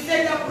clothes. We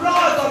say the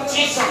blood of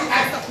Jesus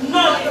Christ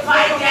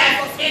nullify them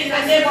in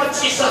the name of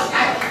Jesus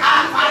Christ.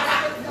 Our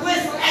Father,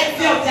 with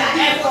every of their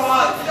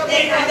effort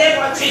in the name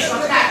of Jesus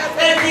Christ,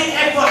 every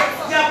effort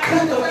they are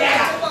put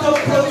together to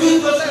produce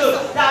those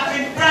clothes that have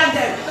been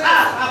branded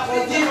as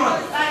for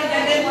demons, and in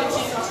the name of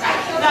Jesus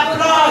Christ, the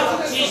blood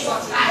of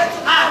Jesus Christ,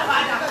 our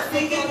Father,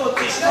 begin to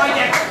destroy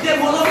them. They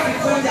will not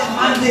fulfill their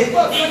mandate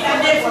in the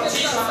name of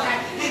Jesus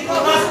Christ. It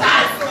will not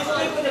stand.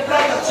 The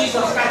blood of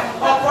Jesus Christ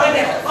upon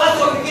them.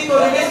 Also begin to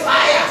release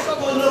fire to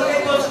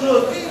locate those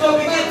clothes. To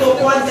begin to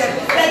burn them.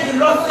 Let the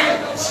Lord say,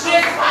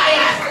 straight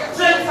fire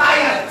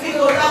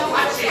into that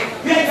country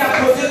where they are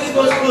producing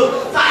those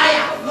clothes.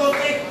 Fire,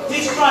 locate,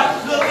 destroy.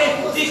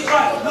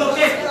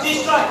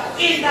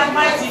 In the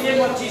mighty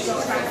name of Jesus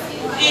Christ.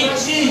 In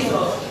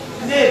Jesus'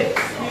 name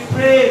we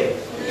pray.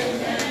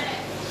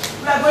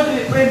 We are going to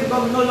be praying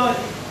because we know Lord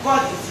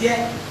God is here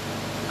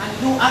and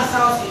He will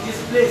answer us in this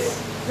place.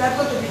 We are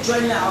going to be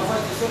joining our voice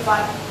to say,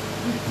 Father,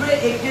 we pray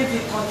against the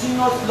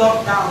continuous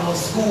lockdown of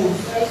schools.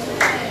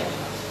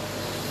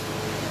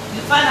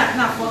 You find that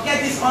now,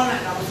 forget this online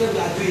that we say we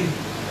are doing.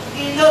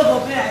 You know,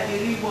 go play like a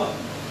reborn.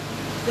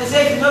 They say,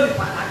 if you know the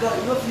Panadol,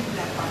 you don't feel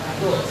like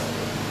Panadol.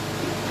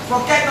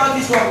 Forget all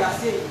this what we are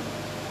saying.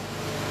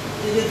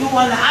 They do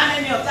online. How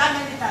many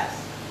times?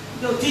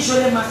 They will teach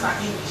only master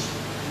English.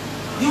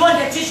 You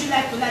want they teach you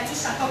like to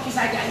teach and talk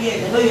inside their ear.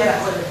 They know you hear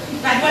that for them.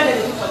 That's what they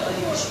do for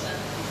television.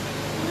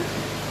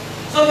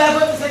 So we are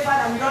going to say,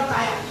 Father, we don't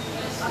tire.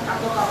 I can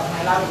talk about my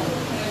language.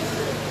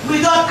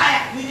 We don't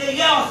tire. We dey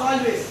hear us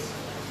always.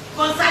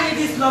 Concerning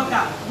this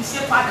lockdown, we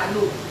say, Father,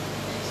 no.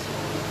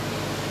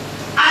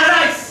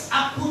 Arise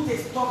and put a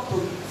stop to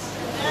it.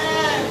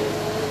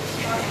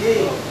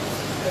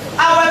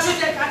 Our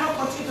children cannot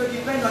continue to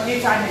depend on the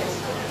internet.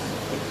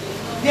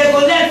 They go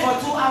learn for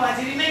 2 hours.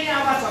 The remaining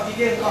hours of the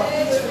day come.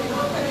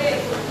 They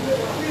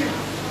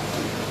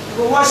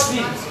go watch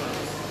films.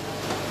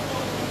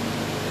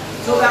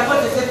 So we are going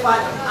to say,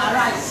 Father,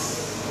 arise.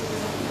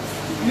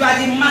 You are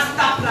the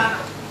master planner.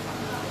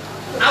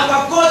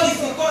 Our God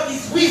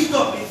is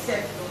wisdom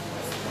itself.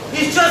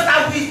 It's just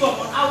that wisdom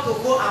on how to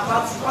go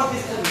about it. All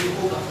this thing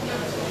will go over.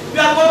 We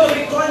are going to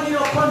be calling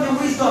upon the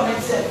wisdom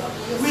itself.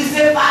 We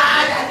say,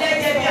 Father, let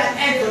there be an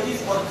end to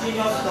this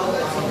continuous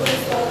lockdown.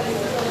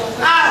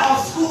 Of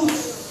schools,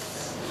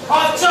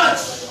 of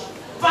church.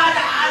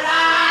 Father,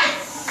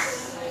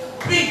 arise.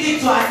 Bring it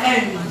to an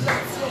end.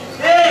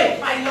 Hey,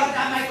 my Lord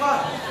and my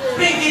God,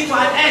 bring it to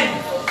an end.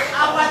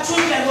 Our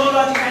children, oh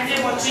Lord, in the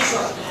name of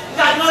Jesus,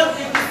 cannot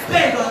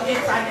depend on the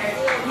internet.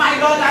 My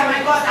Lord and my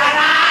God,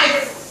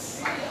 arise.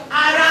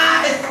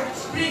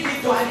 Bring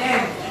it to an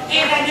end.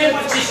 In the name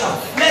of Jesus,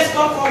 let's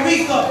go for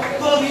wisdom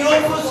to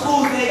reopen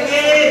schools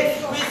again.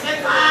 We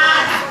say,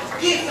 Father,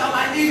 give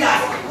our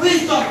leaders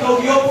wisdom to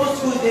reopen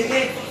schools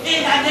again.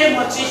 In the name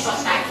of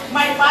Jesus Christ,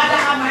 my Father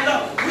and my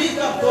Lord,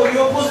 wisdom to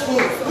reopen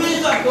schools,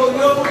 wisdom to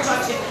reopen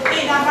churches.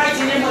 In the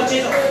mighty name of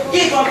Jesus,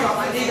 give us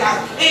our leaders.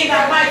 In the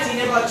mighty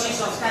name of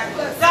Jesus Christ,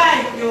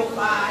 thank you,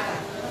 Father.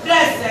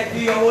 Blessed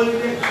be your holy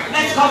name.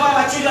 Let's cover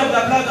our children with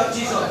the blood of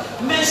Jesus.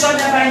 Mention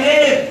them by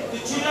name.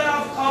 The children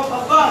of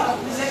God.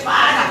 We say,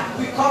 Father,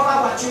 we cover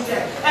our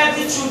children.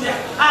 Every children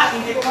are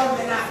in the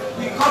covenant.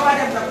 We cover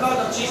them with the blood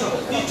of Jesus.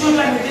 The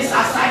children with this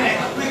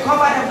assignment, we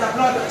cover them with the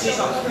blood of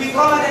Jesus. We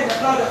cover them with the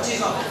blood of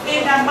Jesus. In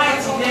the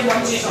mighty name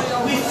of Jesus,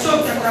 we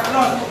soak them with the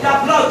blood. The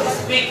blood will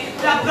speak.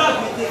 The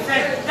blood will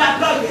defend. The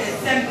blood will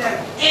exempt them.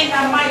 In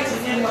the mighty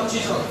name of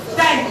Jesus.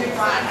 Thank you,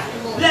 Father.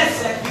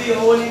 Blessed be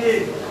your holy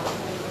name.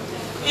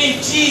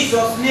 In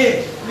Jesus'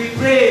 name, we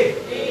pray.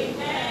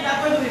 Amen. We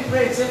are going to be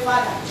praying. Say,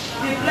 Father,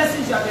 the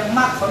blessings you have been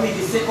marked for me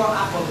the second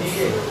half of the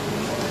year.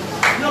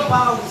 No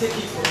power will take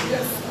it from me.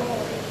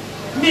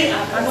 Me,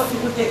 I cannot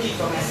even take it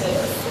for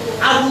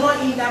myself. I will not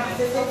hinder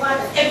myself. Say,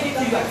 Father,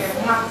 everything you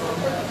have marked for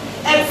me,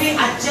 every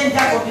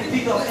agenda from the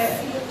pit of hell,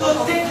 to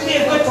take me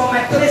away from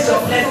my place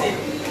of blessing,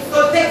 to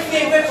take me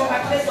away from my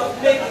place of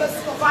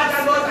blessing.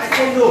 Father, Lord, I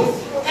say no.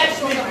 Help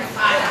me, my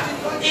Father,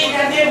 in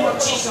the name of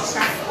Jesus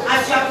Christ.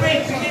 As you are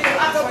praying, begin to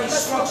ask for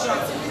instruction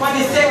for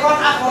the second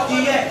half of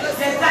the year.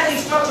 There's that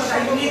instruction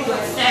that you need to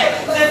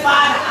accept. Say,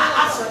 Father,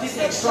 I ask for this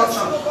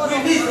instruction.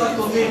 Release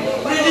unto me.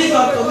 Release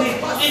unto me.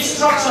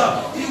 Instruction.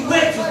 The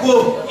way to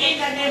go. In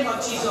the name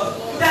of Jesus.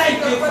 Thank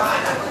you,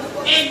 Father.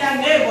 In the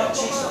name of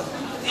Jesus.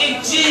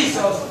 In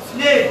Jesus'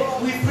 name,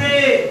 we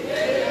pray.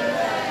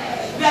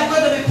 We are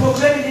going to be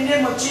proclaiming the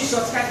name of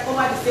Jesus Christ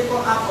over the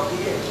second half of the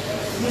year.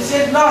 You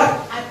said, Lord,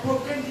 I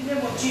proclaim the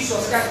name of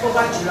Jesus Christ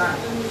over July.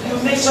 You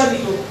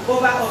mentioned it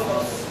over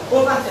August,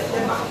 over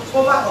September,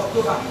 over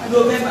October,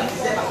 November,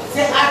 December.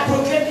 Say, I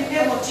proclaim the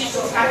name of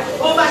Jesus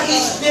Christ over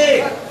each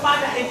day.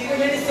 Father, in the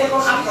remaining second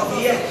half of the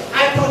year,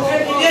 I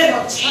proclaim the name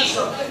of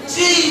Jesus.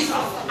 Jesus,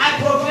 I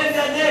proclaim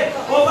your name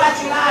over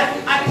July.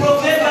 I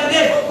proclaim your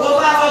name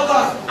over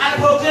August. I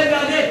proclaim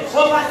your name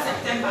over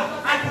September.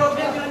 I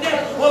proclaim your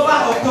name over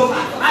October.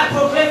 I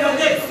proclaim your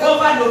name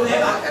over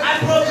November. I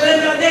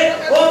proclaim your name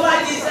over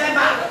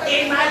December.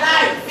 In my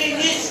life, in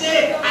each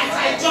day, as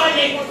I join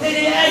it to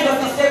the end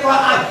of the second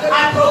half,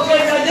 I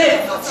proclaim your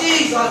name,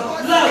 Jesus,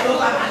 Lord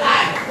over my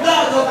life,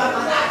 Lord over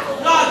my life,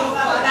 Lord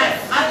over my life.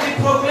 As we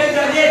proclaim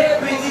your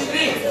name, we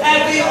decree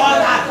every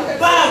altar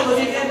bow to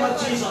the name of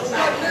Jesus.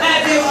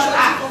 Every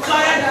altar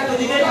surrender to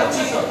the name of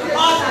Jesus.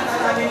 Altar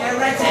that have been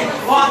erected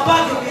or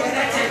about to be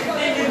erected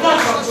in the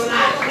month of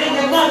July, in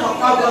the month of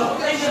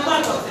August, in the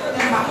month of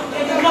September,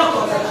 in the month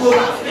of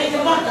October, in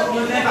the month of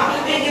November,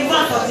 in the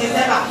month of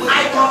December.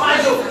 I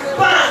command you,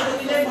 bow to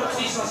the name of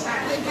Jesus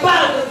Christ.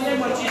 Bow to the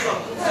name of Jesus.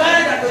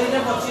 Surrender to the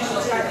name of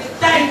Jesus Christ.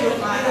 Thank you,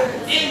 Father.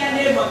 In the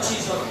name of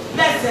Jesus.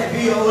 Blessed be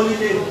your holy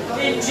name.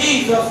 In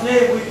Jesus'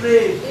 name we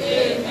pray.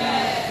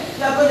 Amen.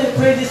 We are going to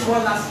pray this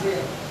one last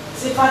prayer.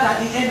 Say, Father, at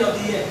the end of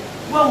the year,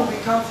 when we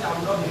be counting, I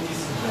will not be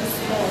missing.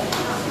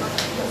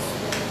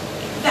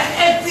 That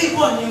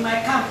everyone in my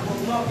camp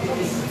will not be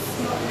missing.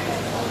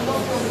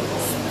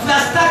 We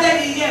have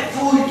started the year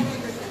full.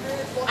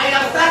 I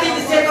have started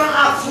the second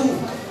half full.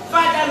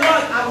 Father,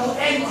 Lord, I will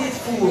end this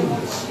full.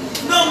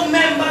 No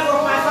member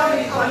of my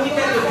family is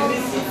permitted to be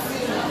missing.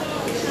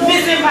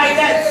 Missing by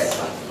death.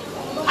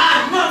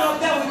 And none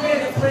of them will pay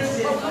the price.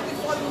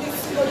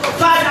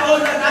 Father, oh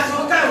Lord, as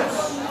you count.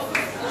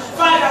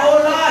 Father, oh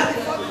Lord,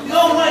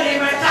 no one in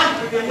my camp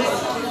will be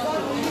missing.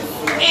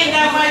 In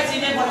the mighty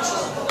name of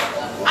Jesus.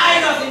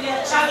 Hide us in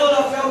the shadow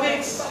of your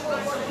wings.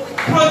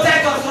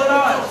 Protect us, O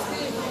Lord.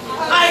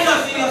 Hide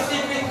us in your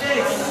secret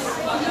place.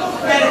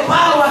 Where the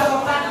powers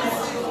of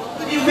darkness,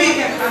 the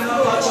wicked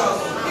cannot touch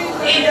us.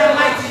 In the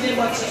mighty name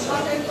of Jesus.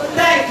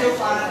 Thank you,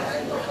 Father.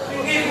 We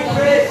give you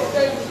praise.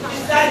 We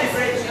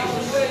celebrate you.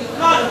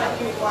 Lord, thank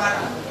you,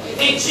 Father.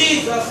 In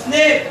Jesus'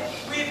 name,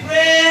 we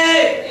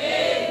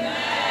pray.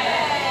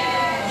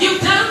 Amen.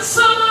 You've done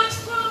so much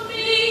for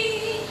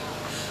me.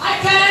 I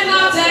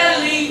cannot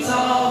tell it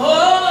all.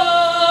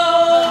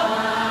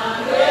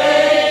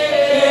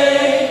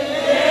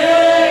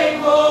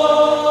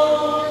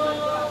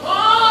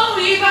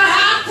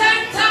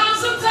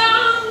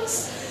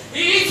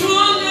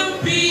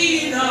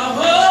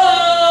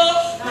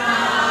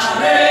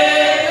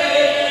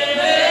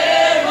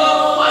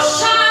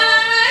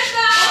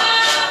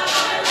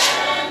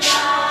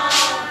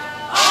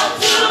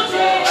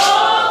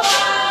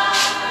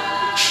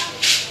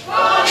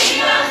 For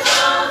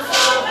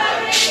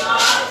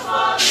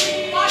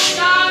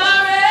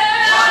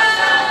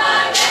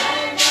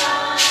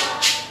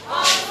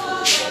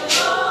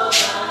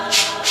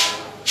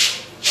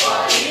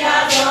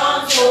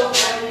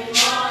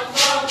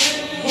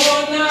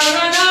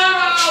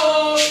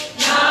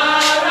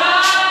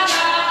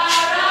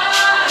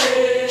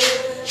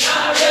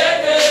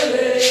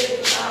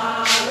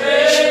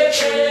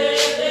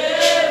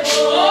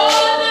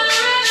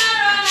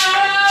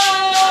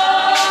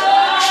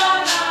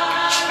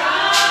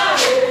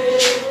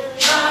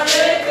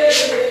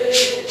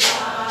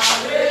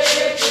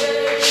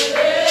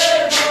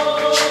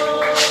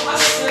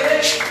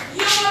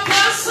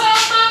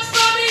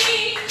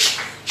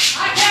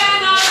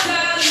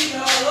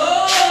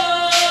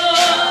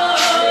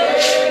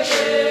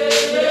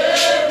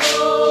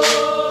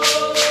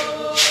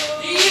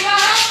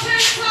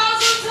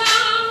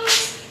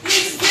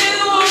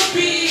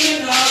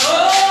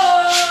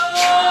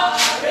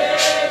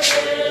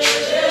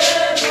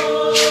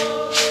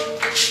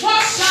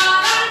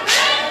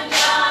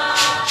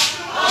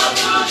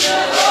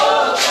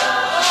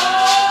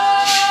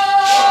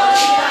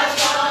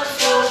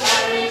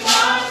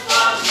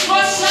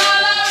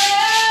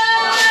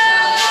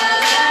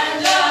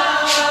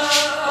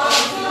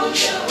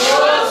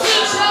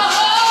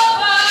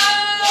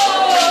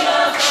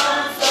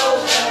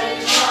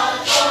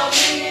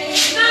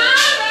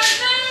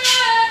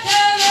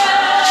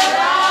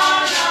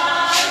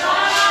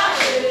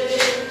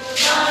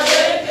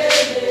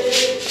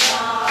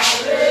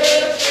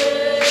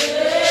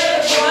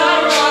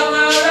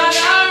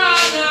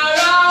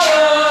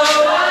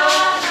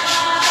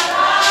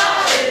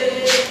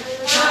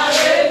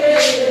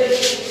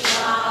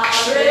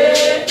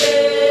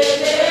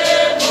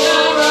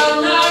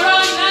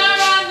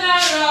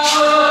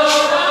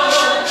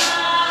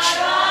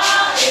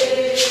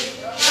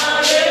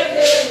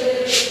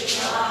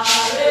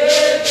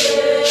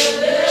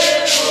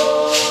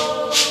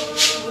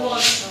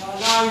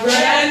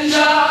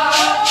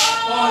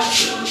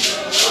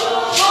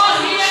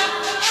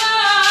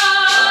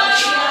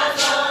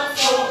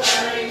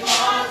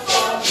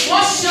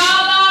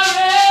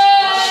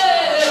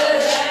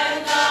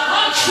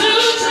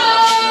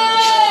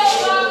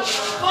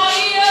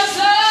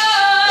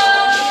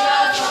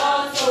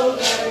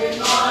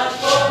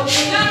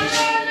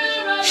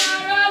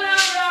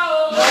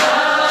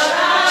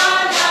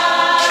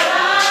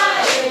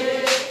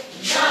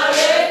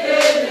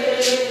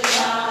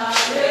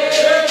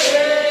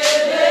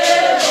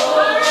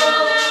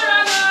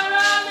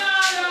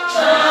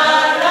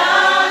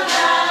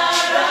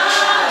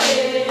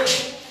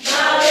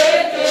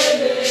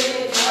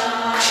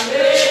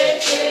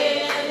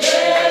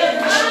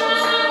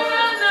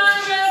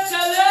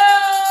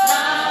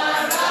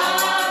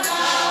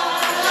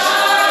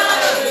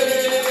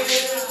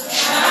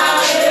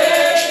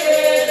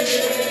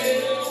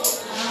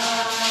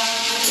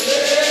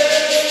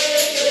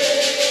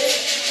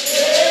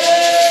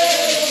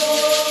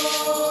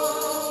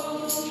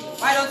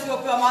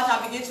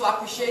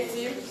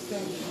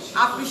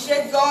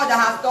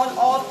done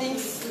all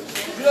things,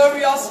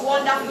 glorious,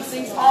 wonderful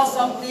things,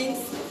 awesome things.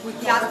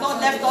 He has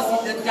not left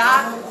us in the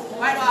dark.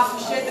 Why not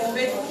appreciate the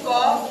faithful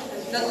God,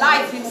 the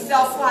light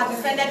himself who has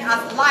descended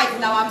as light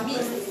in our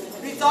midst.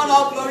 Return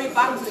all glory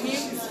back to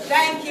him.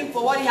 Thank him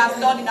for what he has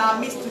done in our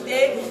midst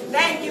today.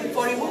 Thank him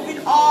for removing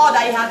all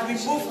that he has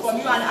removed from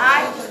you and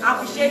I.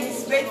 Appreciate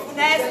his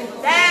faithfulness.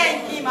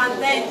 Thank him and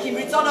thank him.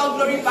 Return all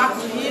glory back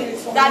to him.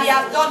 That he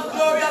has done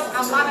glorious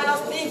and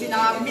marvelous things in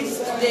our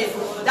midst today.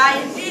 That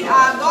indeed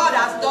our God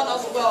has done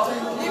us well.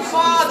 Give him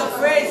all the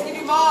praise. Give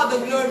him all the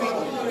glory.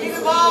 Give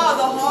him all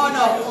the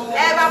honor.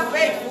 Ever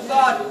faithful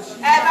God.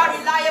 Ever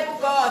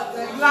reliable God.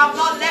 You have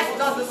not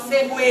left us the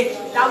same way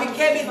that we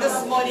came in this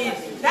morning.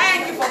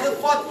 Thank you for the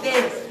fourth day.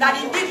 That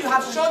indeed you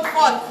have shown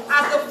forth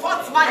as the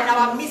fourth man in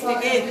our midst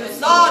again.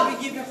 Lord, we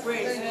give you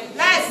praise.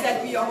 Blessed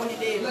be your holy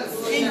name.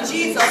 In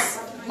Jesus'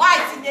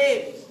 mighty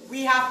name,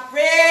 we have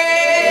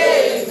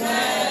prayed.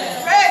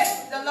 Amen.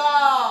 Praise the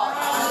Lord.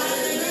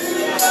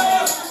 Hallelujah.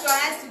 Put your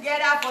hands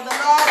together for the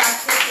Lord and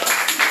praise your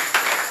feet.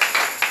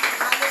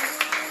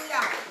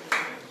 Hallelujah.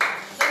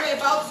 I don't know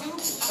about you,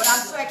 but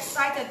I'm so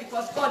excited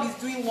because God is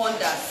doing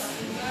wonders.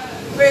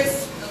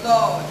 Praise the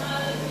Lord.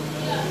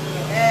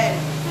 Amen.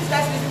 Please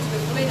let's listen to the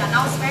following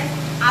announcement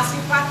as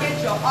you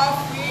package your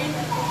offering.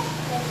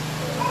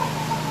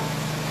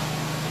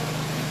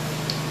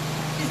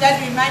 Please let's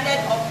be reminded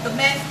of the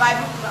men's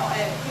Bible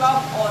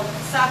club on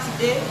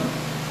Saturday.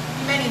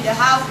 Women in the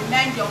house,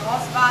 remind your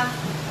husband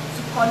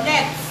to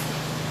connect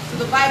to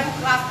the Bible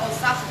class on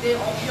Saturday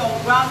or be on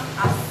ground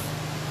as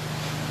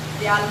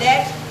they are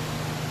led,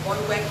 or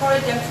you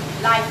encourage them to be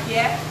live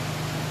here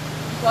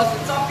because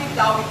the topic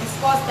that will be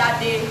discussed that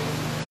day.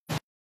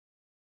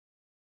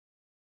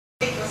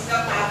 Make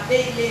yourself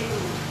available,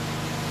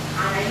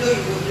 and I know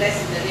you will bless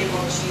in the name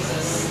of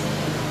Jesus.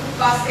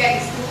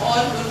 Basket is still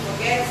on, don't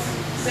forget.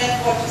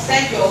 Send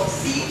your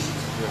seed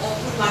or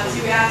food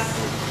materials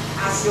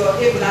as you're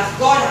able, as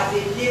God has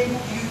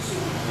enabled you to,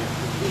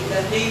 in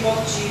the name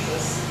of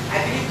Jesus. I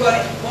believe God,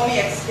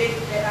 Mommy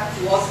explained better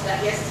to us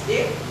that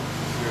yesterday,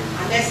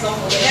 and let's not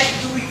forget, let's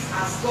do it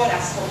as God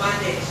has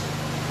commanded.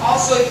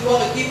 Also, if you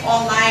want to give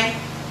online,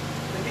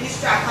 the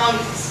ministry account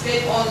is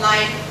displayed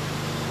online.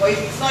 But if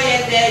it's not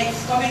yet there,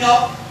 it's coming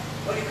up.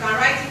 But you can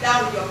write it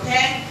down with your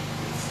pen.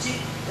 It's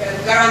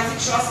Guaranteed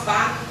Trust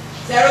Bank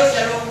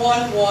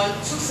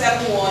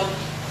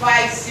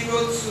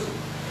 0011-271-502.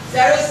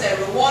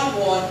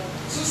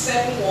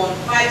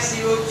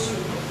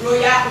 0011-271-502.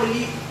 Royal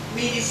Olive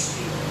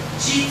Ministry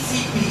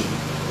GTB.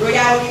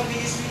 Royal Olive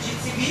Ministry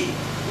GTB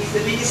is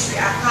the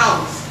ministry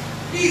account.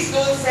 Please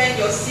don't send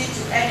your seed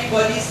to any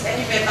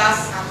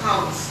member's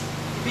account.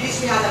 The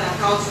ministry has an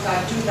account, you can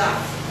do that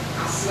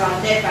as you are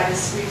led by the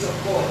Spirit of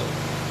God.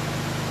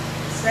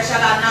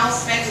 Special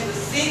announcement to the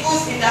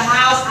singles in the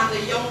house and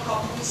the young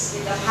couples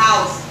in the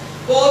house,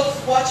 both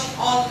watching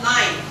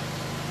online.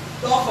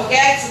 Don't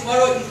forget,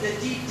 tomorrow is the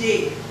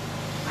D-Day.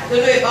 I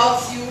don't know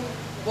about you,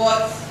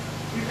 but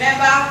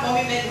remember,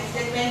 Mommy made a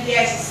statement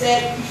there. She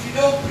said, if you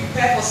don't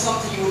prepare for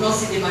something, you will not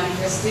see the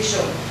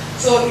manifestation.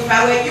 So if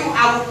I were you,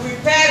 I would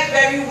prepare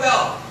very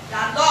well.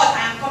 That, Lord,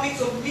 I am coming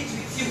to meet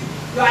with you.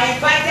 You are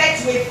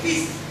invited to a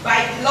feast by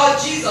the Lord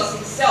Jesus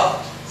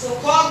himself. So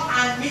come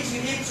and meet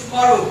with him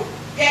tomorrow.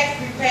 Get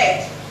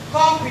prepared.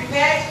 Come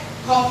prepared,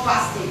 come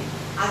fasting.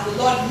 As the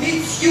Lord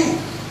meets you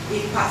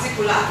in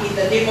particular in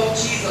the name of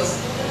Jesus.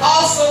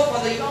 Also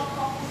for the young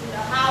couples in the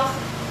house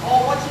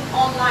or watching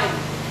online,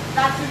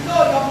 that you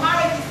know your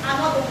marriages are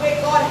not the way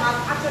God has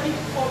actually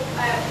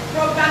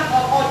programmed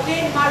or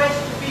ordained marriage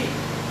to be.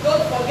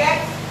 Don't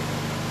forget,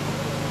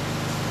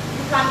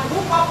 you can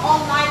hook up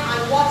online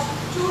and watch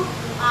through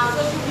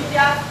social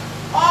media,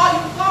 or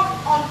you come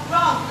on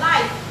ground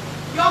live.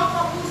 Young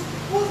couples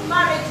whose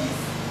marriages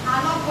are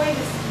not going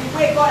the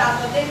way God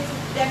has ordained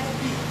them to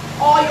be,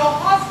 or your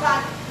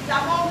husband is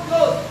among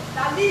those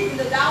that live in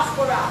the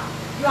diaspora.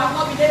 You have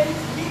not been able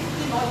to meet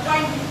him or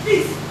join him.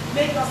 Please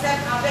make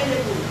yourself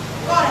available.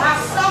 God has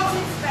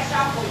something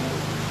special for you,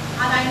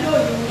 and I know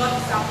you will not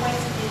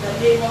disappoint in the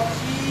name of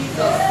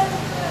Jesus.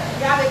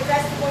 We have a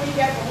testimony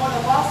here from one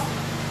of us.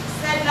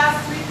 Said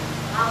last week,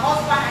 her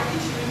husband, I think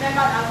she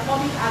remembered as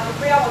Mommy, as the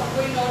prayer was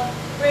going on,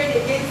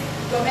 praying against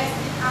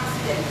domestic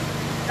accidents,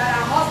 that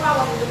her husband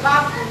was in the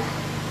bathroom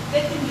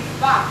taking his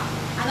bath,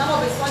 and all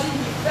of a sudden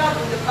he fell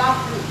in the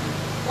bathroom.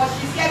 But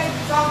she's here to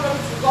return glory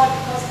to God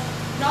because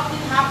nothing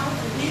happened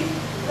to him.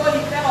 Though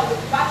he fell on the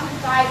bathroom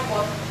tile,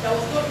 but there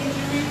was no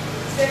injury.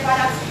 Say,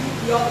 Father, to you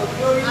be all the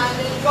glory.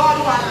 God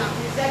who has been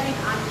preserving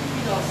and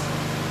keeping us.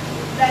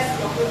 Bless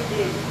your holy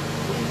name.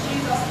 In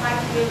Jesus'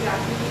 mighty name, we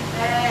are giving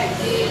thanks.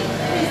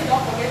 Please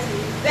don't forget to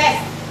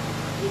invest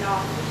in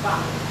our food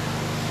bank.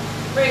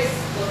 Praise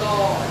the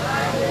Lord.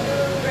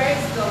 Hallelujah.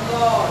 Praise the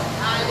Lord.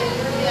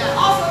 Hallelujah.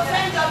 Also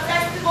send your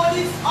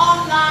testimonies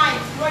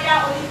online to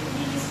Royal Olive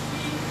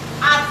Ministry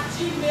at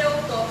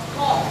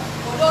gmail.com.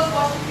 For those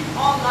watching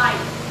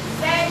online,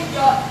 send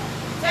your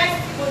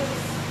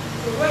testimonies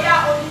to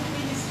Royal Olive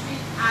Ministry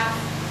at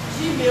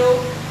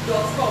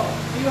gmail.com.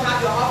 Do you have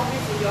your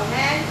offerings in your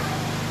hand?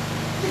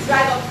 Please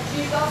write up to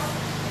Jesus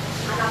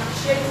and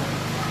appreciate His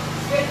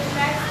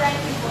faithfulness. Thank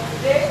you for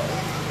today.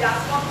 He has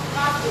come to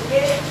pass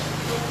again.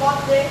 The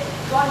fourth day,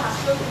 God has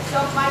shown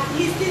Himself mighty.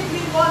 He's still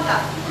doing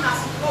wonders. Even as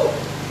you go,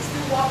 He's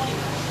still working.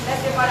 Let's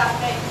say, Father,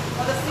 thank you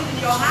for the seed in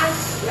your hands.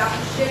 We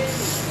appreciate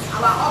you.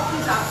 Our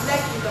offerings are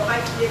blessed in the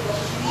mighty name of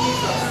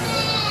Jesus.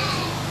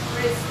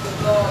 Praise the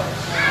Lord.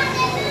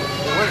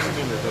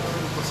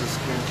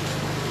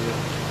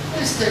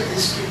 Let's take the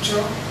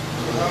scripture.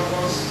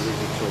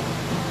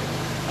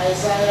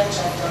 Isaiah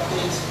chapter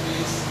 8,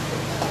 please.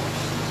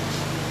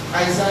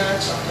 Isaiah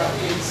chapter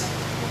 8.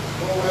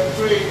 When we're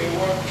praying, the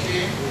word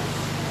came.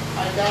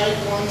 I died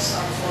once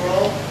and for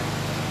all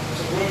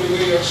to roll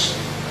away your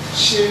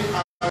shame.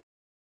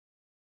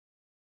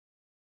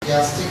 He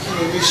has taken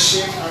away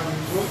shame and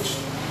reproach.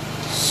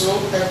 So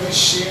every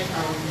shame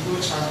and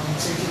reproach has been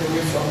taken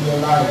away from your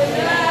life.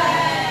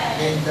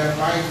 In the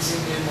mighty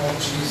name of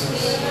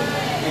Jesus.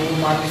 He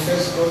will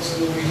manifest God's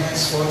glory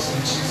henceforth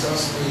in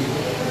Jesus' name.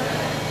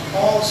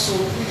 Also,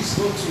 please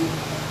go to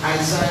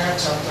Isaiah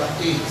chapter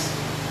 8.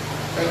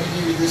 Let me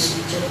give you this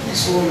scripture.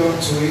 Please hold on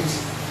to it.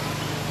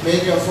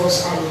 Many of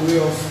us have a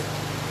way of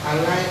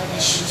allowing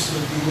issues to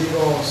delay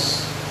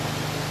us.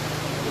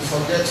 We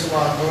forget who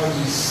our God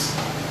is.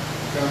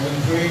 We have been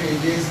praying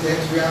against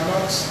that. We are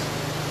not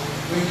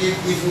bringing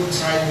evil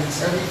tidings.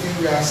 Everything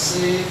we are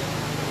saying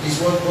is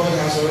what God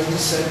has already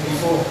said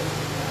before.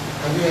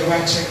 Have you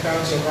ever checked out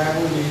your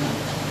Bible in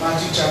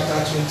Matthew chapter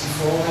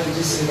 24 when it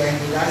just said that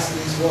in the last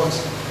days what?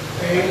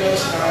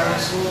 Perilous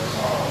times will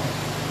come.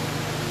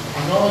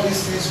 And all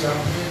these things we are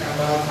praying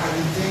about are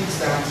the things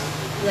that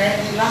we are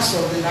in the last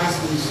of the last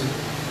days,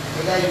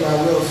 whether you are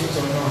aware of it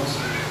or not.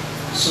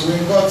 So when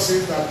God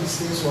says that these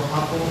things will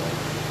happen,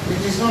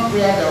 it is not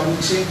prayer that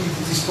will change it,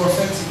 it is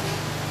prophetic.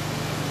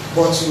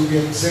 But you will be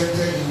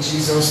exempted in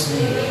Jesus'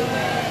 name.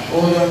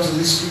 Hold on to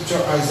this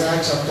scripture,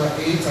 Isaiah chapter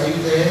 8. Are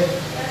you there?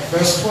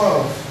 Verse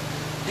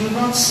 12. Do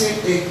not say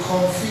a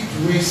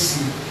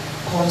confederacy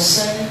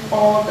concerning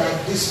all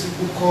that these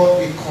people call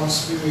a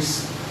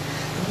conspiracy.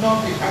 Do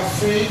not be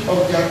afraid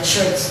of their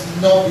threats,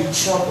 nor be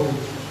troubled.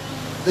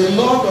 The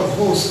Lord of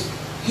hosts,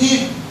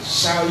 Him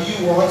shall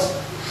you what?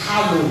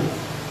 Hallow.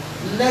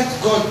 Let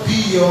God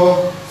be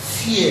your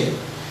fear.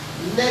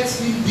 Let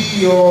Him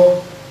be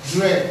your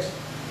dread.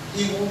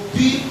 He will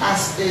be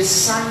as a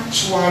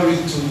sanctuary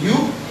to you,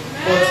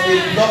 but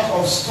a block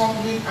of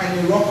stumbling and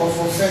a rock of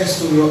offense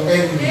to your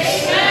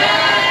enemies.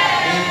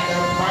 In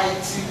the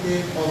mighty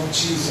name of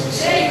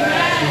Jesus.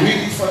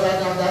 Read it further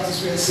down. That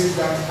is where it says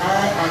that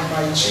I and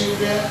my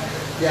children,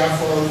 they are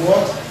for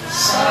what?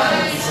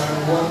 Signs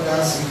and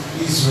wonders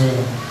in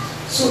Israel.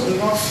 So do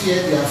not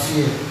fear their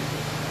fear.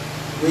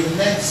 When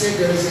men say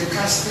there is a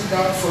casting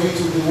down for you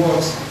to be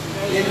what?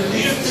 A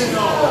lifting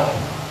up.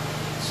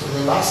 So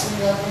the last thing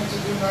we are going to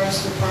do now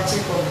is to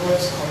partake of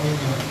God's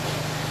communion.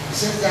 It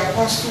says the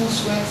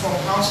apostles went from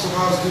house to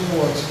house doing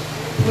what?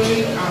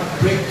 Praying and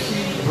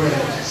breaking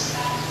bread.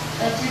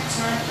 Every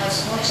time,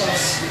 as much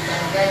as we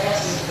can gather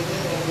in the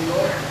name of the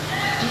Lord,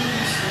 do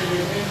this in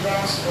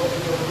remembrance of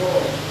your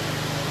God.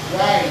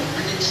 Why?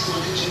 You need to do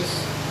this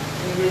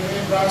in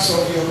remembrance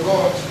of your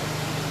God.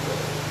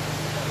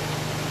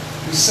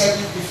 We said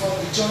it before,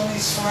 the journey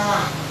is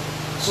far.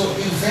 So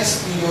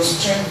invest in your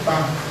strength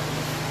bank.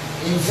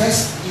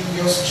 Invest in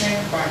your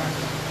strength bank.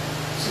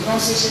 So now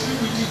say,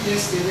 we did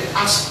yesterday,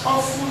 as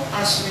often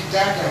as we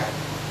gather,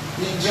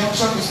 the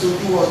injunction is to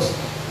do what?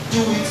 Do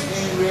it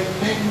in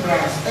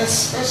remembrance,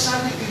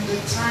 especially in the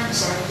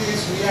times and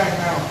days we are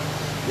now,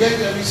 where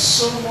there is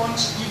so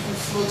much evil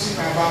floating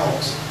about.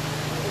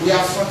 We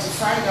have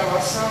fortified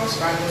ourselves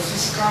by the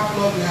physical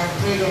blood we have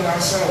prayed on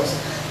ourselves.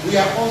 We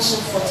are also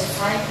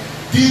fortified,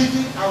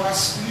 building our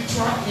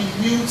spiritual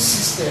immune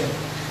system.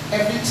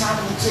 Every time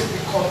we take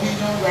the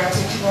communion, we are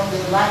taking on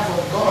the life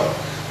of God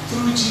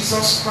through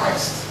Jesus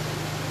Christ.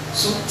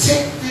 So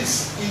take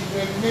this in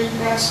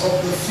remembrance of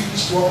the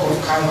finished work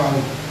of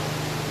Calvary.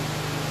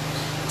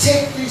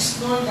 Take this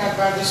knowing that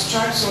by the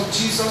stripes of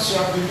Jesus you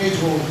have been made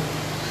whole.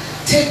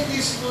 Take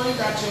this knowing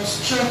that your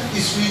strength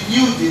is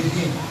renewed in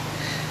Him.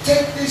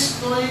 Take this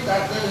knowing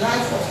that the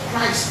life of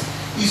Christ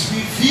is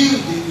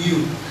revealed in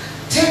you.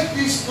 Take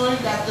this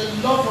knowing that the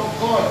love of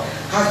God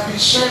has been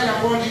shared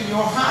abroad in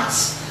your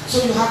hearts. So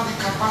you have the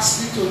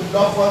capacity to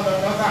love one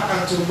another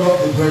and to love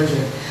the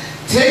brethren.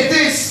 Take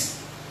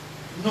this,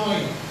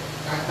 knowing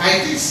that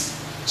by this,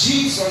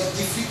 Jesus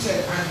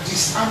defeated and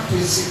disarmed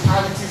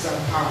principalities and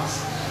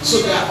powers. So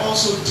they are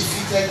also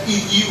defeated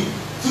in you,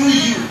 through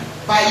you,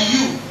 by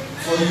you,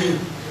 for you.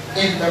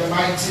 In the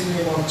mighty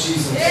name of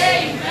Jesus.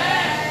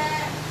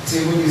 Amen.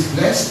 Table is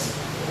blessed,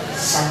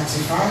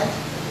 sanctified,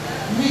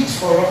 meet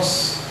for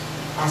us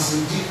as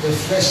indeed the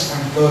flesh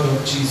and blood of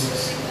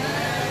Jesus.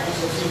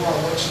 Those of you who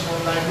are watching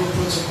online, no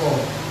protocol.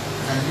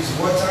 You can use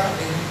water,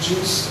 any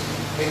juice,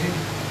 any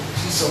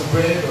piece of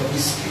bread or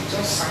biscuit,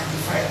 just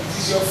sanctify it. It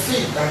is your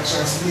faith that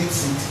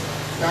translates it.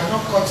 You are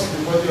not cutting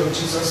the body of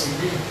Jesus in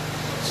vain.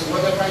 So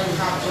whatever you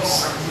have, just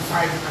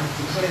sanctify it and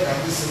declare that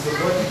this is the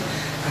body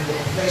and the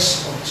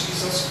flesh of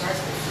Jesus Christ,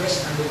 the flesh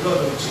and the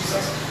blood of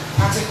Jesus.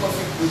 Partake of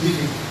it,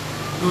 believe it.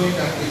 knowing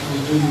that it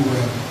will do you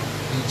well.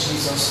 In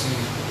Jesus'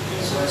 name.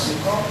 So as you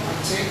come and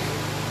take,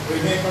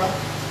 remember,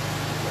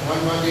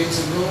 one more day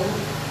to go.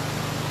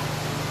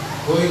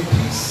 Go in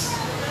peace.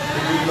 The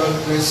good Lord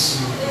bless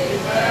you.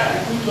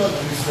 The good Lord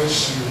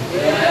refresh you.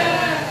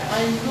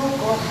 I know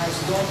God has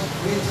done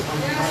great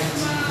and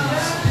mighty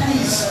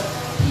things.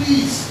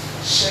 Please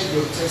share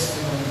your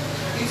testimony.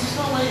 It is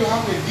not when you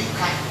have a big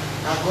car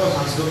that God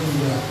has done you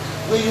well.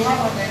 When you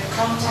have an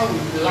encounter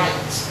with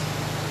light,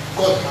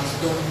 God has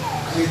done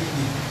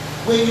greatly.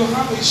 When you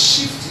have a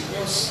shift in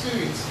your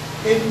spirit,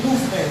 a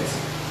movement,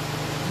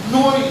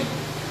 knowing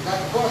that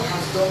God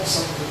has done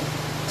something,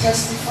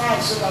 testify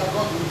so that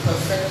God will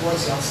perfect what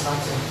He has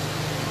started.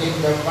 In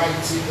the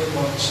mighty name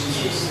of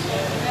Jesus.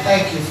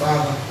 Thank you,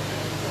 Father.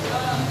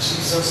 In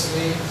Jesus'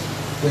 name,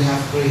 we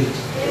have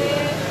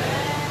prayed.